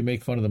exist. We can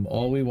make fun of them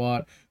all we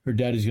want. Her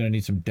daddy's going to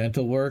need some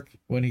dental work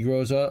when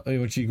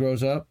she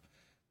grows up.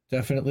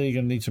 Definitely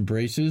going to need some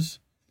braces.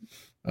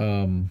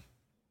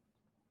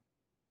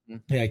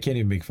 Yeah, I can't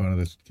even make fun of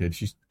this kid.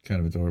 She's kind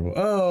of adorable.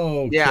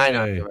 Oh, okay. Yeah, I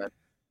know.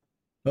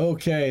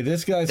 Okay,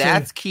 this guy's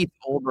That's Keith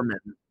Olbermann.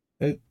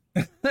 It,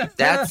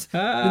 That's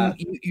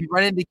you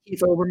run into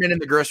Keith Olbermann in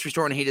the grocery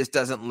store, and he just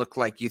doesn't look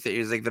like you think.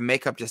 He's like, the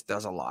makeup just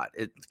does a lot.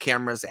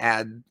 Cameras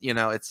add,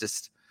 it's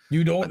just.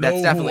 You don't That's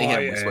know definitely who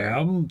him. I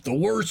am. The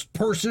worst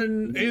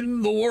person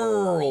in the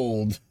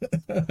world.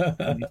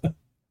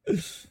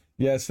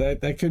 Yes,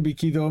 that could be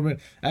Keith Olbermann.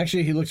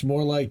 Actually, he looks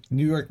more like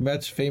New York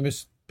Mets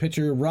famous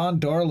pitcher Ron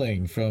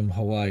Darling from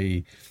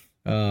Hawaii.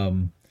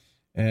 And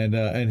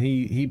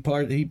he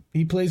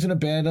plays in a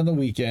band on the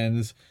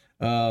weekends.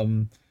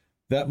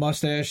 That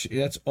mustache,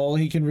 that's all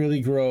he can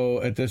really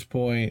grow at this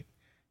point.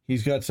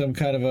 He's got some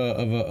kind of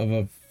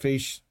a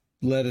face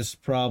lettuce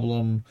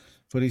problem,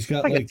 but he's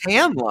got like a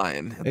tan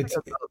line. Tan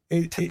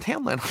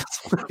line.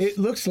 It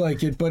looks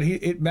like it, but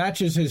it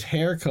matches his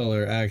hair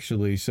color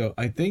actually. So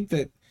I think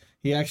that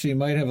he actually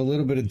might have a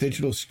little bit of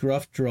digital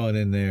scruff drawn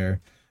in there.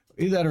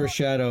 Either that or a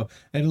shadow.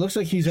 And it looks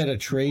like he's at a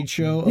trade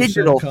show of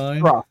some kind.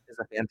 Scruff is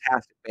a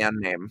fantastic band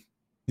name.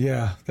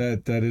 Yeah,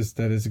 that is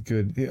a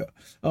good. Yeah.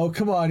 Oh,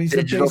 come on, he's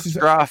Digital the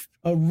Scruff.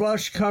 A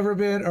Rush cover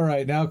band. All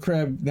right, now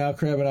Crab and I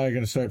are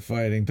going to start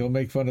fighting. Don't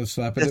make fun of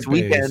slapping This the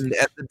bass. weekend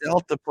at the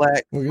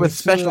Deltaplex with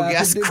special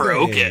guest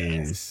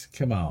Crocus.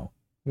 Come on,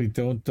 we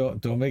don't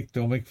make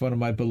fun of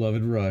my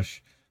beloved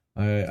Rush.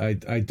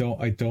 I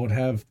don't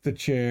have the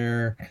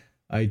chair.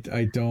 I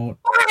don't.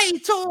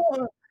 Vitor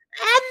and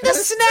the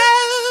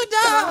Snow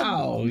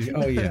Dome.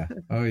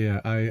 Oh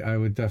yeah. I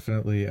would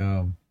definitely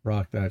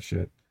rock that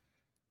shit.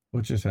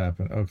 What just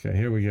happened? Okay,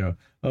 here we go.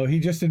 Oh, he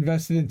just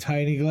invested in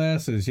tiny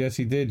glasses. Yes,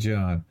 he did,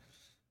 John.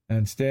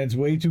 And stands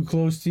way too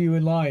close to you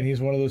in line.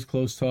 He's one of those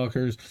close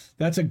talkers.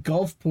 That's a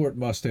Gulfport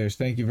mustache.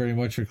 Thank you very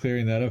much for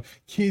clearing that up.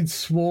 Kid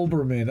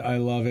Swolberman. I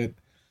love it.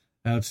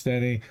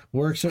 Outstanding.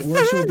 Works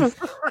with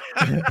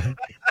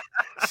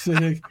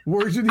Cynic.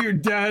 Works with your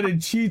dad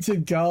and cheats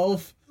at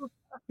golf.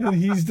 And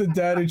he's the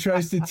dad who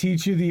tries to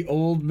teach you the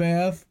old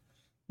math.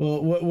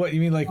 Well, what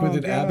you mean, like with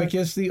an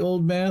abacus, the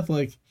old math?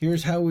 Like,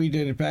 here's how we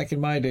did it back in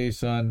my day,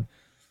 son.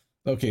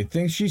 Okay,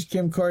 thinks she's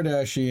Kim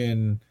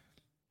Kardashian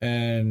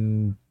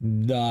and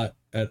not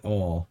at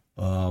all.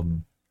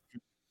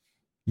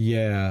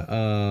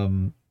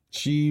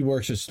 She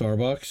works at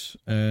Starbucks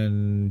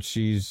and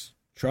she's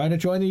trying to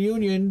join the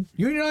union.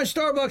 Unionize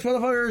Starbucks,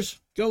 motherfuckers!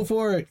 Go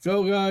for it,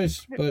 go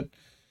guys! But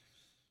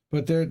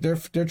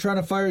they're trying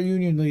to fire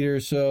union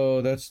leaders,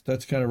 so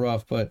that's kind of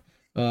rough. But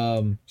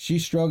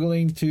she's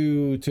struggling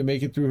to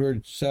make it through her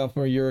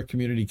sophomore year at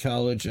community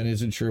college and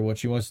isn't sure what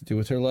she wants to do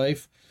with her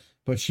life.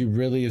 But she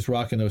really is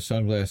rocking those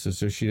sunglasses,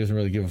 so she doesn't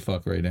really give a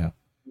fuck right now.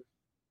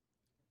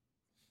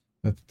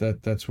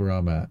 That's where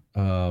I'm at.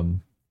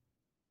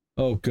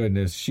 Oh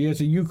goodness, she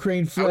has a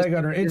Ukraine flag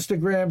on her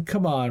Instagram.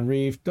 Come on,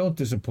 Reef, don't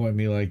disappoint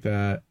me like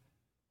that.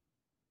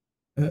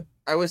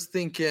 I was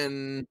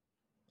thinking,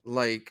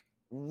 like,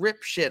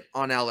 rip shit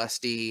on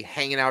LSD,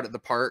 hanging out at the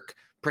park,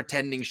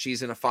 pretending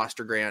she's in a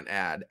foster grant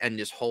ad, and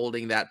just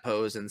holding that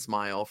pose and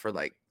smile for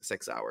like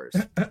 6 hours.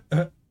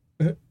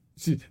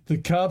 See, the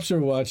cops are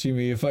watching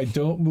me. If I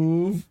don't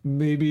move,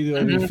 maybe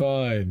they'll be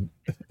fine.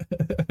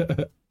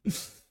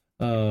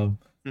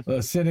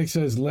 Cynic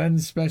says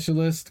lens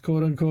specialist,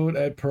 quote unquote,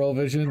 at Pearl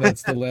Vision.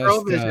 That's the last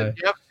Pearl guy. Vision,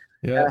 yep.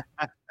 Yeah.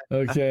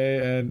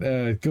 Okay,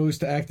 and goes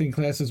to acting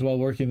classes while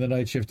working the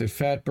night shift at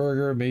Fat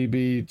Burger.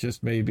 Maybe,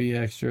 just maybe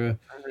extra.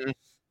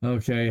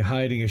 Okay,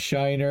 hiding a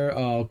shiner.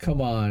 Oh,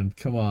 come on.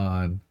 Come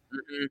on,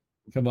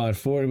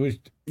 Ford.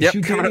 Is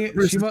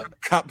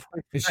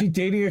she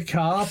dating a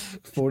cop?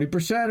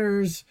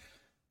 40%ers.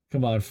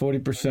 Come on,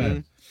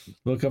 40%.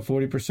 Look up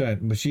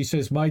 40%. But she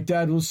says, my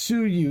dad will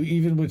sue you,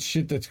 even with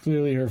shit that's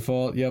clearly her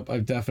fault. Yep, I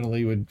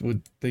definitely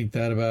would think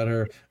that about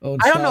her own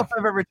I stuff. don't know if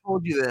I've ever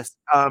told you this.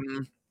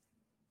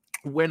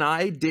 When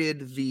I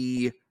did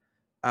the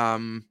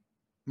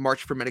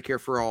March for Medicare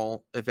for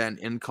All event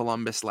in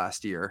Columbus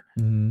last year,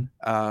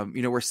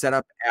 we're set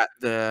up at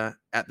the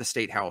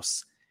State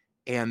House,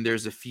 and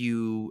there's a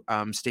few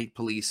state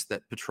police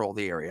that patrol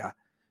the area,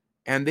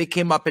 and they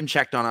came up and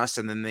checked on us,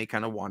 and then they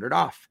kind of wandered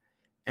off.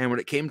 And when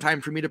it came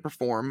time for me to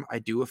perform, I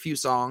do a few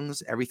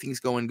songs. Everything's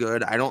going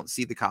good. I don't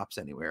see the cops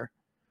anywhere.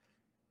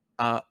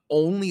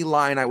 Only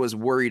line I was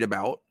worried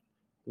about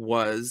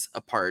was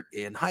a part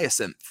in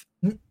Hyacinth,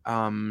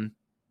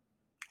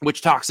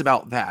 which talks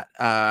about that.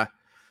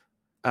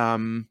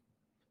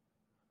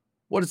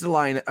 What is the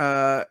line?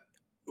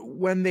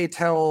 When they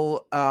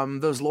tell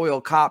those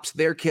loyal cops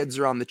their kids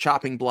are on the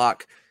chopping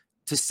block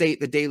to sate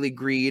the daily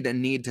greed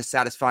and need to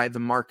satisfy the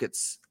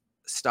market's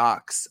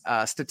stocks.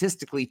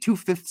 Statistically,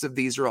 2/5 of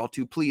these are all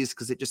too pleased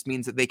because it just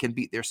means that they can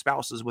beat their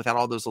spouses without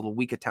all those little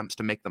weak attempts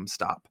to make them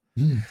stop.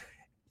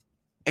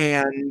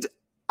 And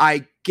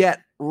I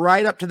get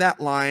right up to that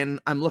line.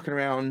 I'm looking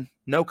around,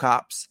 no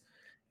cops.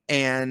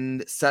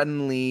 And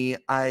suddenly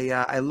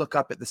I look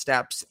up at the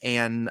steps,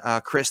 and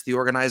Chris, the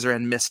organizer,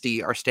 and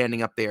Misty are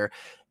standing up there.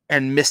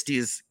 And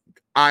Misty's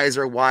eyes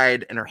are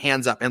wide and her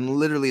hands up. And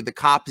literally the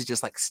cop is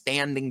just like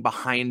standing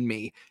behind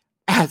me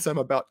as I'm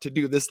about to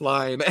do this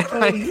line. And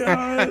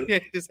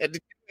I just had to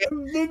do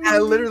it. I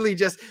literally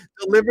just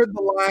delivered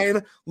the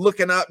line,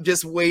 looking up,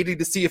 just waiting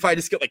to see if I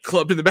just get like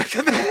clubbed in the back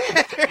of the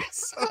head.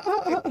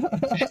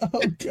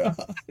 Oh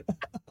God.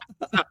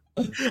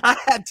 I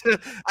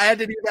had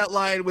to do that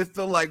line with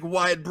the like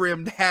wide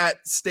brimmed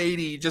hat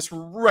stady just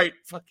right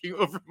fucking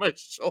over my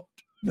shoulder.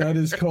 That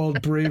is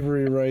called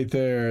bravery right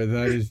there.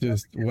 That is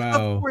just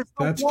wow.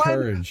 That's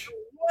courage.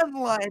 One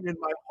line in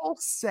my whole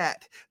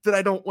set that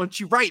I don't want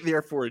you right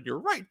there for, and you're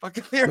right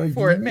fucking there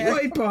for it, man.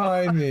 Right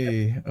behind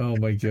me. Oh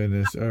my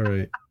goodness. All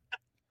right.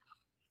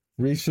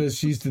 Reese says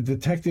she's the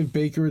Detective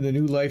Baker in the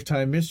new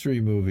Lifetime mystery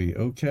movie.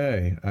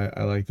 Okay.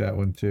 I like that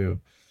one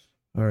too.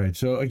 All right.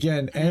 So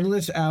again,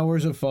 endless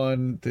hours of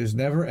fun. There's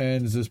never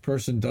ends. This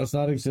person does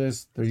not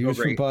exist. They're used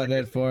for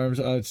botnet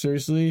farms.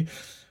 Seriously,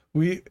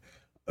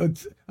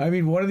 I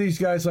mean, one of these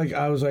guys, like,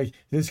 I was like,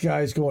 this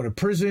guy's going to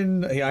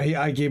prison.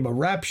 I gave him a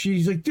rap sheet.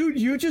 He's like, dude,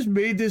 you just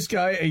made this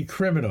guy a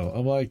criminal.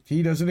 I'm like,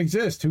 he doesn't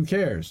exist. Who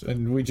cares?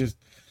 And it's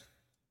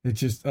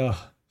just,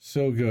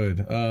 so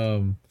good.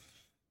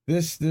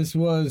 This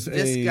was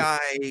this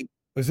guy.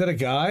 Was that a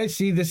guy?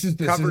 See, this is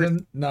a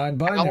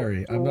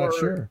non-binary. I'm not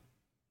sure.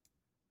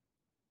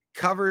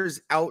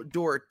 Covers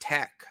outdoor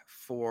tech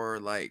for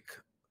like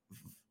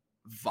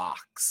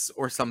Vox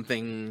or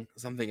something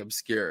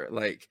obscure.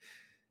 Like,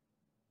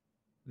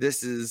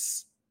 this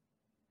is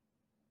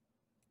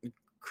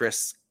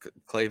Chris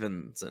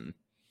Clavenson.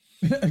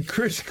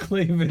 Chris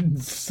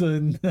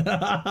Clavenson.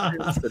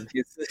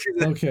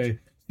 Okay.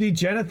 See,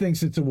 Jenna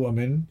thinks it's a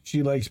woman.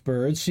 She likes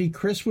birds. See,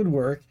 Chris would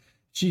work.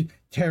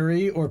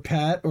 Terry or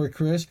Pat or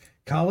Chris.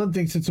 Colin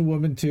thinks it's a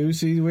woman too.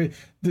 See,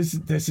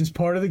 this is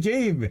part of the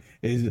game.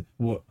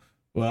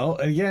 Well,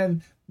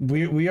 again,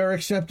 we are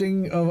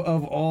accepting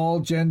of all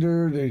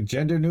gender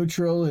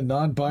neutral and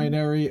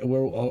non-binary.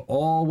 We're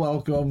all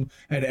welcome,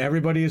 and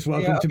everybody is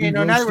welcome to be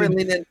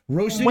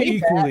roasted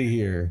equally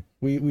here.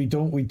 We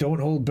don't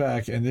hold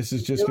back, and this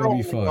is just going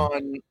to be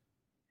fun.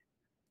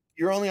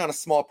 You're only on a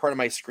small part of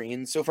my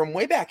screen, so from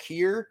way back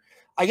here,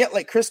 I get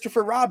like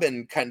Christopher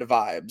Robin kind of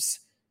vibes,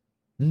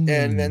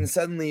 and then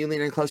suddenly you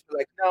lean in closer,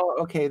 like, no,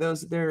 okay,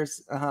 there's.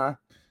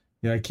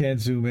 Yeah, I can't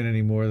zoom in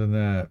any more than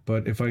that.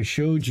 But if I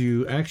showed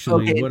you,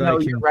 actually,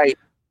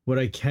 what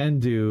I can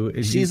do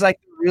is she's like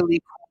a really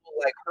cool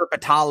like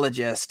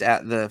herpetologist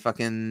at the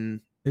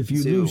fucking. If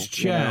you lose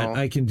chat,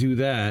 I can do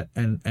that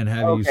and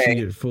have you see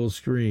it full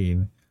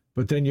screen.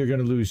 But then you're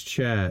going to lose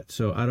chat,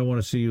 so I don't want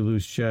to see you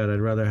lose chat.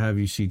 I'd rather have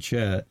you see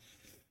chat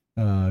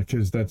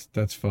because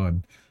that's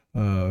fun.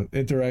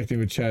 Interacting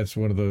with chat's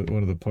one of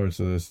the parts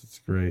of this. It's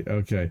great.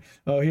 Okay.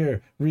 Oh,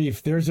 here,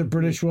 Reef. There's a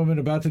British woman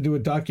about to do a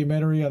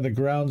documentary on the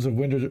grounds of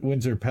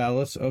Windsor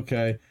Palace.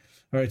 Okay.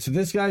 All right. So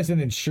this guy's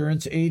an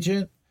insurance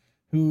agent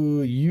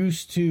who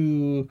used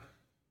to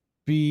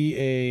be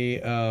a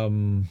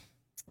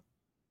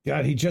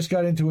God. He just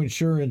got into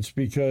insurance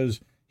because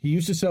he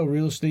used to sell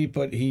real estate,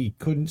 but he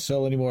couldn't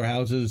sell any more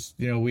houses.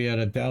 You know, we had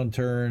a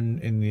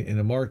downturn in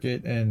the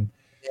market, and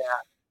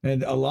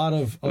a lot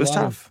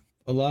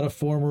of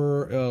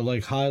former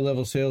like high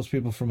level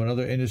salespeople from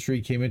another industry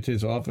came into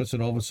his office,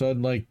 and all of a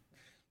sudden, like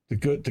the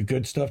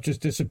good stuff just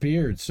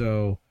disappeared.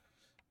 So,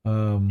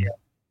 oh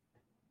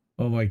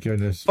my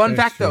goodness! Fun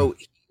fact though,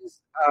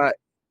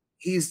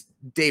 he's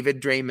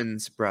David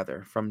Draymond's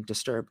brother from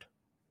Disturbed.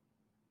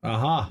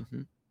 Aha.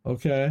 Mm-hmm.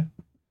 Okay.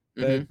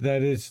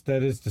 That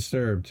is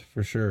Disturbed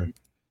for sure.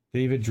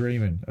 David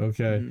Draymond.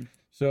 Okay. Mm-hmm.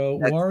 So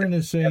Warren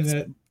is saying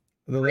that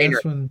the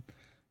last one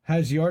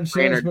has yard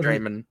sales, but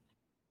Draymond.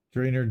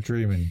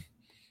 Draymond.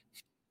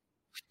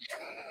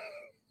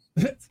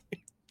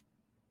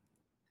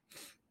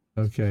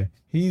 Okay.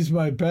 He's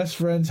my best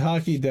friend's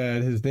hockey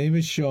dad. His name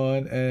is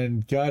Sean,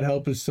 and God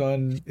help his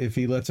son if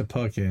he lets a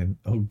puck in.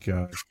 Oh,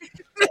 God.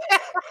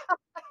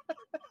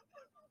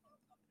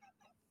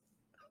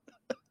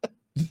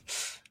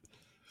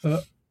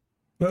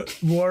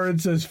 Warren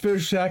says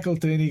Fish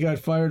Shackleton, he got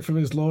fired from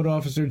his loan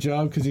officer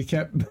job because he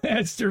kept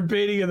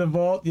masturbating in the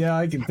vault. Yeah,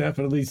 I can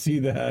definitely see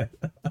that.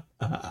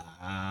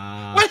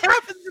 What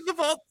happens in the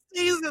vault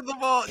stays in the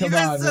vault. Come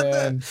on,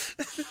 man.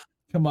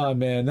 Come on,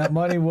 man. That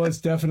money was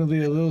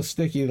definitely a little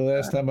sticky the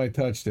last time I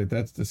touched it.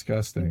 That's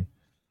disgusting.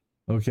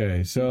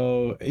 Okay,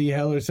 so E.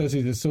 Heller says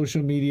he's a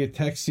social media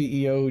tech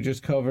CEO who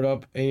just covered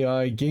up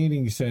AI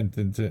gaining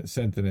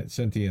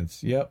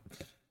sentience. Yep.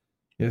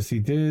 Yes, he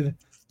did.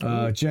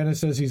 Jenna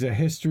says he's a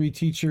history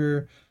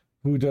teacher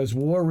who does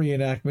war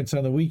reenactments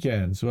on the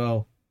weekends.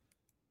 Well,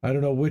 I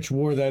don't know which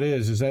war that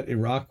is. Is that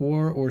Iraq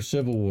War or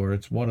Civil War?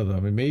 It's one of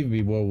them. It may even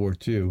be World War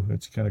II.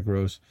 It's kind of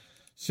gross.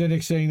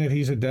 Cynic saying that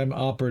he's a Dem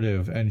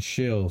operative and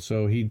shill,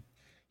 so he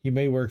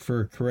may work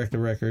for Correct the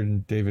Record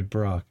and David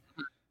Brock.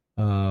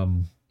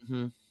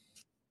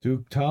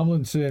 Duke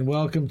Tomlinson,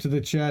 welcome to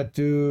the chat,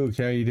 Duke.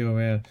 How you doing,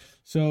 man?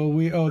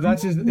 So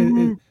that's his.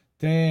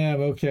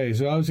 Damn. Okay.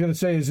 So I was gonna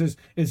say, is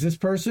this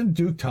person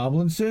Duke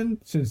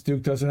Tomlinson? Since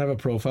Duke doesn't have a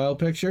profile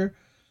picture,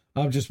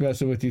 I'm just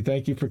messing with you.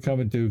 Thank you for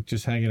coming, Duke.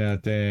 Just hanging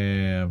out.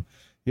 Damn.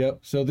 Yep.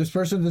 So this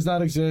person does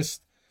not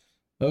exist.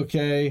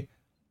 Okay.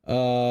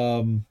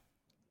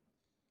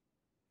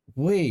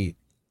 Wait,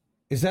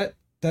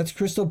 that's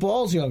Crystal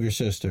Ball's younger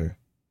sister?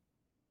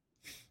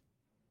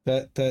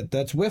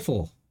 That's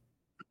Wiffle.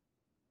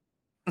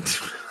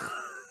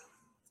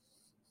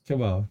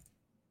 Come on.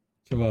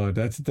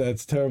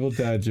 That's terrible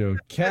dad joke.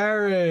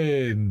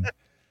 Karen.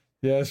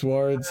 Yes,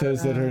 Warren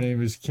says that her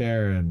name is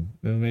Karen.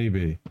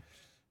 Maybe.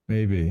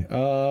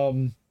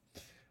 All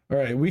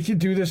right, we can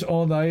do this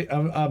all night.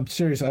 I'm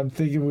serious. I'm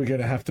thinking we're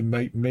gonna have to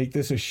make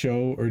this a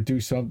show or do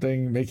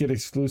something. Make it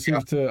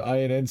exclusive to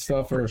INN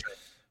stuff or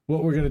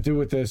what we're gonna do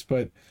with this.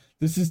 But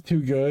this is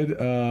too good.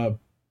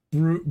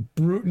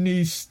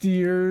 Brunetti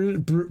Steers.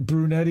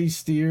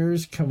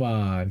 Come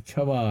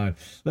on.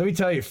 Let me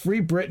tell you,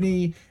 free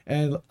Britney.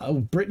 And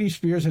Britney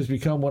Spears has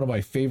become one of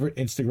my favorite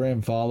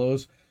Instagram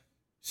follows.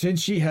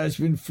 Since she has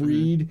been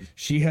freed,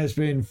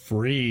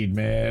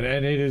 man.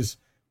 And it is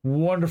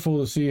wonderful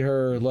to see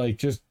her like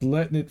just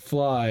letting it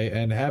fly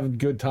and having a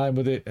good time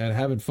with it and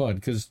having fun.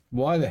 Because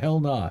why the hell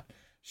not?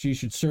 She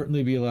should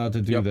certainly be allowed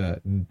to do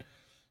that. And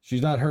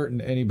she's not hurting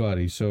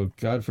anybody. So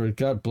God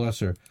bless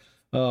her.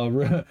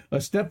 A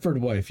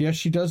Stepford wife. Yes,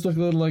 she does look a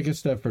little like a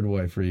Stepford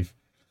wife, Reef.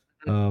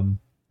 And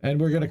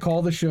we're going to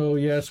call the show.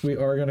 Yes, we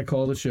are going to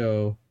call the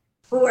show.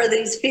 Who are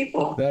these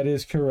people? That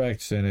is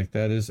correct, Cynic.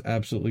 That is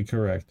absolutely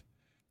correct.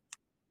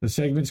 The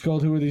segment's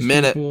called Who Are These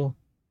People?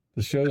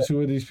 The show's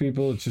Who Are These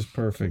People? It's just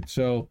perfect.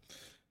 So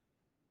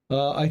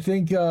I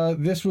think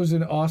this was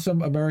an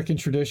awesome American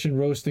tradition,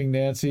 roasting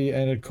Nancy.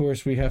 And, of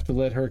course, we have to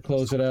let her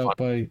close it out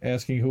by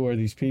asking who are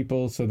these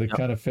people. So that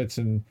kind of fits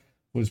and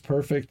was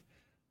perfect.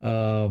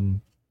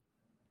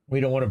 We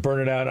don't want to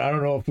burn it out. I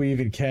don't know if we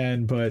even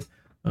can, but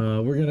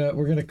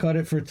we're gonna cut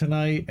it for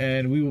tonight,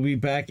 and we will be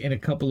back in a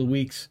couple of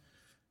weeks.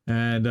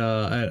 And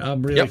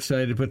I'm really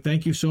excited. But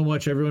thank you so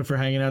much, everyone, for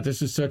hanging out.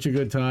 This is such a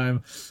good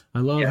time.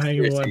 I love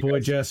hanging with my boy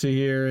Jesse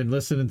here and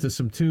listening to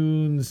some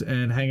tunes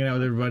and hanging out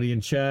with everybody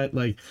in chat.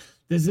 Like,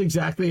 this is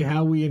exactly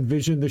how we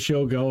envisioned the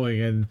show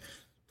going, and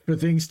for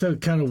things to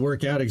kind of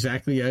work out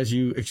exactly as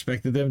you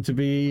expected them to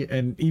be,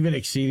 and even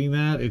exceeding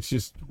that, it's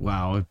just,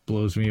 wow, it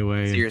blows me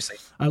away. Seriously.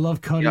 I love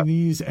cutting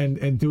these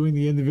and doing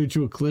the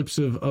individual clips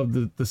of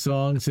the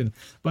songs. And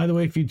by the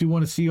way, if you do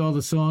want to see all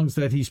the songs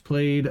that he's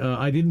played,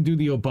 I didn't do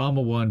the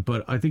Obama one,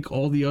 but I think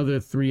all the other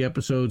 3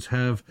 episodes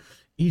have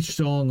each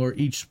song or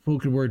each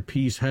spoken word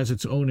piece has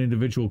its own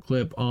individual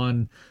clip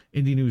on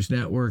Indie News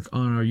Network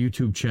on our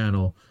YouTube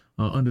channel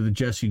under the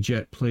Jesse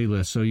Jett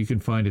playlist. So you can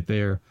find it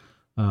there.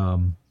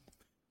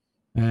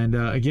 And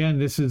again,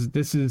 this is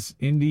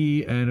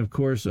Indie, and of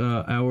course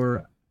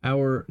our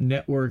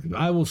network.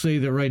 I will say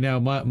that right now,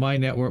 my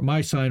network,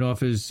 my sign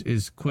off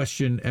is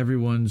question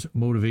everyone's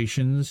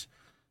motivations,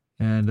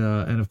 and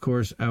of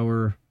course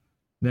our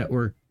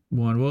network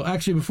one. Well,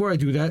 actually, before I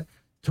do that,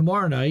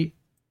 tomorrow night,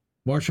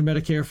 March for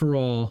Medicare for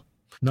All,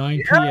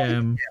 9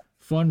 p.m.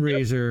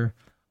 fundraiser,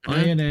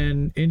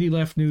 INN, Indie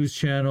Left News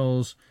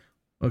channels.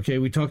 Okay,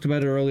 we talked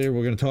about it earlier.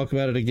 We're going to talk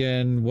about it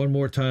again one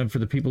more time for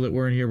the people that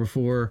weren't here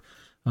before.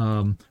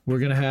 We're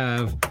going to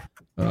have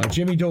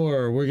Jimmy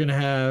Dore. We're going to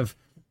have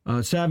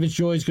Savage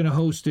Joy's going to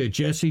host it.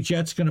 Jesse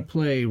Jett's going to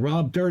play.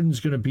 Rob Durden's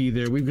going to be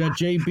there. We've got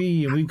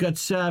JB, and we've got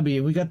Sabby,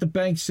 and we got the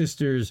Bank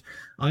Sisters.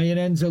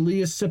 INN's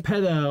Elias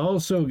Cepeda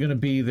also going to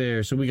be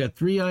there. So we got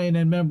 3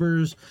 INN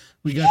members.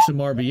 We got some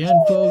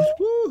RBN folks.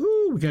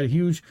 Woohoo! We got a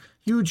huge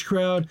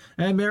crowd.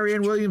 And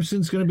Marianne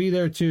Williamson's going to be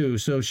there too.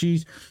 So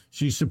she's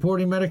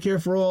supporting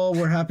Medicare for All.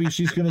 We're happy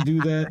she's going to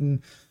do that,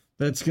 and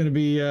that's going to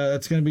be a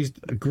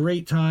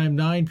great time.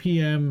 9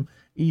 p.m.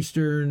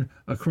 Eastern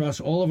across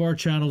all of our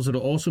channels.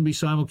 It'll also be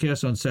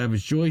simulcast on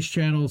Savage Joy's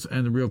channels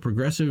and the Real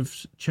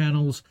Progressives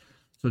channels.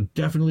 So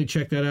definitely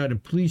check that out,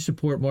 and please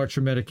support March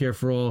for Medicare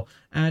for All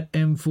at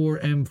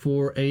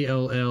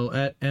M4M4ALL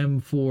at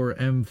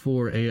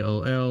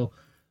M4M4ALL.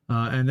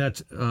 And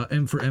that's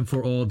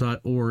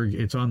M4M4all.org.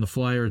 It's on the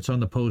flyer. It's on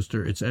the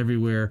poster. It's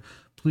everywhere.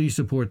 Please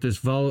support this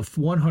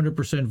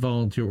 100%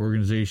 volunteer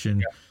organization.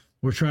 Yeah.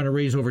 We're trying to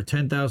raise over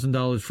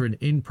 $10,000 for an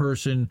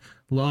in-person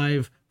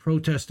live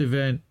protest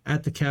event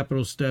at the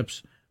Capitol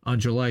steps on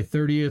July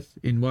 30th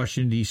in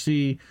Washington,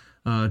 D.C.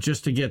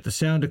 just to get the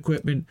sound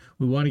equipment.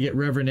 We want to get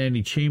Reverend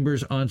Annie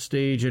Chambers on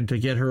stage, and to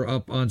get her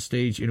up on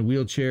stage in a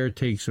wheelchair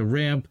takes a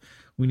ramp.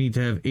 We need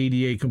to have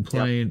ADA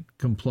compliant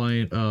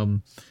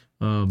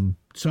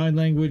sign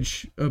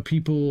language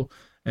people,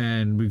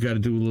 and we've got to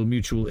do a little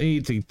mutual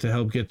aid to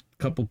help get a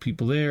couple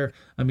people there.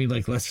 I mean,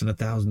 like less than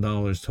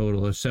 $1,000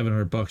 total, or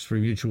 $700 for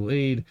mutual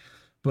aid.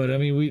 But I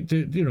mean,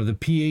 the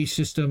PA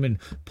system and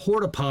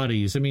porta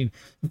potties. I mean,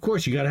 of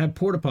course, you got to have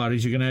porta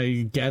potties. You're going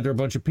to gather a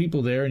bunch of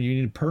people there, and you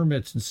need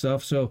permits and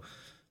stuff. So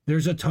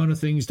there's a ton of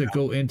things that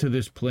go into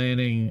this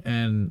planning,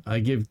 and I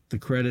give the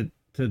credit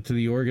to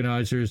the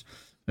organizers.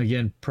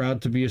 Again,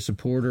 proud to be a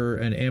supporter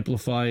and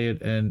amplify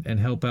it and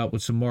help out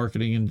with some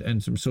marketing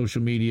and some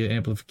social media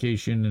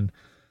amplification.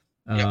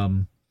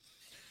 And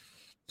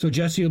so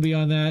Jesse will be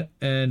on that.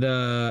 And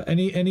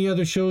any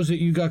other shows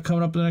that you got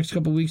coming up in the next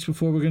couple of weeks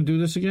before we're going to do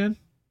this again?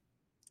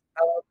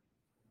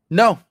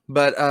 No,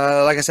 but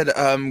like I said,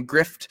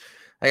 Grift,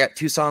 I got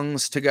 2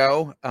 songs to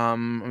go.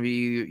 I'll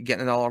be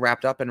getting it all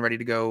wrapped up and ready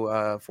to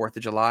go 4th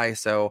of July.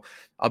 So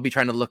I'll be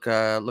trying to look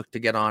to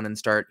get on and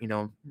start,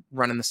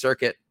 running the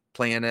circuit,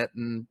 playing it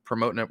and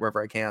promoting it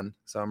wherever I can.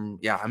 So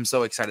I'm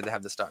so excited to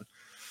have this done.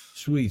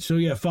 Sweet. So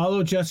yeah,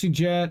 follow Jesse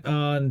Jett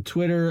on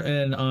Twitter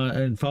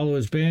and follow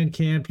his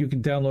Bandcamp. You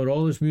can download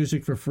all his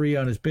music for free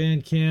on his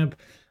Bandcamp.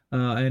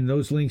 And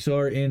those links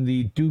are in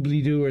the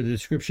doobly-doo or the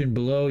description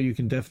below. You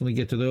can definitely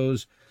get to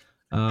those.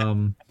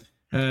 All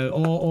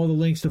the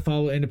links to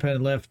follow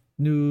Independent Left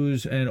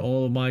News and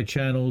all of my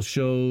channels,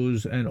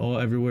 shows, and all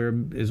everywhere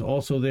is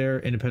also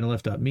there.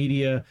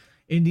 IndependentLeft.media.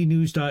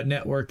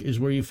 IndieNews.network is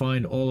where you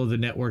find all of the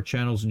network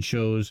channels and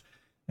shows.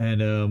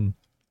 And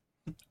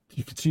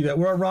you can see that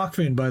we're on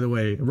Rockfin, by the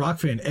way.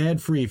 Rockfin,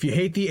 ad-free. If you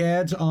hate the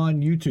ads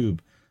on YouTube,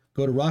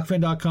 go to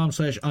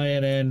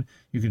rockfin.com/INN.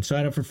 You can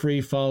sign up for free,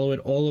 follow it.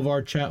 All of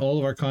our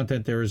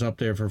content there is up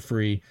there for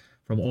free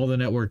from all the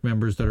network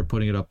members that are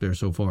putting it up there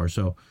so far.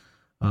 So,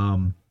 I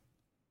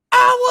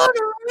want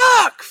a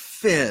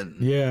Rockfin.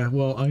 Yeah,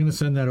 well, I'm going to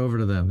send that over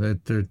to them.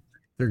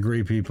 They're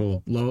great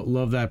people.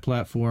 Love that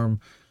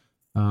platform,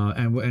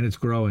 and it's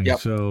growing. Yep.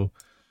 So,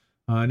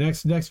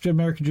 next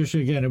American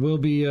Tradition, again, it will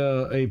be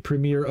a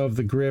premiere of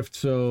The Grift.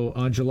 So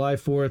on July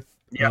 4th,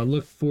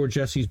 look for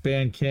Jesse's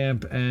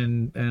Bandcamp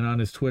and on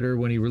his Twitter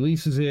when he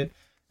releases it,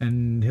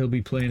 and he'll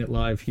be playing it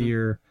live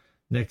here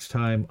next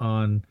time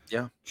on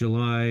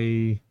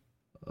July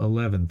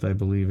 11th, I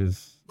believe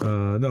is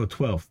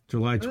 12th,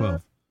 July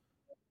 12th.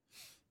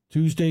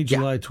 Tuesday,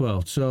 July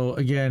 12th. So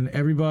again,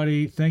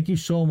 everybody, thank you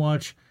so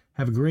much.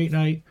 Have a great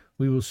night.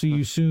 We will see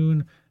you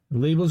soon.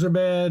 Labels are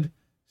bad.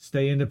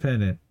 Stay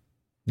independent.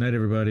 Night,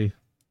 everybody.